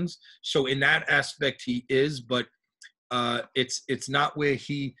his sons. So in that aspect, he is, but it's not where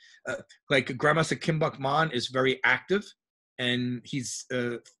he like Grandmaster Kim Buk Man is very active, and he's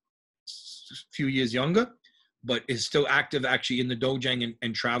a few years younger, but is still active actually in the dojang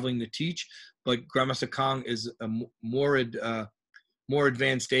and traveling to teach. But Grandmaster Kang is a more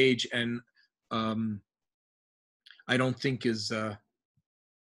advanced age, and I don't think has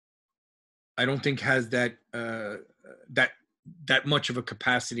that much of a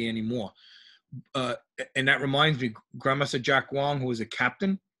capacity anymore. And that reminds me, Grandmaster Jack Wong, who was a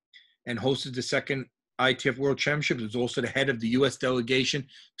captain and hosted the second ITF World Championships, was also the head of the U.S. delegation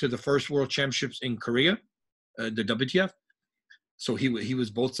to the first World Championships in Korea, the WTF. So he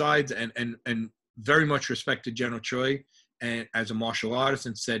was both sides, and very much respected General Choi and as a martial artist,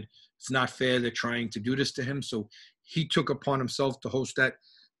 and said it's not fair they're trying to do this to him. So he took upon himself to host that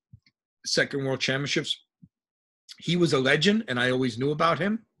second World Championships. He was a legend, and I always knew about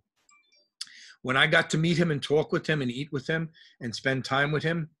him. When I got to meet him and talk with him and eat with him and spend time with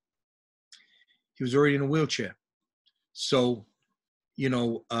him, he was already in a wheelchair. So,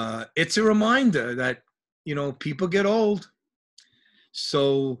 it's a reminder that, people get old.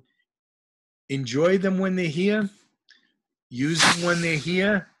 So enjoy them when they're here, use them when they're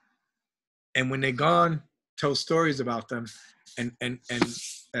here, and when they're gone, tell stories about them, and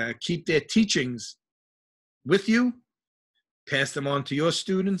keep their teachings with you, pass them on to your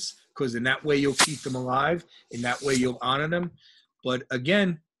students, because in that way you'll keep them alive, in that way you'll honor them. But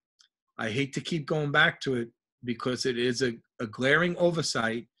again, I hate to keep going back to it, because it is a glaring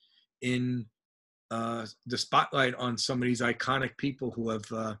oversight in the spotlight on some of these iconic people who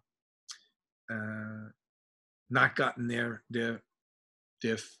have not gotten their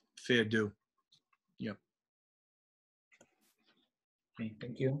fair due. Yep. Okay,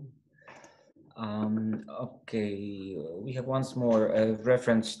 thank you. Okay, we have once more a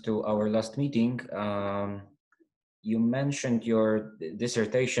reference to our last meeting. You mentioned your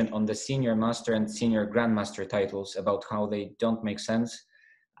dissertation on the senior master and senior grandmaster titles, about how they don't make sense.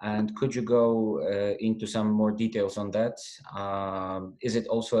 And could you go into some more details on that? Is it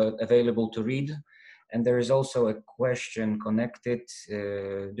also available to read? And there is also a question connected.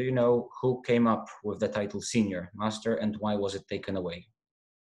 Do you know who came up with the title senior master, and why was it taken away?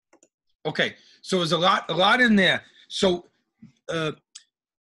 Okay, so there's a lot in there. So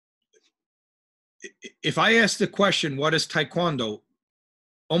if I ask the question, what is Taekwondo?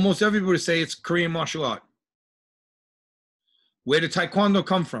 Almost everybody would say it's Korean martial art. Where did Taekwondo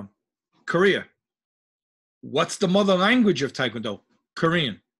come from? Korea. What's the mother language of Taekwondo?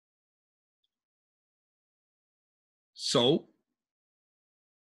 Korean. So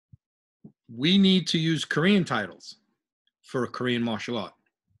we need to use Korean titles for a Korean martial art.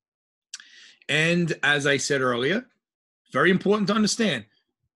 And as I said earlier, very important to understand,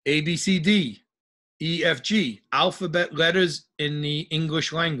 A, B, C, D, E, F, G, alphabet letters in the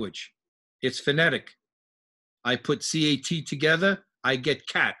English language. It's phonetic. I put C-A-T together, I get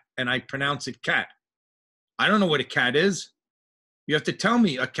cat, and I pronounce it cat. I don't know what a cat is. You have to tell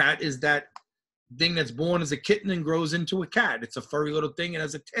me. A cat is that thing that's born as a kitten and grows into a cat. It's a furry little thing and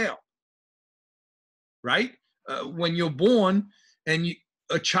has a tail, right? When you're born and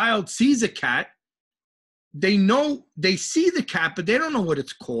a child sees a cat, they see the cat, but they don't know what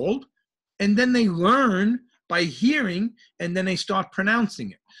it's called. And then they learn by hearing, and then they start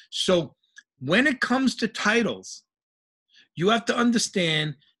pronouncing it. So when it comes to titles, you have to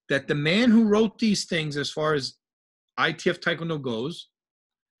understand that the man who wrote these things, as far as ITF Taekwondo goes,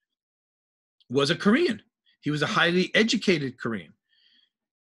 was a Korean. He was a highly educated Korean.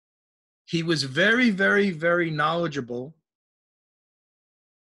 He was very, very, very knowledgeable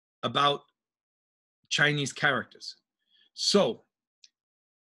about Chinese characters. So,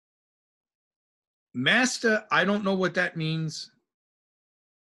 master, I don't know what that means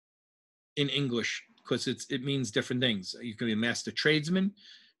in English, because it means different things. You can be a master tradesman,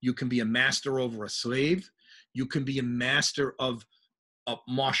 You can be a master over a slave. You can be a master of a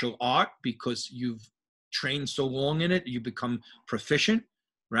martial art because you've trained so long in it, you become proficient,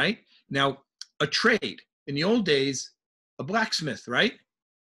 right? Now, a trade. In the old days, a blacksmith, right?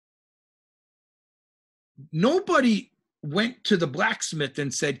 Nobody went to the blacksmith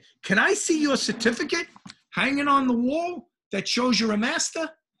and said, can I see your certificate hanging on the wall that shows you're a master?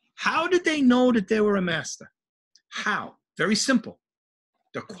 How did they know that they were a master? How? Very simple.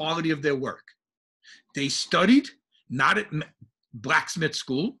 The quality of their work. They studied, not at blacksmith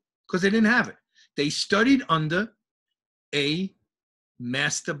school, because they didn't have it. They studied under a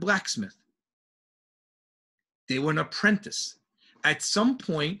master blacksmith. They were an apprentice. At some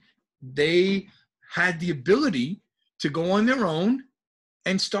point, they had the ability to go on their own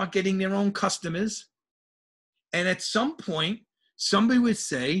and start getting their own customers. And at some point, somebody would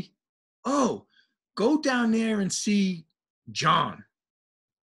say, oh, go down there and see John.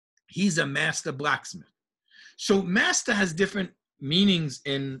 He's a master blacksmith. So master has different meanings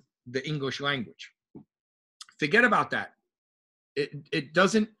in the English language. Forget about that. It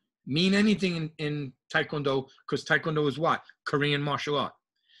doesn't mean anything in Taekwondo, because Taekwondo is what? Korean martial art.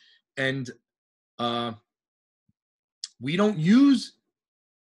 And we don't use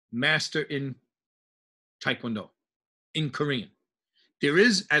master in Taekwondo, in Korean. There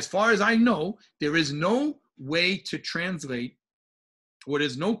is, as far as I know, there is no way to translate, or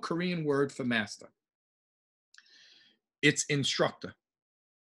there's no Korean word for master. It's instructor.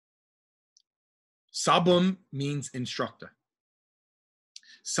 Sabum means instructor.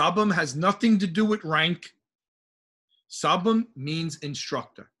 Sabum has nothing to do with rank. Sabum means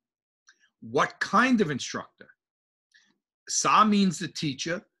instructor. What kind of instructor? Sa means the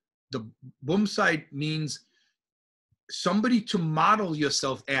teacher. The bum side means somebody to model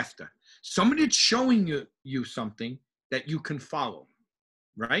yourself after. Somebody that's showing you something that you can follow,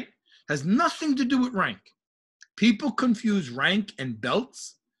 right? Has nothing to do with rank. People confuse rank and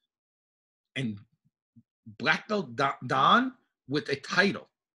belts and black belt Dan with a title.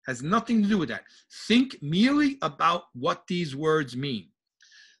 Has nothing to do with that. Think merely about what these words mean.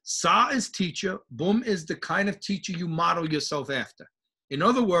 Sa is teacher. Bum is the kind of teacher you model yourself after. In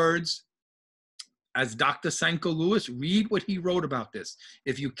other words, as Dr. Sanko Lewis, read what he wrote about this.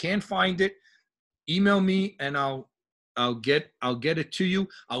 If you can't find it, email me and I'll get it to you.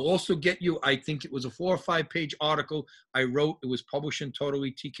 I'll also get you, I think it was a 4 or 5 page article I wrote. It was published in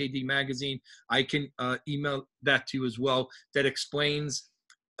Totally TKD magazine. I can email that to you as well. That explains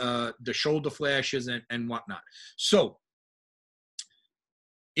the shoulder flashes and whatnot. So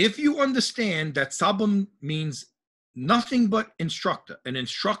if you understand that sabum means nothing but instructor, an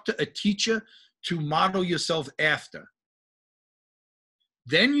instructor, a teacher to model yourself after,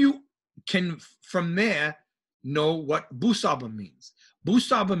 then you can from there know what busabum means.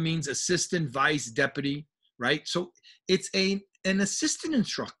 Busabum means assistant, vice, deputy, right? So it's an assistant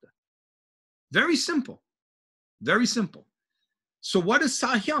instructor. Very simple. Very simple. So what is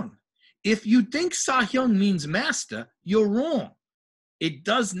Sahyung? If you think Sahyung means master, you're wrong. It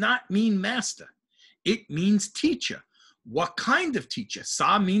does not mean master. It means teacher. What kind of teacher?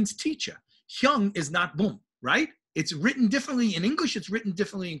 Sa means teacher. Hyung is not bum, right? It's written differently in English. It's written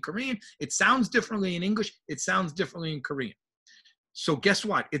differently in Korean. It sounds differently in English. It sounds differently in Korean. So guess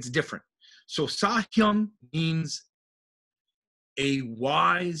what? It's different. So Sahyung means a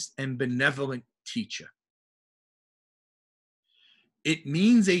wise and benevolent teacher. It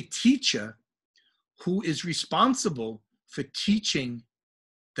means a teacher who is responsible for teaching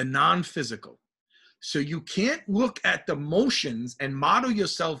the non-physical. So you can't look at the motions and model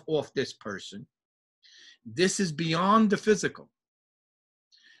yourself off this person. This is beyond the physical.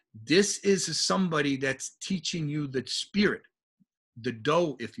 This is somebody that's teaching you the spirit, the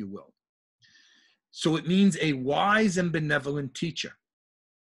do, if you will. So it means a wise and benevolent teacher.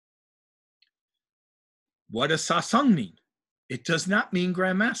 What does sasang mean? It does not mean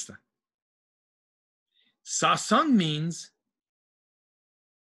grandmaster. Sasang means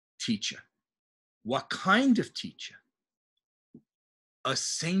teacher. What kind of teacher? A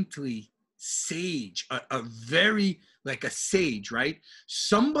saintly sage, a very, like a sage, right?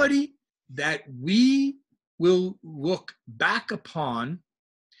 Somebody that we will look back upon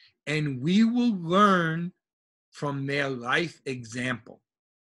and we will learn from their life example.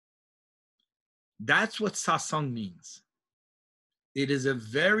 That's what sasang means. It is a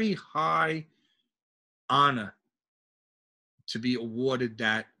very high honor to be awarded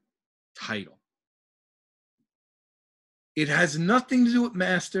that title. It has nothing to do with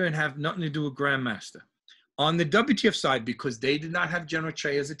master and have nothing to do with grandmaster. On the WTF side, because they did not have General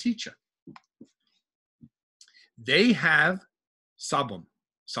Che as a teacher, they have sabum.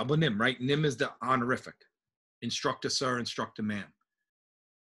 Sabonim, right? Nim is the honorific. Instructor, sir, instructor, ma'am.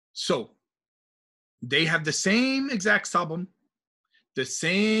 So they have the same exact sabon, the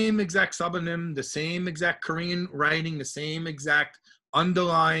same exact sabonim, the same exact Korean writing, the same exact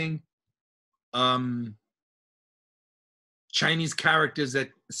underlying Chinese characters that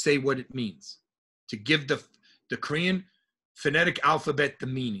say what it means, to give the Korean phonetic alphabet the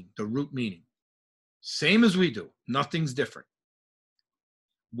meaning, the root meaning. Same as we do. Nothing's different.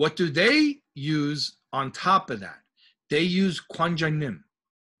 What do they use on top of that? They use kwanjanim.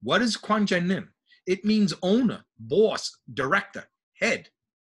 What is kwanjanim? It means owner, boss, director, head.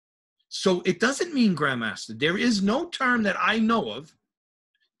 So it doesn't mean grandmaster. There is no term that I know of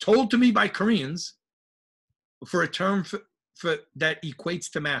told to me by Koreans for a term for that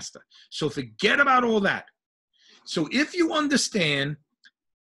equates to master. So forget about all that. So if you understand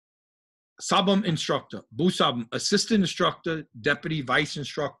sabam instructor, busabam, assistant instructor, deputy vice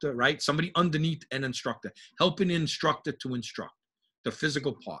instructor, right? Somebody underneath an instructor, helping an instructor to instruct, the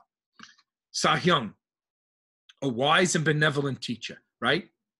physical part. Sahyang, a wise and benevolent teacher, right?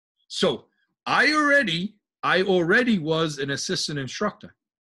 So I already was an assistant instructor.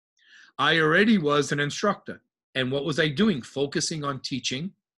 I already was an instructor. And what was I doing? Focusing on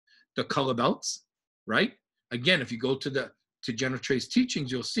teaching the color belts, right? Again, if you go to General Trey's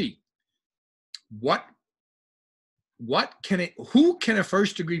teachings, you'll see who can a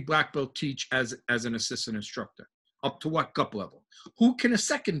first degree black belt teach as an assistant instructor? Up to what GUP level? Who can a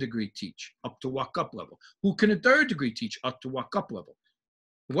second degree teach? Up to what GUP level? Who can a third degree teach? Up to what GUP level?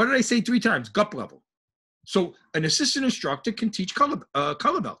 What did I say 3 times? GUP level. So an assistant instructor can teach color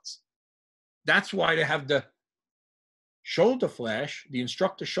belts. That's why they have the shoulder flash, the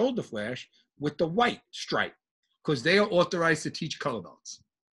instructor shoulder flash with the white stripe, because they are authorized to teach color belts.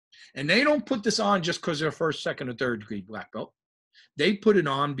 And they don't put this on just because they're first, second, or third degree black belt. They put it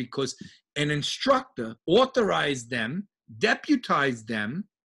on because an instructor authorized them, deputized them,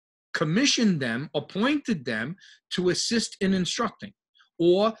 commissioned them, appointed them to assist in instructing.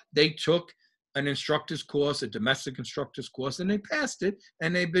 Or they took an instructor's course, a domestic instructor's course, and they passed it,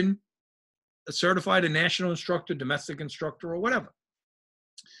 and they've been certified a national instructor, domestic instructor, or whatever.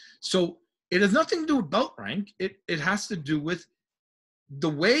 So it has nothing to do with belt rank. It has to do with the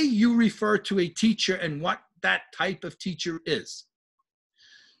way you refer to a teacher and what that type of teacher is.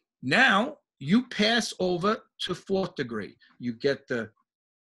 Now you pass over to 4th degree. You get the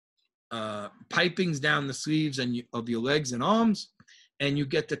pipings down the sleeves of your legs and arms, and you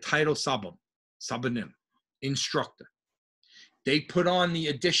get the title sabam, sabanim, instructor. They put on the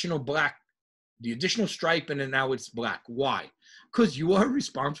additional stripe, and then now it's black. Why? Because you are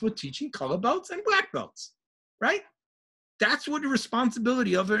responsible for teaching color belts and black belts, right? That's what the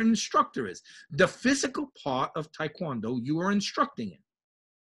responsibility of an instructor is. The physical part of Taekwondo you are instructing in.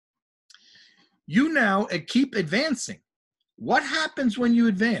 You now keep advancing. What happens when you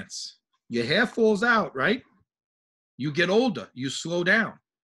advance? Your hair falls out, right? You get older, you slow down,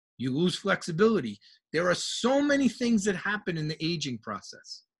 you lose flexibility. There are so many things that happen in the aging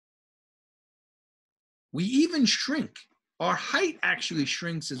process. We even shrink. Our height actually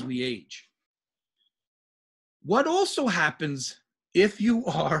shrinks as we age. What also happens if you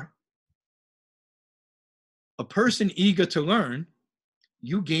are a person eager to learn,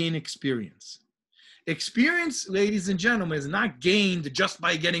 you gain experience. Experience, ladies and gentlemen, is not gained just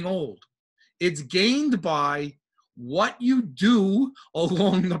by getting old. It's gained by what you do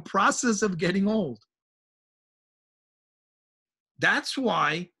along the process of getting old. That's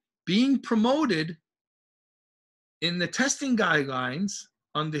why being promoted in the testing guidelines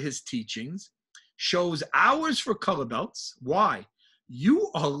under his teachings shows hours for color belts. Why? You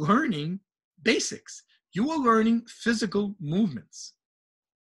are learning basics. You are learning physical movements.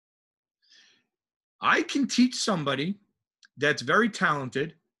 I can teach somebody that's very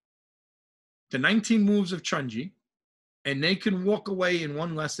talented the 19 moves of Chunji, and they can walk away in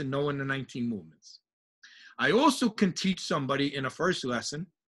one lesson knowing the 19 movements. I also can teach somebody in a first lesson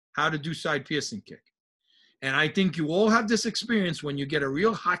how to do side piercing kick. And I think you all have this experience when you get a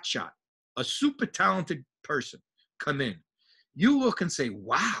real hot shot, a super talented person come in. You look and say,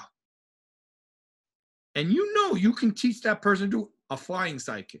 wow. And you know you can teach that person to do a flying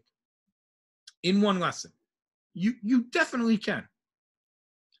side kick in one lesson. You definitely can.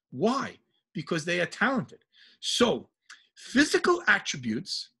 Why? Because they are talented. So physical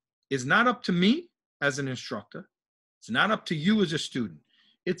attributes is not up to me as an instructor. It's not up to you as a student.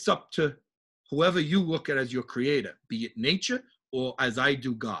 It's up to whoever you look at as your creator, be it nature or as I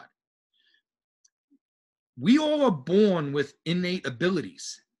do God. We all are born with innate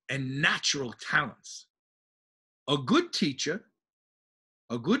abilities and natural talents. A good teacher,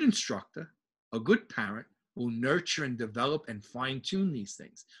 A good instructor, a good parent will nurture and develop and fine-tune these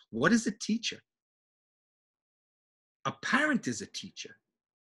things. What is a teacher? A parent is a teacher,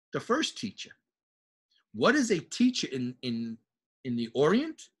 the first teacher. What is a teacher in the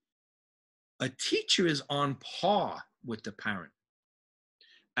Orient? A teacher is on par with the parent.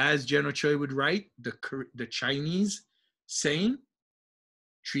 As General Choi would write, the Chinese saying,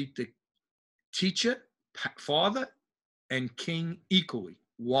 treat the teacher, father, and king equally.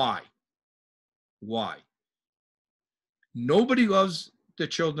 Why? Why? Nobody loves the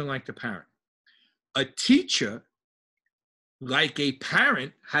children like the parent. A teacher, like a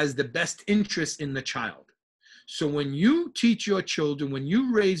parent, has the best interest in the child. So when you teach your children, when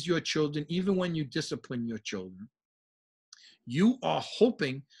you raise your children, even when you discipline your children, you are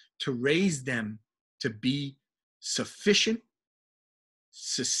hoping to raise them to be sufficient,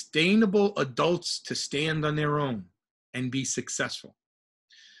 sustainable adults to stand on their own and be successful.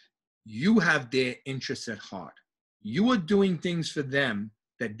 You have their interests at heart. You are doing things for them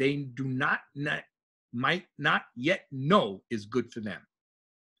that they might not yet know is good for them.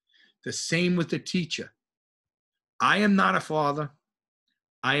 The same with the teacher. I am not a father.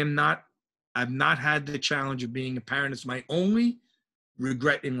 I've not had the challenge of being a parent. It's my only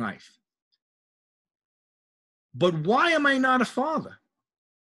regret in life. But why am I not a father?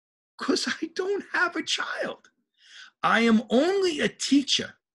 Because I don't have a child. I am only a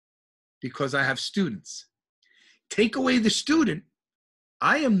teacher because I have students. Take away the student,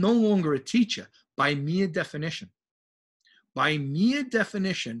 I am no longer a teacher by mere definition. By mere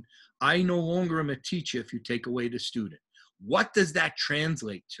definition, I no longer am a teacher if you take away the student. What does that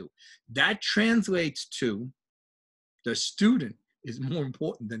translate to? That translates to the student is more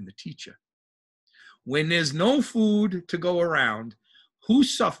important than the teacher. When there's no food to go around, who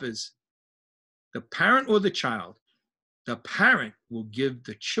suffers? The parent or the child? The parent will give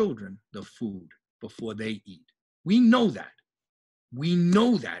the children the food before they eat. We know that. We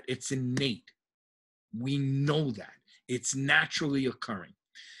know that. It's innate. We know that. It's naturally occurring.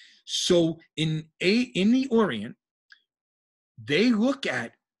 So in the Orient, they look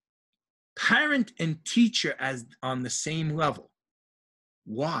at parent and teacher as on the same level.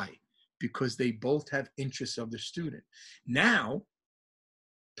 Why? Because they both have interests of the student. Now,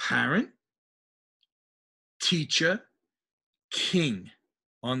 parent, teacher, king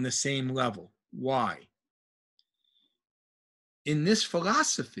on the same level. Why? In this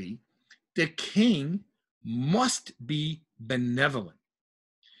philosophy, the king must be benevolent.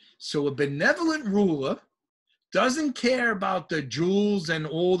 So a benevolent ruler doesn't care about the jewels and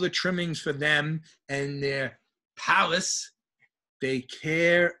all the trimmings for them and their palace. They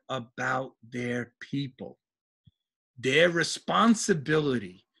care about their people. Their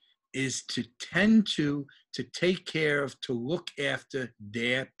responsibility is to tend to take care of, to look after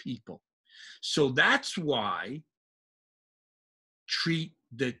their people. So that's why treat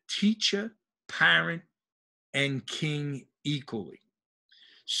the teacher, parent, and king equally.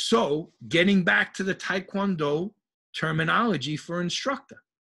 So getting back to the Taekwondo terminology for instructor.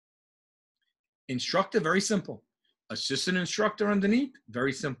 Instructor, very simple. Assistant instructor underneath,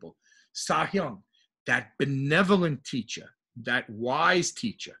 very simple. Sahyung, that benevolent teacher, that wise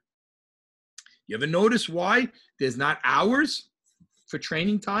teacher. You ever notice why there's not hours for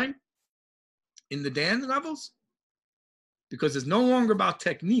training time in the Dan levels? Because it's no longer about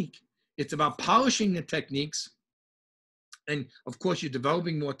technique. It's about polishing the techniques. And of course, you're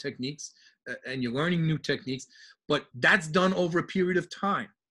developing more techniques and you're learning new techniques, but that's done over a period of time.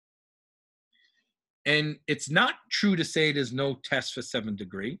 And it's not true to say there's no test for 7th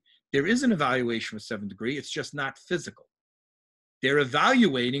degree. There is an evaluation for 7th degree. It's just not physical. They're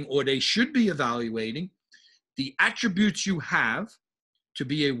evaluating, or they should be evaluating, the attributes you have to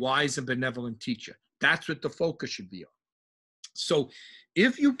be a wise and benevolent teacher. That's what the focus should be on. So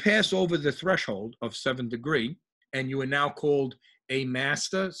if you pass over the threshold of 7th degree and you are now called a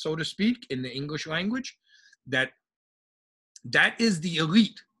master, so to speak, in the English language, that is the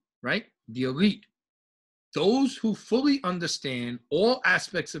elite, right? The elite. Those who fully understand all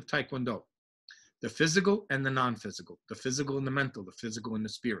aspects of Taekwondo, the physical and the non-physical, the physical and the mental, the physical and the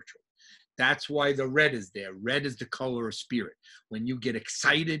spiritual. That's why the red is there. Red is the color of spirit. When you get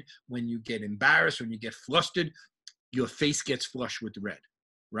excited, when you get embarrassed, when you get flustered, your face gets flushed with red,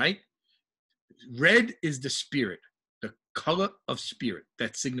 right? Red is the spirit, the color of spirit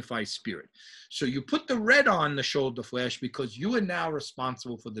that signifies spirit. So you put the red on the shoulder flash because you are now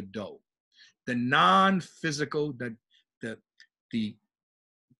responsible for the do, the non-physical, the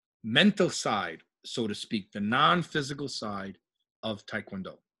mental side, so to speak, the non-physical side of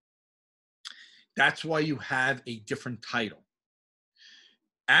Taekwondo. That's why you have a different title.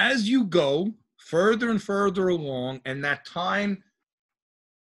 as you go further and further along, and that time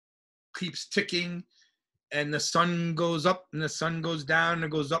keeps ticking, and the sun goes up and the sun goes down and it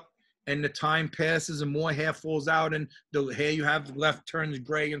goes up, and the time passes and more hair falls out and the hair you have left turns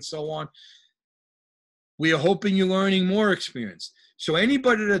gray and so on. We are hoping you're learning more experience. So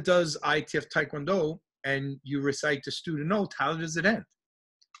anybody that does ITF Taekwondo and you recite the student note, how does it end?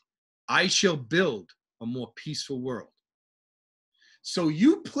 I shall build a more peaceful world. So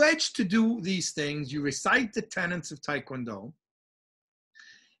you pledge to do these things, you recite the tenets of Taekwondo,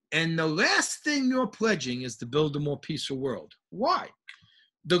 and the last thing you're pledging is to build a more peaceful world. Why?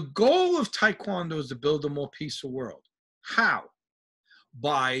 The goal of Taekwondo is to build a more peaceful world. How?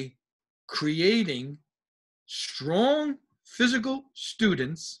 By creating strong physical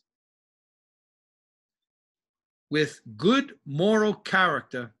students with good moral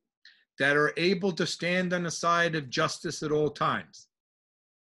character that are able to stand on the side of justice at all times.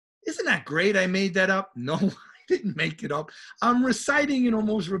 Isn't that great? I made that up? No, I didn't make it up. I'm reciting it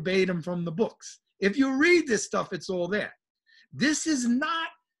almost verbatim from the books. If you read this stuff, it's all there. This is not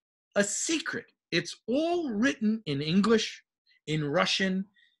a secret. It's all written in English, in Russian,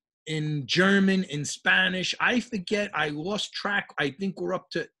 in German, in Spanish. I forget, I lost track. I think we're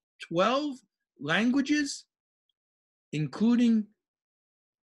up to 12 languages, including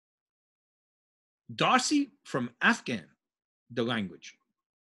Darcy from Afghan, the language.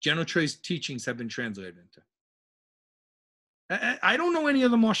 General Choi's teachings have been translated into. I don't know any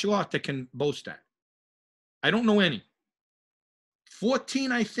other martial art that can boast that. I don't know any.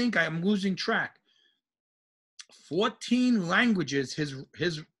 14, I think, I'm losing track. 14 languages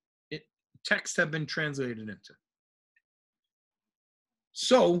his texts have been translated into.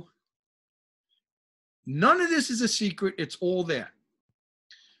 So, none of this is a secret. It's all there.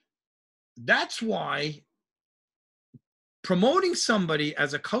 That's why promoting somebody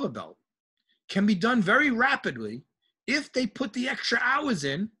as a color belt can be done very rapidly if they put the extra hours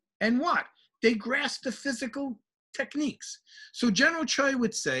in and what? They grasp the physical techniques. So General Choi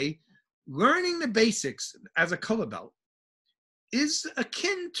would say, learning the basics as a color belt is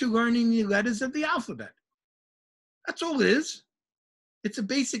akin to learning the letters of the alphabet. That's all it is. It's a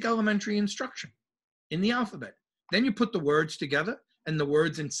basic elementary instruction in the alphabet. Then you put the words together, and the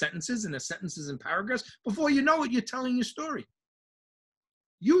words in sentences, and the sentences in paragraphs. Before you know it, you're telling your story.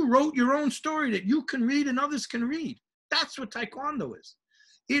 You wrote your own story that you can read and others can read. That's what Taekwondo is.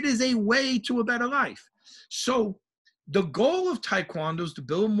 It is a way to a better life. So the goal of Taekwondo is to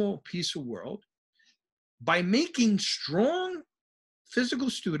build a more peaceful world by making strong physical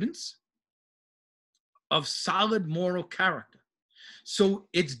students of solid moral character. So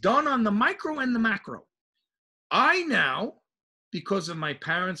it's done on the micro and the macro. I now, because of my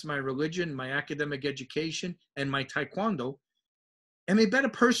parents, my religion, my academic education, and my Taekwondo, am a better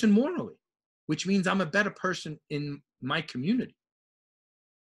person morally, which means I'm a better person in my community.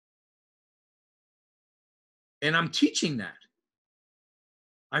 And I'm teaching that.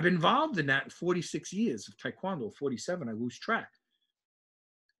 I've been involved in that in 46 years of Taekwondo, 47, I lose track.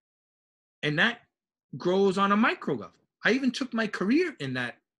 And that grows on a micro level. I even took my career in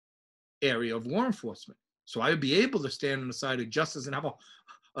that area of law enforcement. So I would be able to stand on the side of justice and have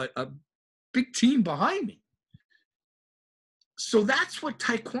a big team behind me. So that's what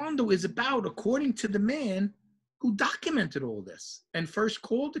Taekwondo is about, according to the man who documented all this and first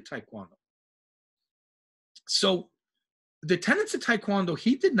called it Taekwondo. So the tenets of Taekwondo,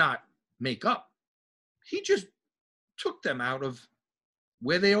 he did not make up. He just took them out of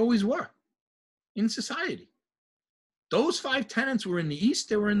where they always were in society. Those 5 tenets were in the East,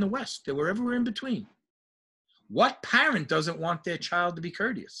 they were in the West, they were everywhere in between. What parent doesn't want their child to be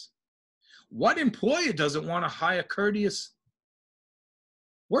courteous? What employer doesn't want to hire courteous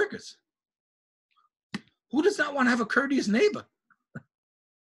workers? Who does not want to have a courteous neighbor?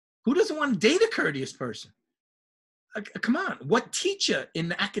 Who doesn't want to date a courteous person? Come on, what teacher in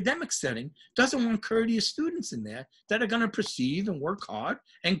the academic setting doesn't want courteous students in there that are going to perceive and work hard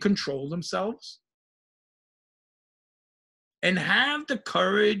and control themselves? And have the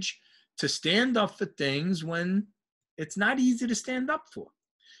courage to stand up for things when it's not easy to stand up for.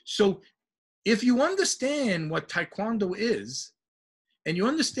 So if you understand what Taekwondo is, and you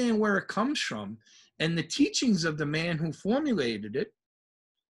understand where it comes from, and the teachings of the man who formulated it,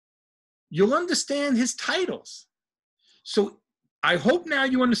 you'll understand his titles. So I hope now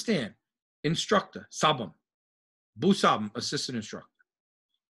you understand. Instructor, Sabam. Busabam, assistant instructor.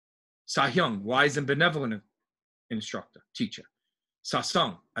 Sahyung, wise and benevolent instructor, teacher.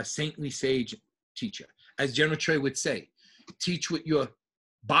 Sasang, a saintly sage teacher. As General Choi would say, teach with your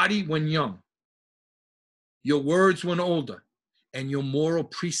body when young, your words when older, and your moral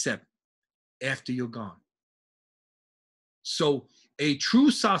precept after you're gone. So a true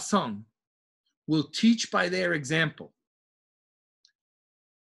satsang will teach by their example.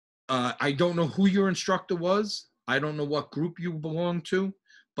 I don't know who your instructor was. I don't know what group you belong to,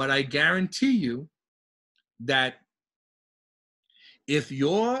 but I guarantee you that if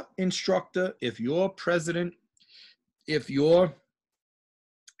your instructor, if your president, if your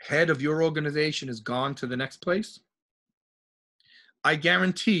head of your organization is gone to the next place, I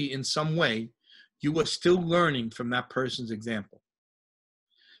guarantee in some way you are still learning from that person's example.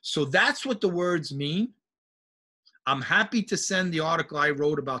 So that's what the words mean. I'm happy to send the article I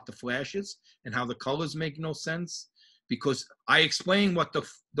wrote about the flashes and how the colors make no sense, because I explain what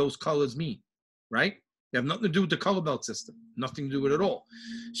those colors mean, right? They have nothing to do with the color belt system, nothing to do with it at all.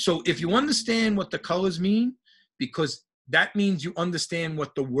 So if you understand what the colors mean, because that means you understand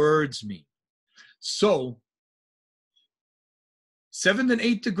what the words mean. So 7th and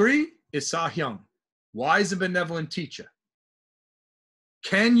 8th degree is Sahyang, wise and benevolent teacher.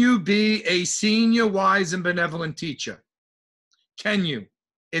 Can you be a senior wise and benevolent teacher? Can you?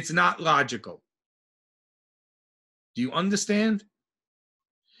 It's not logical. Do you understand?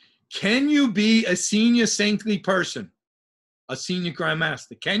 Can you be a senior saintly person, a senior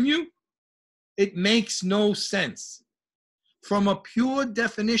grandmaster? Can you? It makes no sense from a pure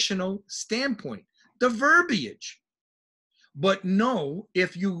definitional standpoint, the verbiage. But no,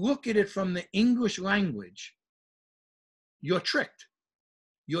 if you look at it from the English language, you're tricked.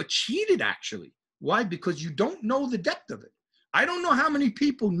 You're cheated, actually. Why? Because you don't know the depth of it. I don't know how many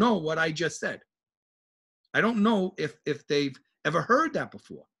people know what I just said. I don't know if they've ever heard that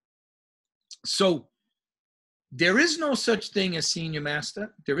before. So there is no such thing as senior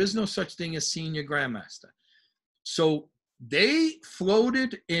master. There is no such thing as senior grandmaster. So they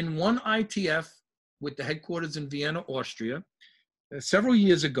floated in one ITF with the headquarters in Vienna, Austria, several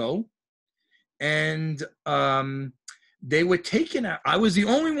years ago. And they were taken out. I was the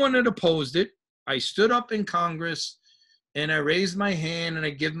only one that opposed it. I stood up in Congress and I raised my hand and I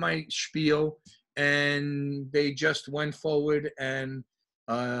give my spiel, and they just went forward and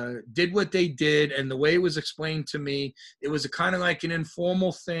did what they did. And the way it was explained to me, it was a kind of like an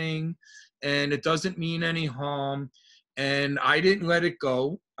informal thing, and it doesn't mean any harm. And I didn't let it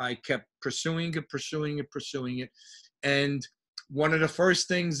go. I kept pursuing it. And one of the first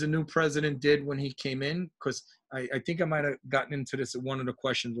things the new president did when he came in, because I think I might have gotten into this at one of the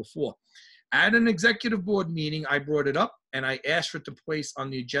questions before. At an executive board meeting, I brought it up and I asked for it to place on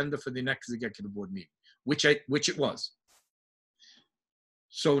the agenda for the next executive board meeting, which it was.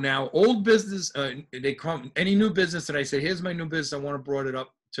 So now old business, they come, any new business that I say, here's my new business, I want to brought it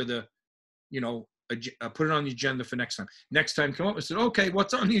up to the, put it on the agenda for next time. Next time come up and said, okay,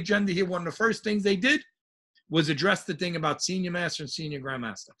 what's on the agenda here? One of the first things they did was address the thing about senior master and senior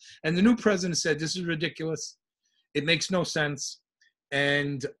grandmaster. And the new president said, this is ridiculous. It makes no sense.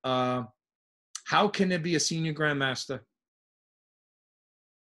 And how can there be a senior grandmaster?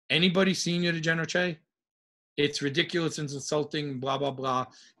 Anybody senior to General Che? It's ridiculous and insulting, blah, blah, blah.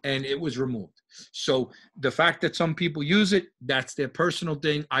 And it was removed. So the fact that some people use it, that's their personal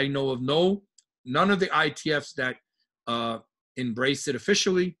thing. I know of none of the ITFs that embrace it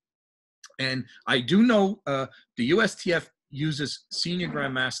officially. And I do know the USTF uses senior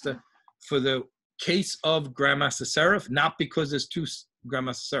grandmaster for the case of Grandmaster Seraph, not because there's two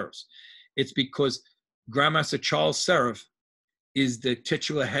Grandmaster Seraphs. It's because Grandmaster Charles Seraph is the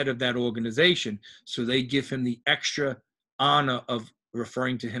titular head of that organization, so they give him the extra honor of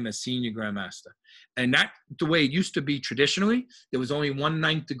referring to him as senior grandmaster. And that, the way it used to be traditionally, there was only one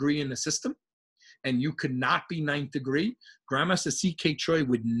 9th degree in the system, and you could not be 9th degree. Grandmaster C.K. Choi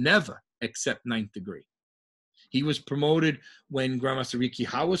would never accept 9th degree. He was promoted when Grandmaster Riki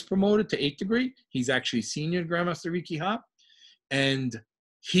Ha was promoted to 8th degree. He's actually senior Grandmaster Riki Ha. And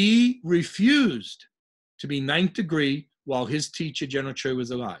he refused to be 9th degree while his teacher, General Choi,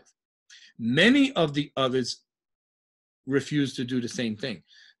 was alive. Many of the others refused to do the same thing.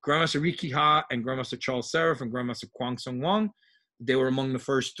 Grandmaster Riki Ha and Grandmaster Charles Seraph and Grandmaster Kwang Sung Wang, they were among the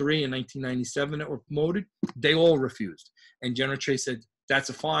first 3 in 1997 that were promoted. They all refused. And General Choi said,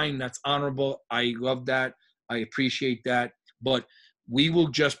 that's fine, that's honorable, I love that, I appreciate that, but we will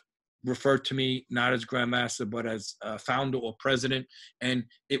just refer to me not as Grandmaster, but as founder or president. And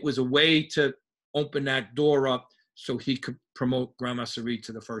it was a way to open that door up so he could promote Grandmaster Reed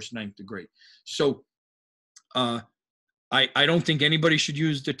to the first 9th degree. So I don't think anybody should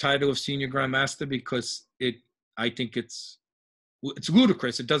use the title of senior Grandmaster, because I think it's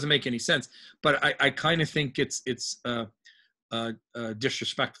ludicrous. It doesn't make any sense. But I kind of think it's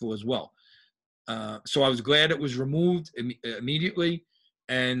disrespectful as well. So I was glad it was removed immediately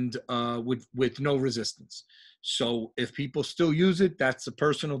and with no resistance. So if people still use it, that's a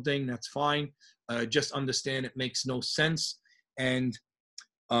personal thing. That's fine. Just understand it makes no sense. And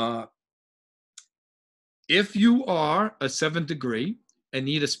if you are a 7th degree and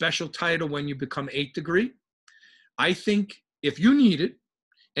need a special title when you become 8th degree, I think if you need it,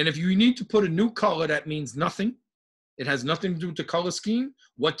 and if you need to put a new color that means nothing, it has nothing to do with the color scheme.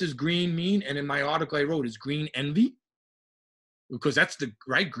 What does green mean? And in my article I wrote, is green envy? Because that's the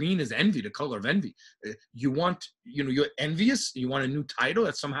right. Green is envy, the color of envy. You want, you're envious. You want a new title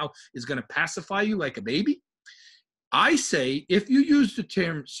that somehow is going to pacify you like a baby. I say, if you use the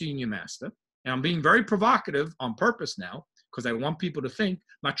term senior master, and I'm being very provocative on purpose now, because I want people to think,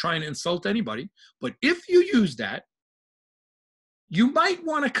 I'm not trying to insult anybody, but if you use that, you might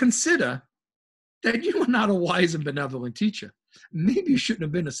want to consider that you are not a wise and benevolent teacher. Maybe you shouldn't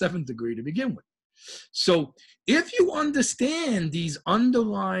have been a 7th degree to begin with. So if you understand these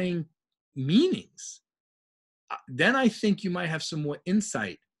underlying meanings, then I think you might have some more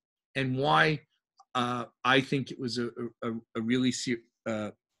insight and why I think it was a really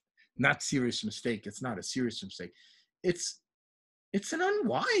not serious mistake. It's not a serious mistake. It's an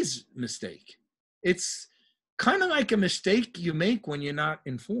unwise mistake. It's kind of like a mistake you make when you're not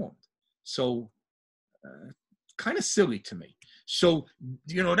informed. So kind of silly to me. So,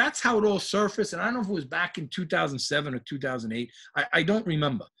 that's how it all surfaced. And I don't know if it was back in 2007 or 2008. I don't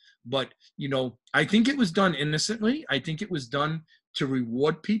remember. But, I think it was done innocently. I think it was done to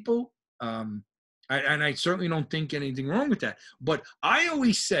reward people. And I certainly don't think anything wrong with that. But I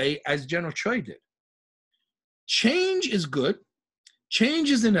always say, as General Choi did, change is good. Change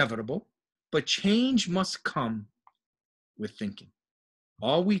is inevitable. But change must come with thinking.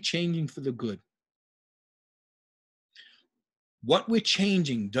 Are we changing for the good? What we're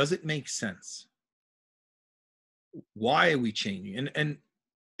changing, does it make sense? Why are we changing? And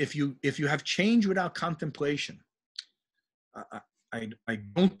if you have change without contemplation, I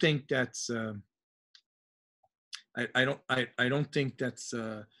don't think that's I don't think that's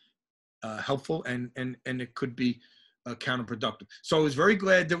helpful, and it could be counterproductive. So I was very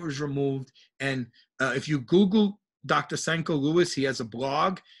glad that it was removed. And if you Google Dr. Senko Lewis, he has a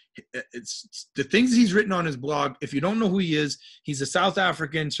blog. It's the things he's written on his blog. If you don't know who he is, he's a South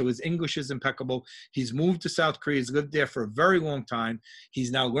African, so his English is impeccable. He's moved to South Korea. He's lived there for a very long time.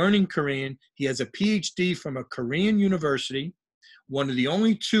 He's now learning Korean. He has a PhD from a Korean university, one of the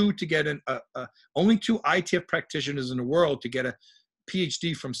only two to get only 2 ITF practitioners in the world to get a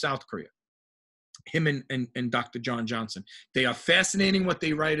PhD from South Korea. Him and Dr. John Johnson. They are fascinating what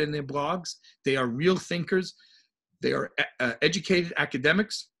they write in their blogs. They are real thinkers. They are educated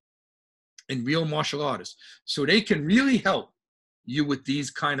academics and real martial artists. So they can really help you with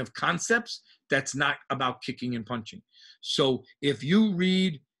these kind of concepts that's not about kicking and punching. So if you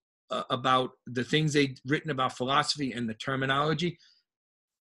read about the things they've written about philosophy and the terminology,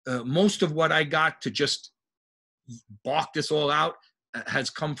 most of what I got to just bark this all out has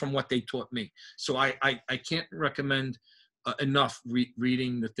come from what they taught me. So I can't recommend enough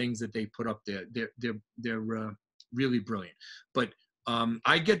reading the things that they put up there. They're really brilliant. But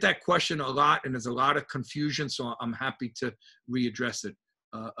I get that question a lot, and there's a lot of confusion, so I'm happy to readdress it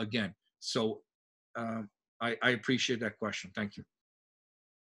again. So I appreciate that question. Thank you.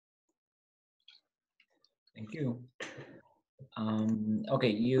 Thank you. Okay,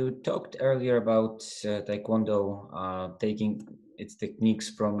 you talked earlier about Taekwondo taking its techniques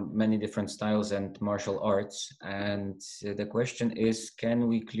from many different styles and martial arts. And the question is, can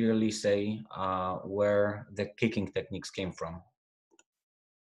we clearly say where the kicking techniques came from?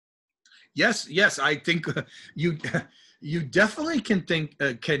 Yes, I think you definitely can think,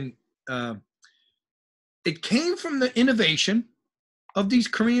 it came from the innovation of these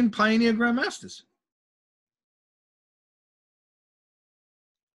Korean pioneer grandmasters.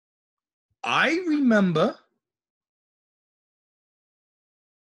 I remember,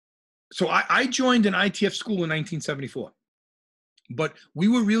 so I joined an ITF school in 1974, but we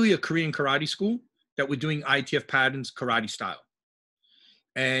were really a Korean karate school that were doing ITF patterns karate style.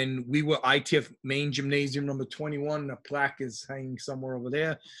 And we were ITF main gymnasium number 21. The plaque is hanging somewhere over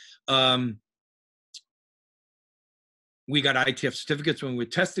there. We got ITF certificates when we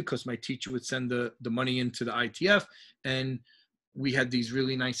were tested because my teacher would send the money into the ITF, and we had these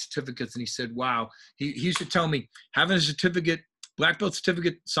really nice certificates. And he said, wow, he used to tell me, having a certificate black belt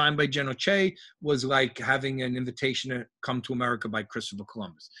certificate signed by General Che was like having an invitation to come to America by Christopher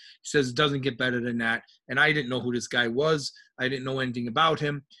Columbus. He says it doesn't get better than that. And I didn't know who this guy was. I didn't know anything about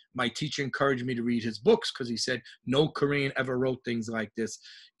him. My teacher encouraged me to read his books because he said, no Korean ever wrote things like this.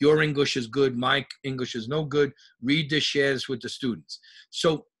 Your English is good. My English is no good. Read this, share this with the students.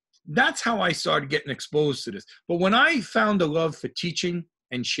 So that's how I started getting exposed to this. But when I found a love for teaching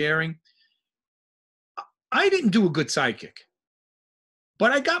and sharing, I didn't do a good side kick.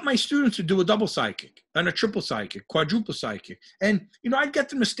 But I got my students to do a double side kick and a triple side kick, quadruple side kick. And, I'd get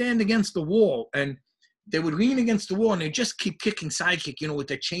them to stand against the wall, and they would lean against the wall and they'd just keep kicking side kick, with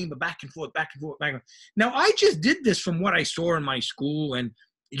their chamber back and forth, back and forth, back and forth. Now, I just did this from what I saw in my school and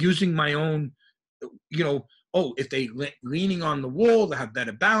using my own, if they leaning on the wall, they have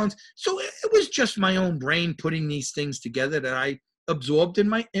better balance. So it was just my own brain putting these things together that I absorbed in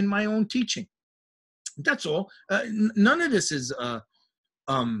my own teaching. That's all. None of this is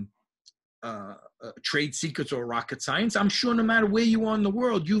trade secrets or rocket science. I'm sure no matter where you are in the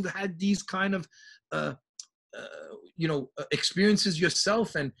world, you've had these kind of experiences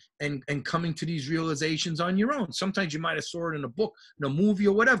yourself and coming to these realizations on your own. Sometimes you might have saw it in a book, in a movie,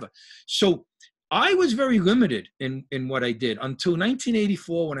 or whatever. So I was very limited in what I did until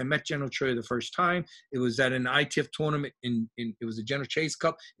 1984 when I met General Choi the first time. It was at an ITF tournament it was a General Chase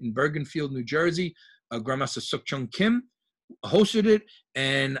Cup in Bergenfield, New Jersey. Grandmaster Suk-Chung Kim hosted it,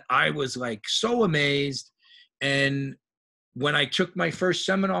 and I was like so amazed. And when I took my first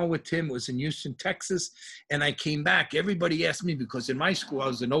seminar with him, it was in Houston, Texas, and I came back, everybody asked me, because in my school I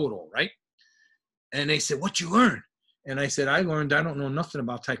was a know-it-all, right? And they said, "What you learn?" And I said, I don't know nothing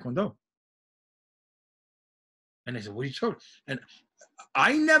about Taekwondo. And they said, "What are you talking?" And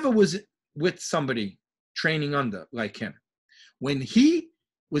I never was with somebody training under like him. When he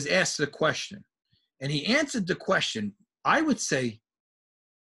was asked the question and he answered the question, I would say,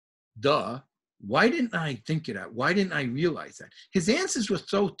 duh, why didn't I think of that? Why didn't I realize that? His answers were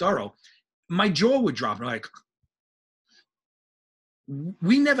so thorough, my jaw would drop. Like,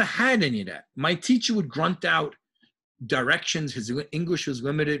 we never had any of that. My teacher would grunt out directions. His English was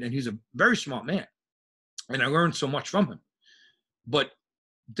limited, and he's a very smart man. And I learned so much from him. But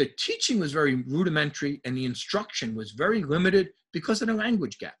the teaching was very rudimentary, and the instruction was very limited because of the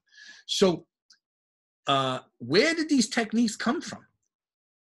language gap. So where did these techniques come from?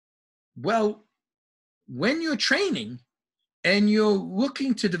 Well, when you're training and you're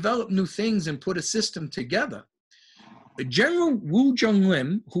looking to develop new things and put a system together, General Woo Jung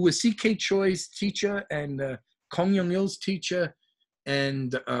Lim, who was C.K. Choi's teacher and Kong Young-il's teacher,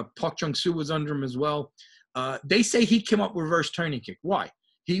 and Park Jung-soo was under him as well, they say he came up with reverse turning kick. Why?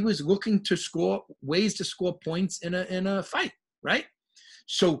 He was looking to score ways to score points in a fight, right?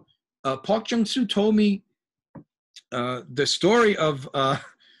 So Park Jung-soo told me the story of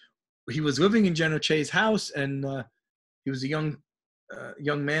he was living in General Che's house, and he was a young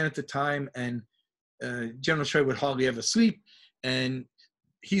man at the time, and General Che would hardly ever sleep, and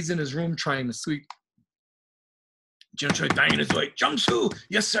he's in his room trying to sleep. General Che banging his leg, "Jung-soo,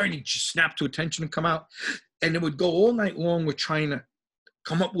 yes sir," and he just snapped to attention and come out, and it would go all night long with trying to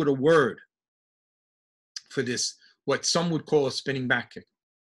come up with a word for this, what some would call a spinning back kick.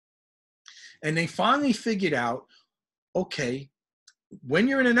 And they finally figured out, okay, when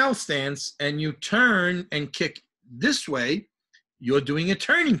you're in an L stance and you turn and kick this way, you're doing a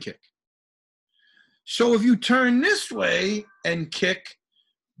turning kick. So if you turn this way and kick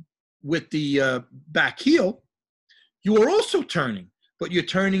with the back heel, you are also turning, but you're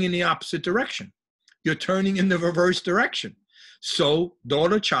turning in the opposite direction. You're turning in the reverse direction. So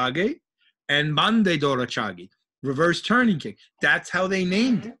Dorachage and Bande Dorachage, reverse turning kick. That's how they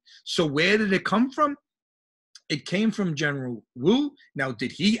named it. So where did it come from? It came from General Wu. Now,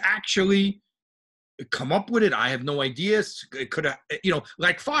 did he actually come up with it? I have no idea. It could have,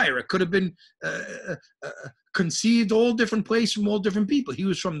 like fire, it could have been conceived all different places from all different people. He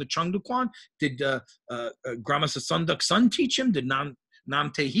was from the Cheongdo-kwan. Did Grandmaster Sun Duck Sun teach him? Did Nam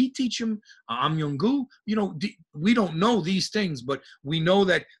Tae-hee teach him? Am Yong-gu? We don't know these things, but we know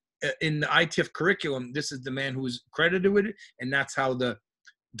that in the ITF curriculum, this is the man who is credited with it, and that's how the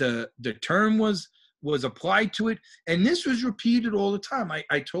term was applied to it. And this was repeated all the time.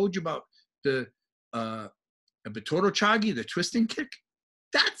 I told you about the Bitoro Chagi, the twisting kick.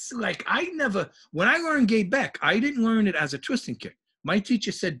 That's like, when I learned Gay Beck, I didn't learn it as a twisting kick. My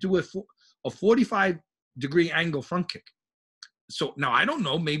teacher said, do a 45-degree angle front kick. So now I don't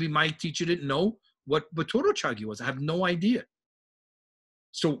know, maybe my teacher didn't know what Bitoro Chagi was. I have no idea.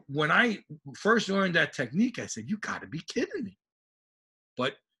 So when I first learned that technique, I said, you gotta be kidding me.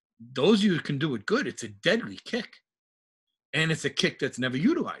 But those of you who can do it good, it's a deadly kick. And it's a kick that's never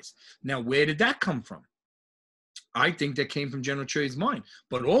utilized. Now, where did that come from? I think that came from General Che's mind.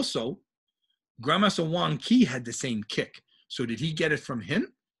 But also, Grandmaster Wang Ki had the same kick. So did he get it from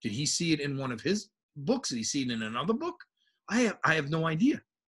him? Did he see it in one of his books? Did he see it in another book? I have no idea.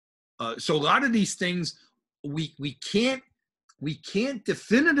 So a lot of these things we can't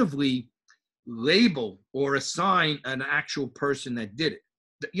definitively label or assign an actual person that did it.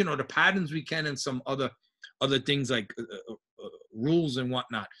 You know, the patterns we can, and some other things like rules and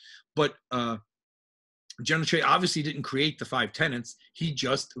whatnot. But General Che obviously didn't create the 5 tenets. He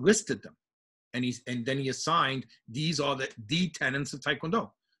just listed them, and then he assigned these are the tenets of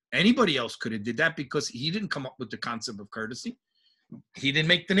Taekwondo. Anybody else could have did that because he didn't come up with the concept of courtesy. He didn't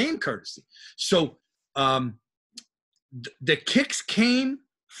make the name courtesy. So the kicks came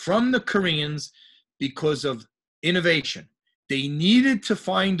from the Koreans because of innovation. They needed to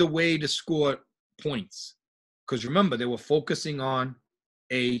find a way to score points because remember, they were focusing on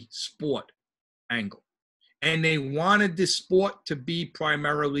a sport angle. And they wanted this sport to be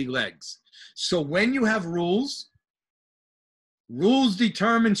primarily legs. So when you have rules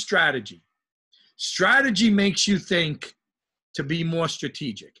determine strategy. Strategy makes you think to be more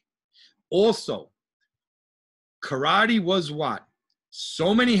strategic. Also, karate was what?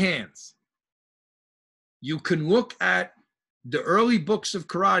 So many hands. You can look at the early books of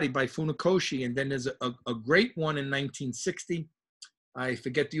karate by Funakoshi, and then there's a great one in 1960. I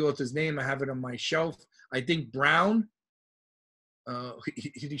forget the author's name. I have it on my shelf. I think Brown,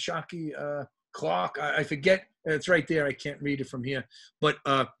 Hideshaki Clark. I forget. It's right there. I can't read it from here. But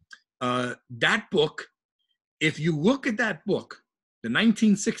that book, if you look at that book, the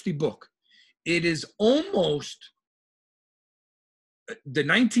 1960 book, it is almost, the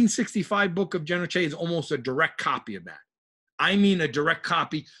 1965 book of General Che is almost a direct copy of that. I mean a direct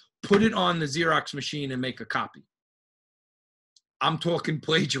copy. Put it on the Xerox machine and make a copy. I'm talking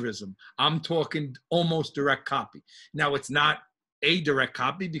plagiarism. I'm talking almost direct copy. Now, it's not a direct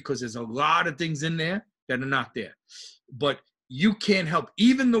copy because there's a lot of things in there that are not there. But you can't help,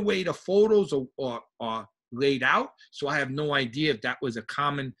 even the way the photos are laid out. So I have no idea if that was a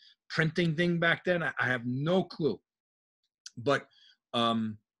common printing thing back then. I have no clue. But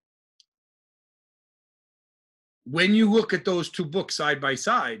when you look at those two books side by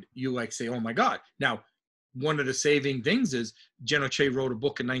side, you like say, oh my God. Now, one of the saving things is General Che wrote a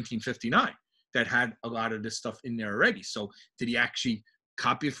book in 1959 that had a lot of this stuff in there already. So did he actually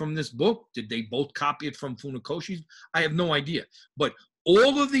copy it from this book? Did they both copy it from Funakoshi's? I have no idea. But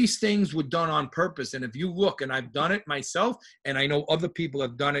all of these things were done on purpose. And if you look, and I've done it myself, and I know other people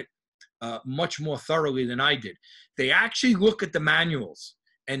have done it much more thoroughly than I did. They actually look at the manuals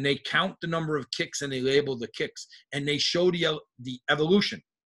and they count the number of kicks and they label the kicks. And they show the evolution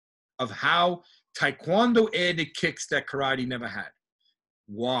of how Taekwondo added kicks that karate never had.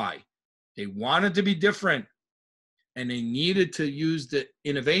 Why? They wanted to be different, and they needed to use the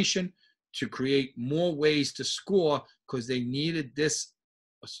innovation to create more ways to score because they needed this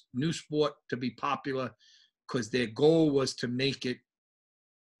new sport to be popular because their goal was to make it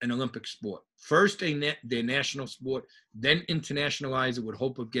an Olympic sport. First, their national sport, then internationalize it with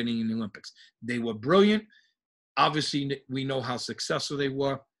hope of getting in the Olympics. They were brilliant. Obviously, we know how successful they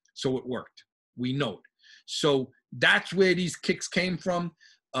were, so it worked. We know it. So that's where these kicks came from.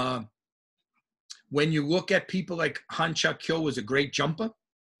 When you look at people like Han Cha-kyo was a great jumper.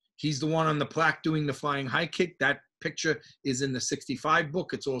 He's the one on the plaque doing the flying high kick. That picture is in the 65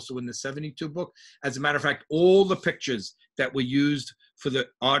 book. It's also in the 72 book. As a matter of fact, all the pictures that were used for the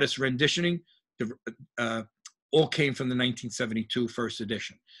artist renditioning all came from the 1972 first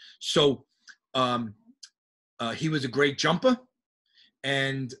edition. So he was a great jumper.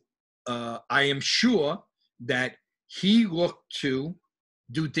 And I am sure that he looked to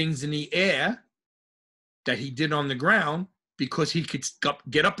do things in the air that he did on the ground because he could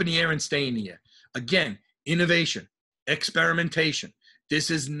get up in the air and stay in the air. Again, innovation, experimentation. This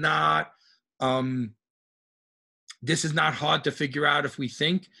is not hard to figure out if we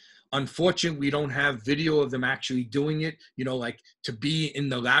think. Unfortunately, we don't have video of them actually doing it, you know, like to be in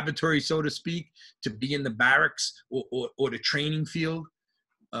the laboratory, so to speak, to be in the barracks or the training field.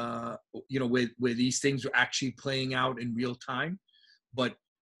 You know, where these things were actually playing out in real time. But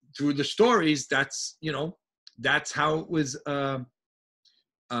through the stories, that's, you know, that's how it was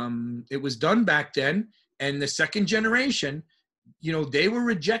done back then. And the second generation, you know, they were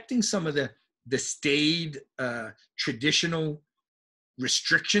rejecting some of the staid traditional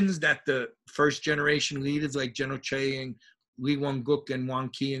restrictions that the first generation leaders like General Che and Lee Won-guk and Wang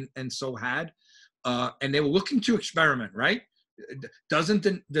Ki and so had. And they were looking to experiment, right? doesn't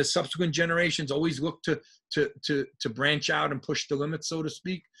the subsequent generations always look to branch out and push the limits, so to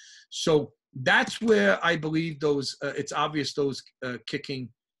speak? So that's where I believe those it's obvious those kicking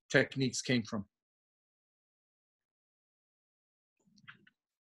techniques came from.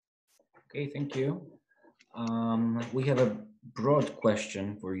 Okay, thank you. We have a broad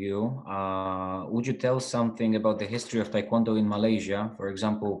question for you. Would you tell something about the history of Taekwondo in Malaysia? For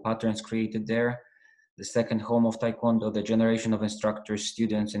example, patterns created there, the second home of Taekwondo, the generation of instructors,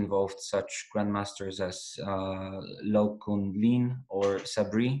 students involved, such grandmasters as Lau Kun Lin or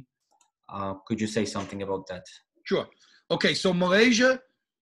Sabri. Could you say something about that? Sure. Okay, so Malaysia,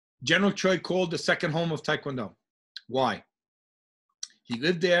 General Choi called the second home of Taekwondo. Why? He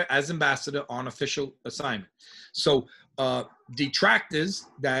lived there as ambassador on official assignment. So detractors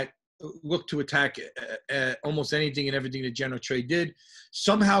that look to attack almost anything and everything that General Choi did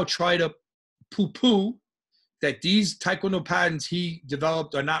somehow try to poo-poo that these Taekwondo patterns he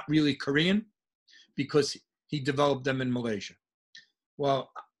developed are not really Korean because he developed them in Malaysia. Well,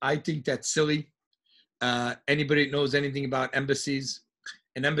 I think that's silly. Anybody that knows anything about embassies,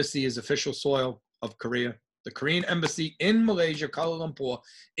 an embassy is official soil of Korea. The Korean embassy in Malaysia, Kuala Lumpur,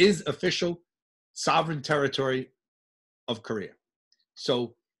 is official sovereign territory of Korea.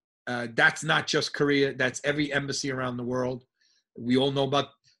 So that's not just Korea, that's every embassy around the world. We all know about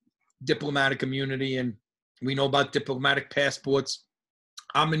diplomatic immunity and we know about diplomatic passports.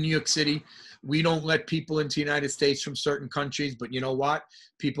 I'm in New York City. We don't let people into the United States from certain countries, but you know what?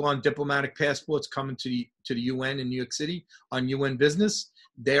 People on diplomatic passports coming to the UN in New York City on UN business,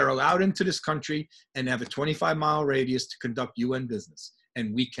 they are allowed into this country and have a 25-mile radius to conduct UN business,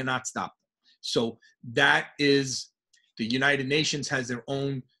 and we cannot stop them. So that is, the United Nations has their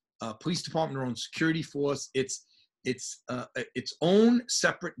own police department, their own security force. It's its own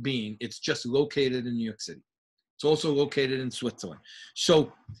separate being. It's just located in New York City. It's also located in Switzerland.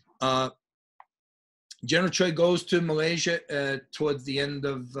 So General Choi goes to Malaysia towards the end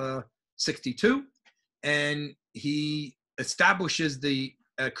of '62, and he establishes the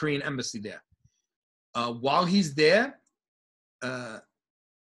Korean embassy there. While he's there,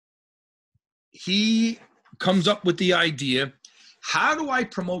 he comes up with the idea, how do I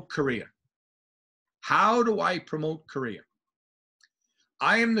promote Korea? How do I promote Korea?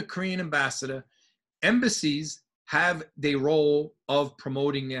 I am the Korean ambassador. Embassies have the role of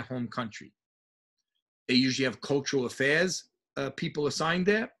promoting their home country. They usually have cultural affairs people assigned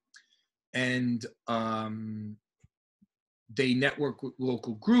there, and they network with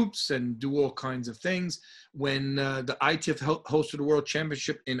local groups and do all kinds of things. When the ITIF hosted the World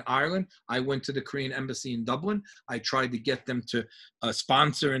Championship in Ireland, I went to the Korean embassy in Dublin. I tried to get them to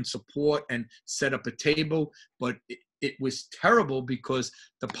sponsor and support and set up a table, but it was terrible because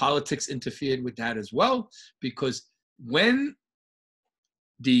the politics interfered with that as well. Because when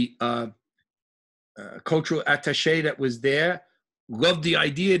the cultural attaché that was there loved the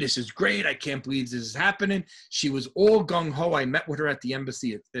idea, this is great, I can't believe this is happening, she was all gung-ho. I met with her at the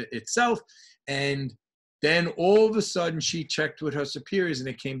embassy itself, and then all of a sudden she checked with her superiors and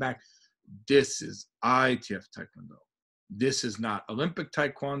it came back, this is ITF Taekwondo. This is not Olympic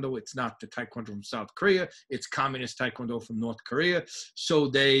Taekwondo. It's not the Taekwondo from South Korea. It's Communist Taekwondo from North Korea. So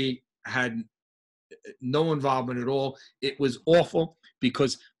they had no involvement at all. It was awful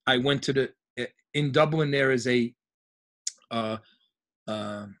because I went to in Dublin, there is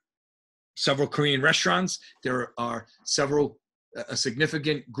several Korean restaurants. There are a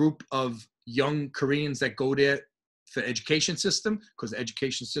significant group of young Koreans that go there for education system, because the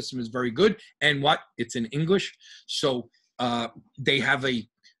education system is very good. And it's in English. So they have a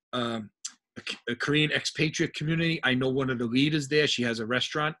Korean expatriate community. I know one of the leaders there. She has a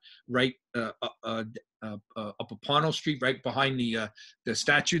restaurant right up Parnell Street, right behind the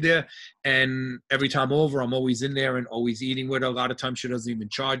statue there. And every time over, I'm always in there and always eating with her. A lot of times she doesn't even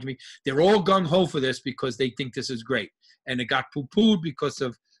charge me. They're all gung-ho for this because they think this is great. And it got poo-pooed because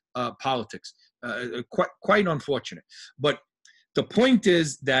of politics. Quite unfortunate. But the point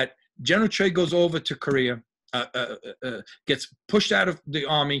is that General Choi goes over to Korea, gets pushed out of the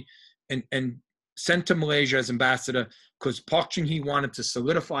army and sent to Malaysia as ambassador because Park Chung-hee wanted to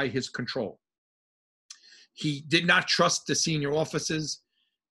solidify his control. He did not trust the senior officers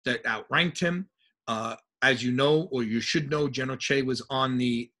that outranked him. As you know, or you should know, General Choi was on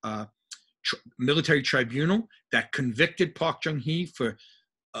the military tribunal that convicted Park Chung-hee for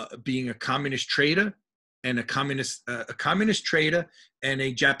being a communist traitor and a communist traitor and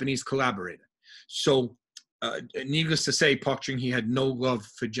a Japanese collaborator. So needless to say, Park Chung-hee had no love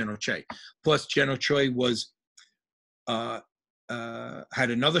for General Choi. Plus, General Choi was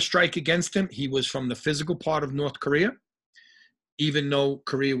had another strike against him. He was from the physical part of North Korea, even though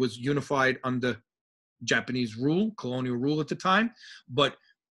Korea was unified under Japanese rule, colonial rule at the time. But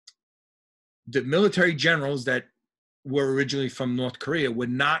the military generals that were originally from North Korea were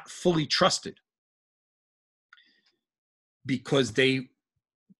not fully trusted because they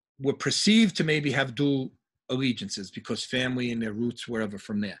were perceived to maybe have dual allegiances because family and their roots wherever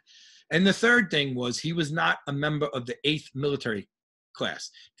from there. And the third thing was he was not a member of the 8th military class.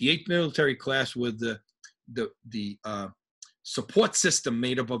 The 8th military class was the support system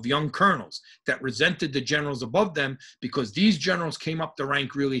made up of young colonels that resented the generals above them because these generals came up the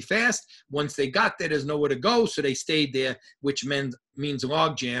rank really fast. Once they got there, there's nowhere to go, so they stayed there, which means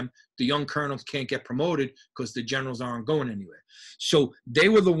logjam. The young colonels can't get promoted because the generals aren't going anywhere. So they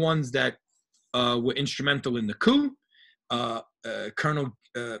were the ones that were instrumental in the coup. Colonel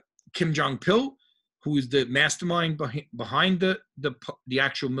Kim Jong-pil, who is the mastermind behind the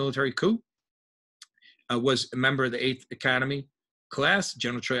actual military coup, was a member of the 8th Academy class.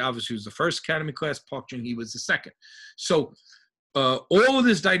 General Choi obviously was the first Academy class. Park Chung-hee was the second. So all of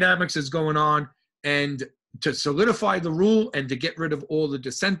this dynamics is going on, and to solidify the rule and to get rid of all the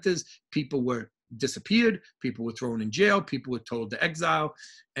dissenters, people were disappeared, people were thrown in jail, people were told to exile,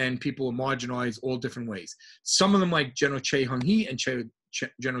 and people were marginalized all different ways. Some of them, like General Chae Hung-hee and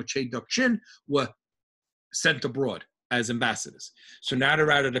General Chae Duk-shin, were sent abroad as ambassadors. So now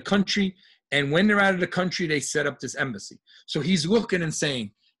they're out of the country. And when they're out of the country, they set up this embassy. So he's looking and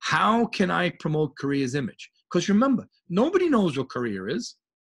saying, how can I promote Korea's image? Because remember, nobody knows what Korea is.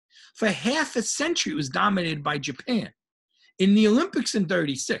 For half a century, it was dominated by Japan. In the Olympics in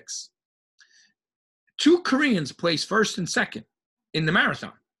 1936, 2 Koreans placed first and second in the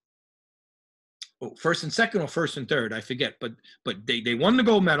marathon. Oh, first and second or first and third, I forget. But they won the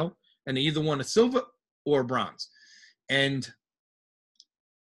gold medal, and they either won a silver or a bronze. And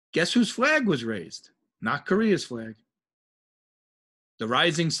guess whose flag was raised? Not Korea's flag. The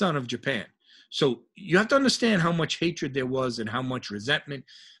rising sun of Japan. So you have to understand how much hatred there was and how much resentment.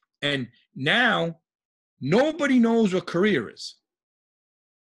 And now nobody knows what Korea is.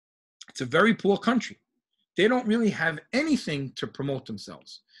 It's a very poor country. They don't really have anything to promote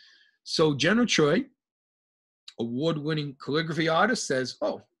themselves. So General Choi, award-winning calligraphy artist, says,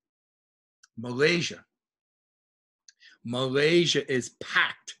 oh, Malaysia. Malaysia is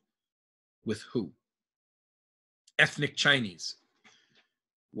packed with who? Ethnic Chinese.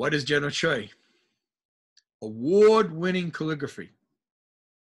 What is General Choi? Award-winning calligraphy.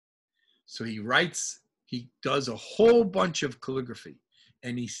 So he writes, he does a whole bunch of calligraphy,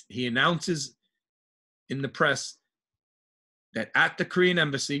 and he announces in the press that at the Korean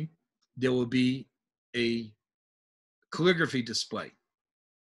embassy, there will be a calligraphy display.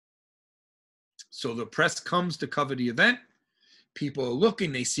 So the press comes to cover the event. People are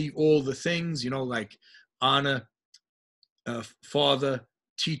looking, they see all the things, like honor, father,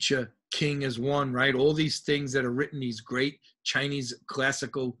 teacher, king is one, right? All these things that are written, these great Chinese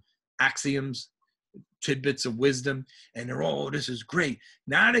classical axioms, tidbits of wisdom, and they're all, oh, this is great.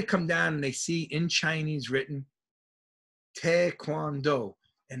 Now they come down and they see in Chinese written, Taekwondo,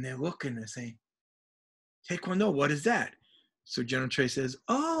 and they're looking and saying, Taekwondo, what is that? So General Choi says,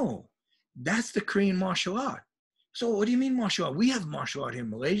 oh, that's the Korean martial art. So what do you mean martial art? We have martial art here in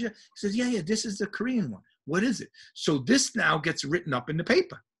Malaysia. He says, yeah, this is the Korean one. What is it? So this now gets written up in the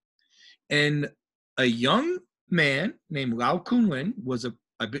paper. And a young man named Lau Kun-lin was a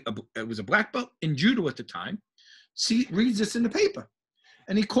black belt in judo at the time, reads this in the paper.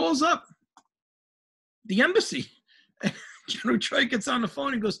 And he calls up the embassy. And General Choi gets on the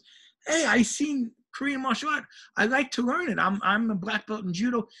phone and goes, hey, I seen Korean martial art. I like to learn it. I'm a black belt in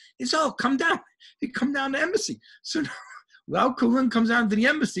judo. He says, oh, come down. He come down to the embassy. So Lau Kun-lin comes down to the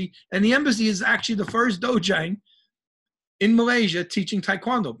embassy, and the embassy is actually the first dojang in Malaysia teaching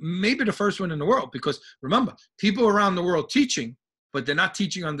Taekwondo. Maybe the first one in the world, because remember, people around the world teaching, but they're not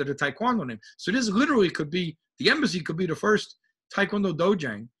teaching under the Taekwondo name. So this literally could be, the embassy could be the first Taekwondo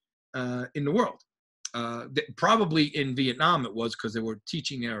dojang in the world. Probably in Vietnam it was, because they were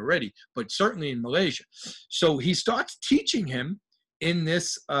teaching there already, but certainly in Malaysia. So he starts teaching him in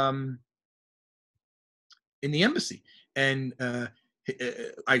this, in the embassy. And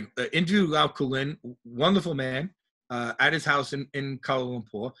I interviewed Lau Kun-lin, wonderful man, at his house in Kuala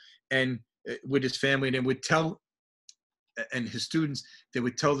Lumpur, and with his family, and would tell, and his students, they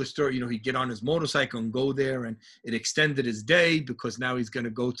would tell the story, he'd get on his motorcycle and go there, and it extended his day because now he's going to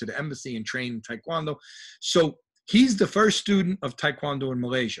go to the embassy and train Taekwondo. So he's the first student of Taekwondo in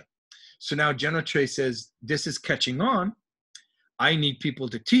Malaysia. So now General Choi says, this is catching on. I need people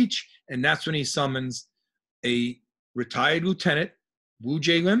to teach. And that's when he summons a retired lieutenant, Wu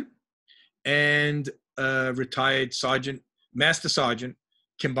Jae-lim, and retired Sergeant Master Sergeant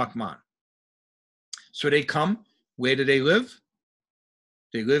Kim Bok-man. So they come. Where do they live?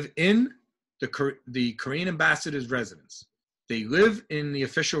 They live in the Korean ambassador's residence. They live in the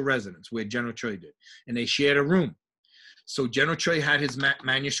official residence where General Choi did, and they shared a room. So General Choi had his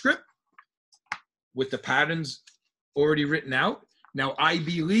manuscript with the patterns already written out. Now, I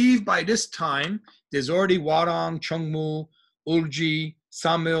believe by this time, there's already Hwarang, Chungmu, Ulji,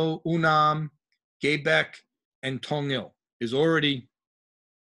 Samil, Unam, Gaebek, and Tongil is already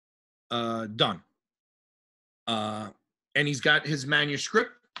done. And he's got his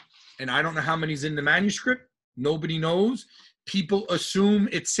manuscript, and I don't know how many's in the manuscript. Nobody knows. People assume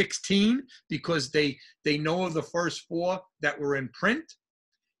it's 16 because they know of the first 4 that were in print,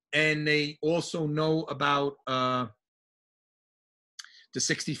 and they also know about the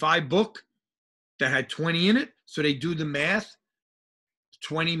 65 book that had 20 in it. So they do the math.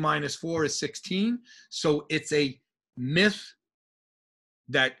 20 minus 4 is 16. So it's a myth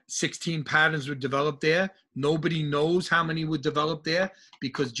that 16 patterns were developed there. Nobody knows how many were developed there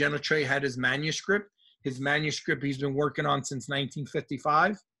because General Choi had his manuscript. His manuscript he's been working on since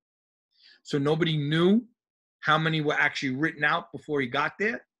 1955. So nobody knew how many were actually written out before he got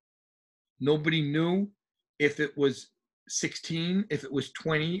there. Nobody knew if it was 16, if it was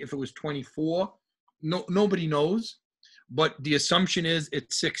 20, if it was 24. Nobody knows. But the assumption is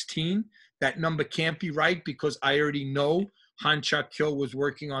it's 16. That number can't be right because I already know Han Chak-kyo was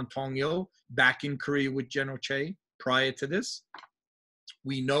working on Tongil back in Korea with General Choi prior to this.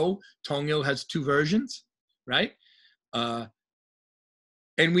 We know Tongil has 2 versions, right? And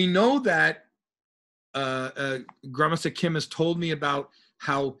we know that Grandmaster Kim has told me about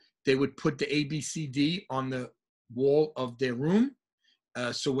how they would put the ABCD on the wall of their room.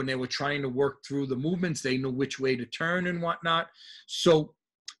 So when they were trying to work through the movements, they know which way to turn and whatnot. So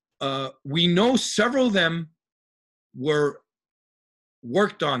we know several of them were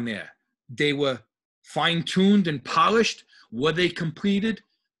worked on there. They were fine-tuned and polished. Were they completed?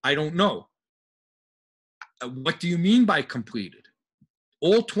 I don't know. What do you mean by completed?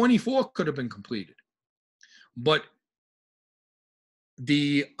 All 24 could have been completed. But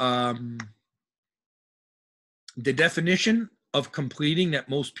the definition of completing that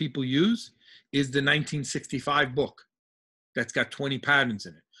most people use is the 1965 book that's got 20 patterns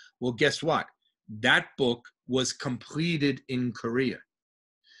in it. Well, guess what? That book was completed in Korea.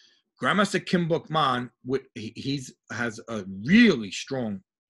 Grandmaster Kim Bok-man, he has a really strong,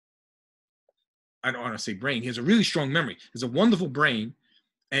 I don't want to say brain, he has a really strong memory. He has a wonderful brain,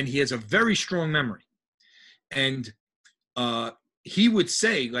 and he has a very strong memory. And he would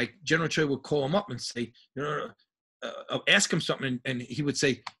say, like General Choi would call him up and say, ask him something, and he would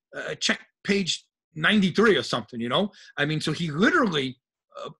say, check page 93 or something, you know? I mean, so he literally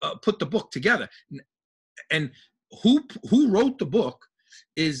put the book together. And who wrote the book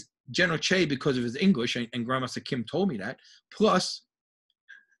is General Choi because of his English, and Grandmaster Kim told me that, plus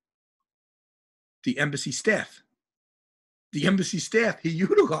the embassy staff. The embassy staff he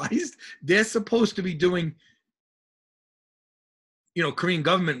utilized, they're supposed to be doing, you know, Korean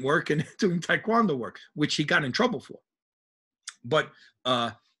government work and doing Taekwondo work, which he got in trouble for. But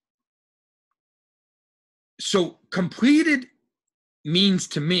so completed means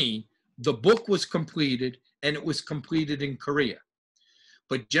to me, the book was completed and it was completed in Korea.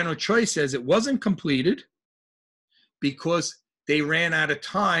 But General Choi says it wasn't completed because they ran out of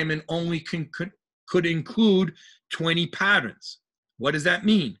time and only could include 20 patterns. What does that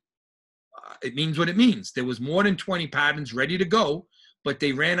mean? It means what it means. There was more than 20 patterns ready to go, but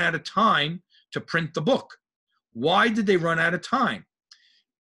they ran out of time to print the book. Why did they run out of time?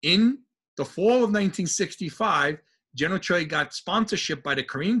 In the fall of 1965, General Choi got sponsorship by the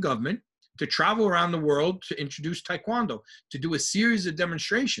Korean government to travel around the world to introduce Taekwondo, to do a series of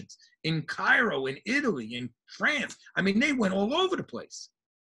demonstrations in Cairo, in Italy, in France. I mean, they went all over the place,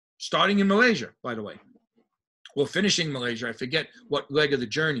 starting in Malaysia, by the way, or finishing Malaysia. I forget what leg of the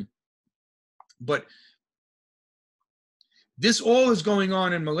journey. But this all is going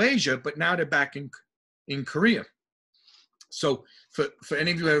on in Malaysia, but now they're back in Korea. So for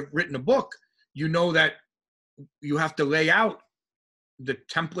any of you who have written a book, you know that you have to lay out the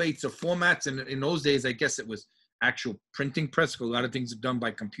templates of formats. And in those days, I guess it was actual printing press. A lot of things are done by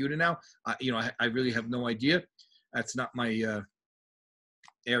computer now. You know, I really have no idea. That's not my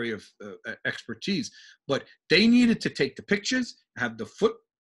area of expertise. But they needed to take the pictures, have the foot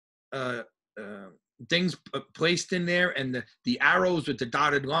things placed in there, and the arrows with the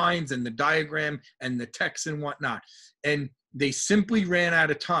dotted lines and the diagram and the text and whatnot. And they simply ran out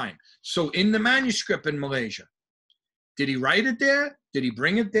of time. So in the manuscript in Malaysia, did he write it there? Did he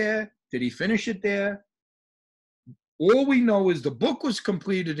bring it there? Did he finish it there? All we know is the book was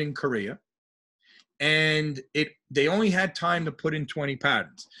completed in Korea, and they only had time to put in 20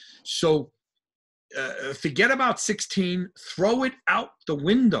 patterns. So forget about 16, throw it out the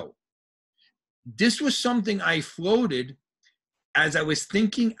window. This was something I floated as I was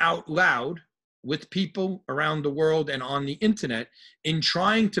thinking out loud with people around the world and on the internet in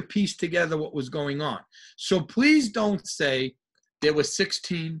trying to piece together what was going on. So please don't say there were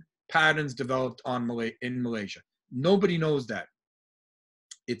 16 patterns developed in Malaysia. Nobody knows that.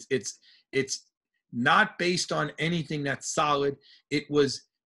 It's not based on anything that's solid. It was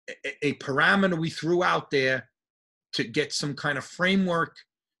a parameter we threw out there to get some kind of framework,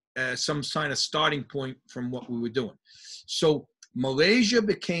 some kind of starting point from what we were doing. So Malaysia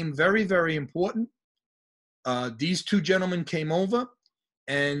became very, very important. These two gentlemen came over,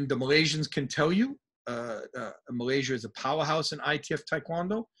 and the Malaysians can tell you, Malaysia is a powerhouse in ITF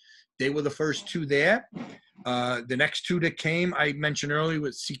Taekwondo. They were the first two there. The next two that came, I mentioned earlier,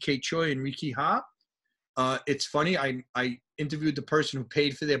 was C.K. Choi and Ricky Ha. It's funny, I interviewed the person who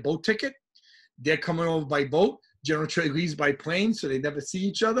paid for their boat ticket. They're coming over by boat. General Choi leaves by plane, so they never see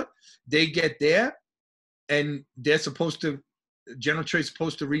each other. They get there, and they're supposed to, General Choi is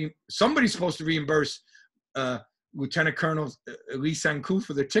supposed to, somebody's supposed to reimburse Lieutenant Colonel Lee Sang-koo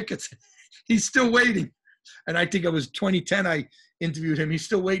for the tickets. He's still waiting. And I think it was 2010 I interviewed him. He's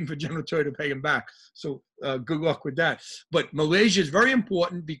still waiting for General Choi to pay him back. So good luck with that. But Malaysia is very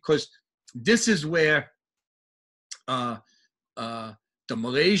important because this is where the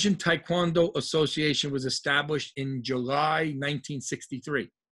Malaysian Taekwondo Association was established in July 1963.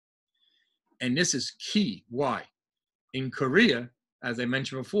 And this is key. Why? In Korea, as I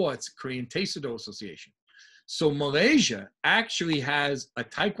mentioned before, it's Korean Taekwondo Association. So Malaysia actually has a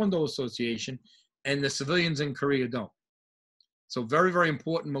Taekwondo Association, and the civilians in Korea don't. So very, very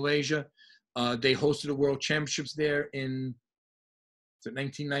important, Malaysia. They hosted the World Championships there in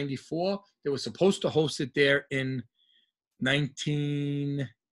 1994. They were supposed to host it there in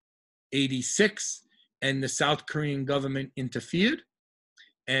 1986, and the South Korean government interfered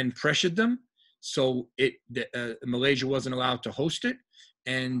and pressured them. So Malaysia wasn't allowed to host it,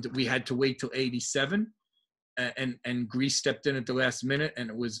 and we had to wait till 87. And Greece stepped in at the last minute,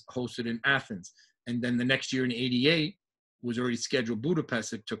 and it was hosted in Athens. And then the next year in 88 was already scheduled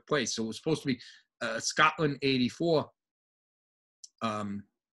Budapest. It took place. So it was supposed to be Scotland 84,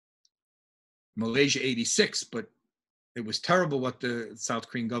 Malaysia 86, but it was terrible what the South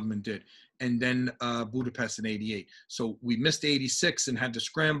Korean government did. And then Budapest in 88. So we missed 86 and had to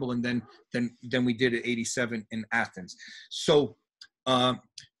scramble, and then we did it 87 in Athens. So the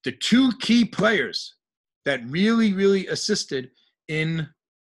two key players that really, really assisted in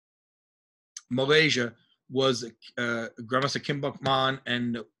Malaysia was Grandmaster Kim Buk Man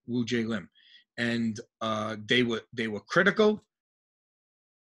and Woo Jae Lim, and they were critical.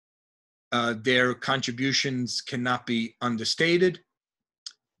 Their contributions cannot be understated,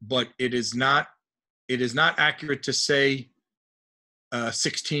 but it is not accurate to say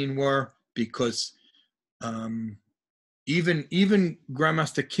 16 were, because even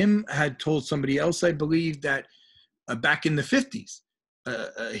Grandmaster Kim had told somebody else, I believe, that back in the 50s,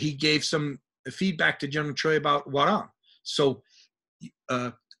 he gave some feedback to General Choi about Warang. So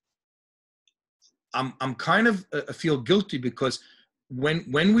I'm kind of feel guilty because when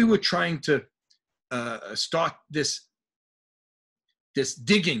we were trying to start this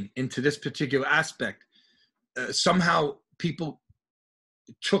digging into this particular aspect, somehow people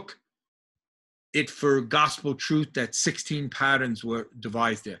took it for gospel truth that 16 patterns were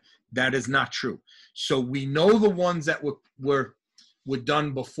devised there. That is not true. So we know the ones that were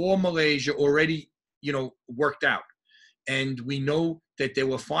done before Malaysia already, worked out. And we know that they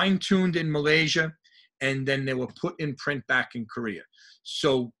were fine-tuned in Malaysia, and then they were put in print back in Korea.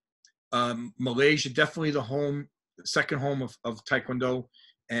 So Malaysia, definitely the second home of Taekwondo,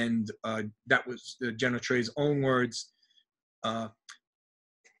 and that was General Choi's own words.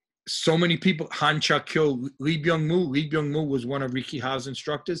 So many people, Han Cha-kyo, Lee Byung-moo was one of Ricky Ha's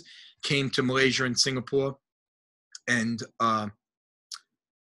instructors, came to Malaysia and Singapore, and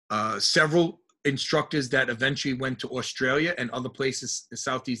several instructors that eventually went to Australia and other places in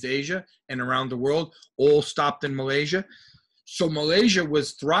Southeast Asia and around the world all stopped in Malaysia. So Malaysia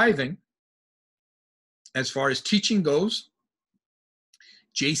was thriving as far as teaching goes.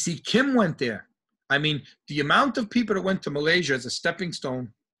 J.C. Kim went there. I mean, the amount of people that went to Malaysia as a stepping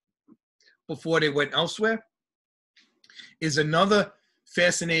stone before they went elsewhere is another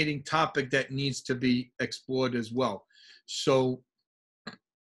fascinating topic that needs to be explored as well. So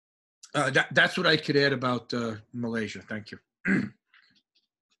that's what I could add about Malaysia. Thank you.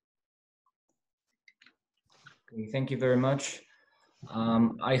 Okay, thank you very much.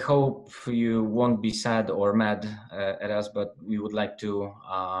 I hope you won't be sad or mad at us, but we would like to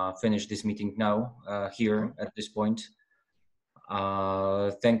finish this meeting now, here at this point.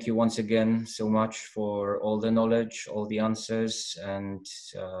 Thank you once again so much for all the knowledge, all the answers, and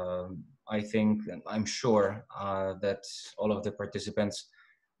I'm sure that all of the participants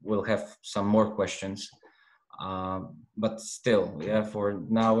will have some more questions. But still, yeah, for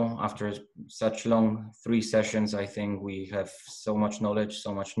now, after such long 3 sessions, I think we have so much knowledge,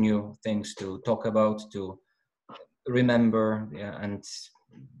 so much new things to talk about, to remember, yeah, and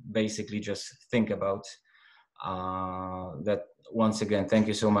basically just think about. That once again, thank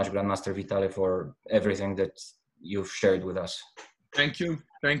you so much, Grandmaster Vitale, for everything that you've shared with us. Thank you.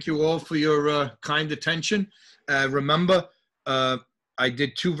 Thank you all for your kind attention. Remember, I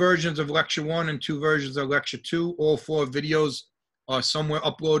did 2 versions of Lecture 1 and 2 versions of Lecture 2. All 4 videos are somewhere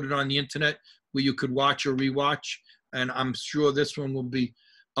uploaded on the internet where you could watch or rewatch. And I'm sure this one will be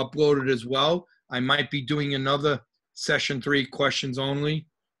uploaded as well. I might be doing another session 3, questions only.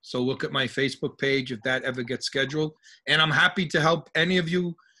 So look at my Facebook page if that ever gets scheduled. And I'm happy to help any of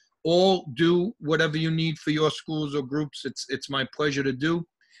you all do whatever you need for your schools or groups. It's my pleasure to do.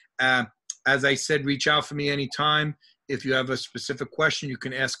 As I said, reach out for me anytime. If you have a specific question, you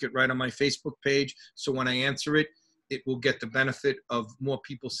can ask it right on my Facebook page. So when I answer it, it will get the benefit of more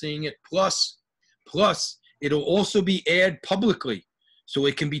people seeing it. Plus, it'll also be aired publicly so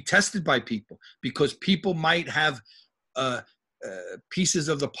it can be tested by people, because people might have pieces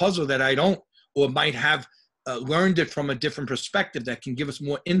of the puzzle that I don't, or might have learned it from a different perspective that can give us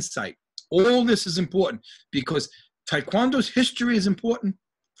more insight. All this is important because Taekwondo's history is important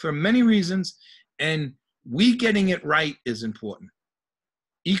for many reasons, and we getting it right is important,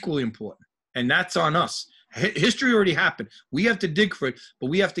 equally important, and that's on us. History already happened. We have to dig for it, but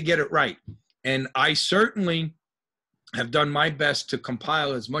we have to get it right. And I certainly have done my best to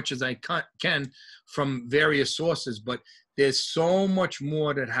compile as much as I can from various sources, but there's so much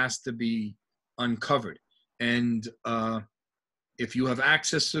more that has to be uncovered. And if you have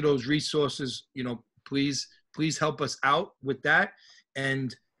access to those resources, you know, please help us out with that.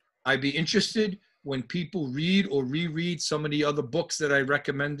 And I'd be interested when people read or reread some of the other books that I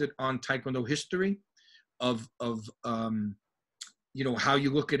recommended on Taekwondo history, of you know, how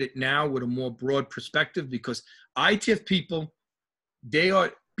you look at it now with a more broad perspective, because ITF people, they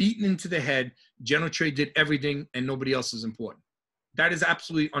are beaten into the head, General Choi did everything and nobody else is important. That is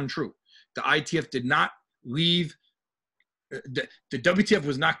absolutely untrue. The ITF did not leave, the WTF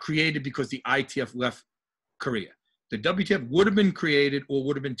was not created because the ITF left Korea. The WTF would have been created or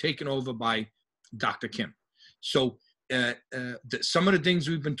would have been taken over by Dr. Kim. So some of the things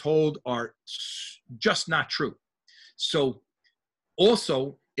we've been told are just not true. So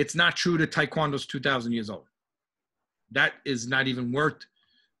also, it's not true that Taekwondo's 2,000 years old. That is not even worth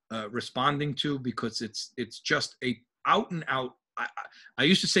responding to, because it's just a out and out. I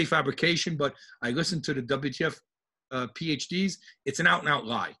used to say fabrication, but I listened to the WTF PhDs. It's an out and out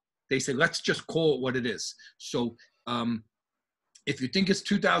lie. They say, let's just call it what it is. So if you think it's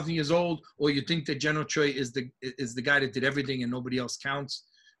 2,000 years old, or you think that General Choi is the guy that did everything and nobody else counts,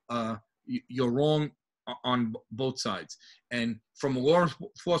 you're wrong on both sides. And from a law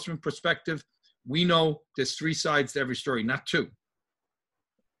enforcement perspective, we know there's 3 sides to every story, not 2.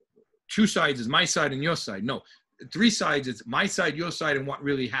 2 sides is my side and your side. No, 3 sides is my side, your side, and what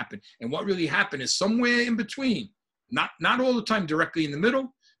really happened. And what really happened is somewhere in between. Not all the time directly in the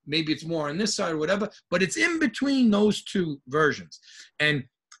middle. Maybe it's more on this side or whatever, but it's in between those 2 versions. And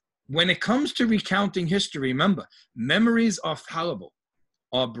when it comes to recounting history, remember, memories are fallible.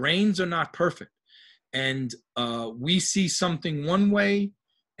 Our brains are not perfect. And we see something one way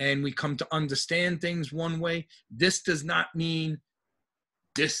and we come to understand things one way. This does not mean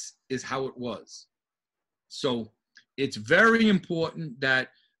this is how it was. So it's very important that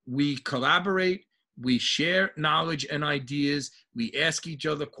we collaborate, we share knowledge and ideas, we ask each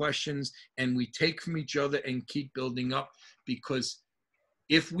other questions, and we take from each other and keep building up. Because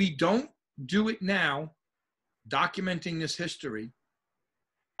if we don't do it now, documenting this history,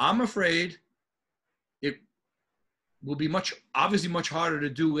 I'm afraid it will be obviously much harder to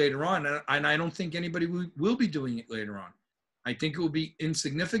do later on. And I don't think anybody will be doing it later on. I think it will be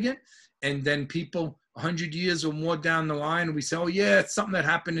insignificant. And then people 100 years or more down the line, we say, oh yeah, it's something that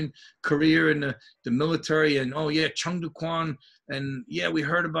happened in Korea in the military. And oh yeah, Cheongdu-kwan. And yeah, we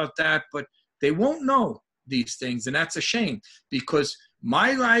heard about that, but they won't know these things. And that's a shame, because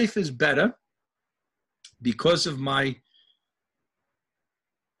my life is better because of my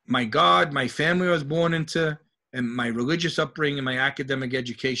God, my family I was born into, and my religious upbringing, my academic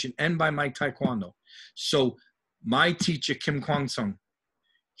education, and by my Taekwondo. So my teacher, Kim Kwang-sung,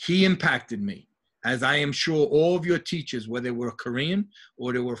 he impacted me, as I am sure all of your teachers, whether they were Korean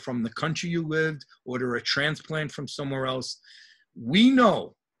or they were from the country you lived or they were a transplant from somewhere else, we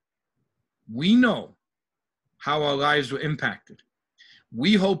know how our lives were impacted.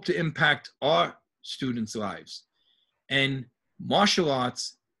 We hope to impact our students' lives. And martial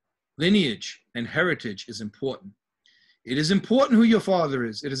arts, lineage, and heritage is important. It is important who your father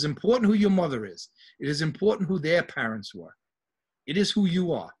is. It is important who your mother is. It is important who their parents were. It is who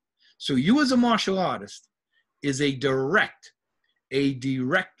you are. So you as a martial artist is a direct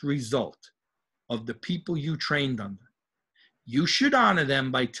result of the people you trained under. You should honor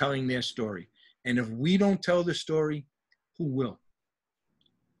them by telling their story. And if we don't tell the story, who will?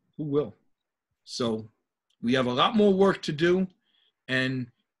 Who will? So we have a lot more work to do. And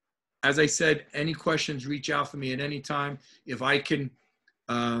as I said, any questions, reach out for me at any time. If I can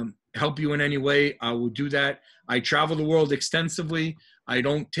help you in any way, I will do that. I travel the world extensively. I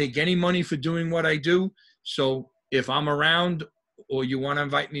don't take any money for doing what I do. So if I'm around or you want to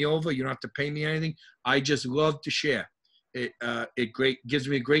invite me over, you don't have to pay me anything. I just love to share. It gives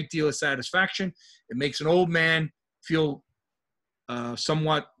me a great deal of satisfaction. It makes an old man feel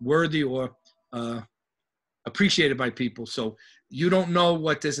somewhat worthy or appreciated by people. So you don't know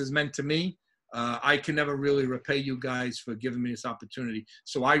what this has meant to me. I can never really repay you guys for giving me this opportunity.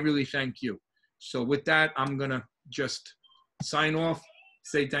 So I really thank you. So with that, I'm going to just sign off,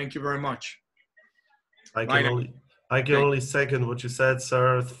 say thank you very much. I can only second what you said,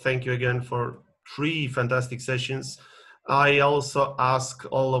 sir. Thank you again for 3 fantastic sessions. I also ask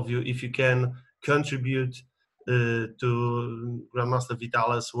all of you if you can contribute to Grandmaster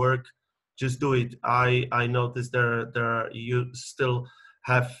Vitale's work. Just do it. I noticed there you still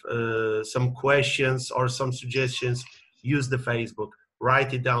have some questions or some suggestions. Use the Facebook.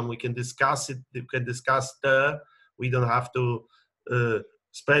 Write it down. We can discuss it. We can discuss there. We don't have to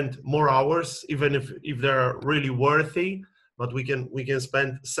spend more hours, even if they're really worthy. But we can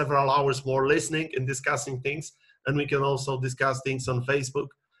spend several hours more listening and discussing things, and we can also discuss things on Facebook.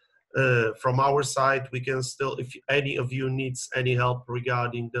 From our side, we can still, if any of you needs any help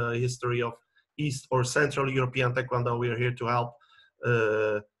regarding the history of East or Central European Taekwondo, we are here to help,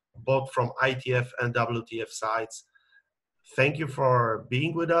 both from ITF and WTF sides. Thank you for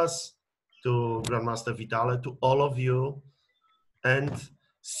being with us, to Grandmaster Vitale, to all of you, and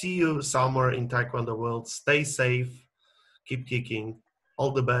see you somewhere in Taekwondo world. Stay safe, keep kicking,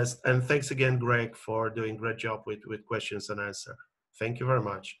 all the best, and thanks again, Greg, for doing a great job with questions and answer. Thank you very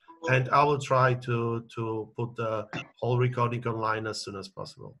much. And I will try to put the whole recording online as soon as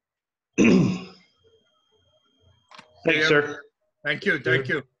possible. Thanks, sir. Thank you. Thank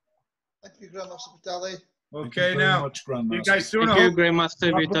you. Thank you, Grandmaster Vitale. Okay, now, you guys soon. Thank you,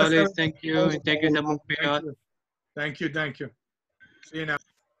 Grandmaster Vitale. Thank you. Thank you. Thank you. Thank you. See you now.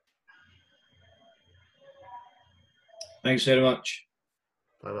 Thanks very much.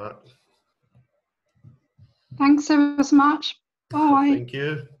 Bye-bye. Thanks ever so much. Bye. Thank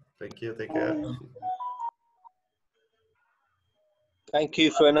you. Thank you. Take care. Thank you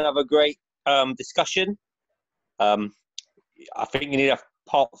for another great discussion. I think you need a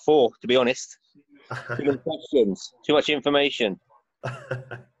part 4, to be honest. Too many questions, too much information.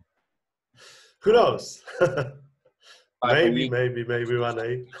 Who knows? maybe one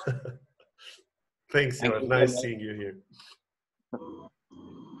day. Thanks, Stuart. Nice seeing you here.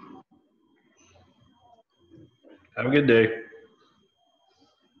 Have a good day.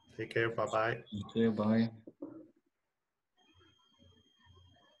 Take care. Bye-bye. Okay, bye.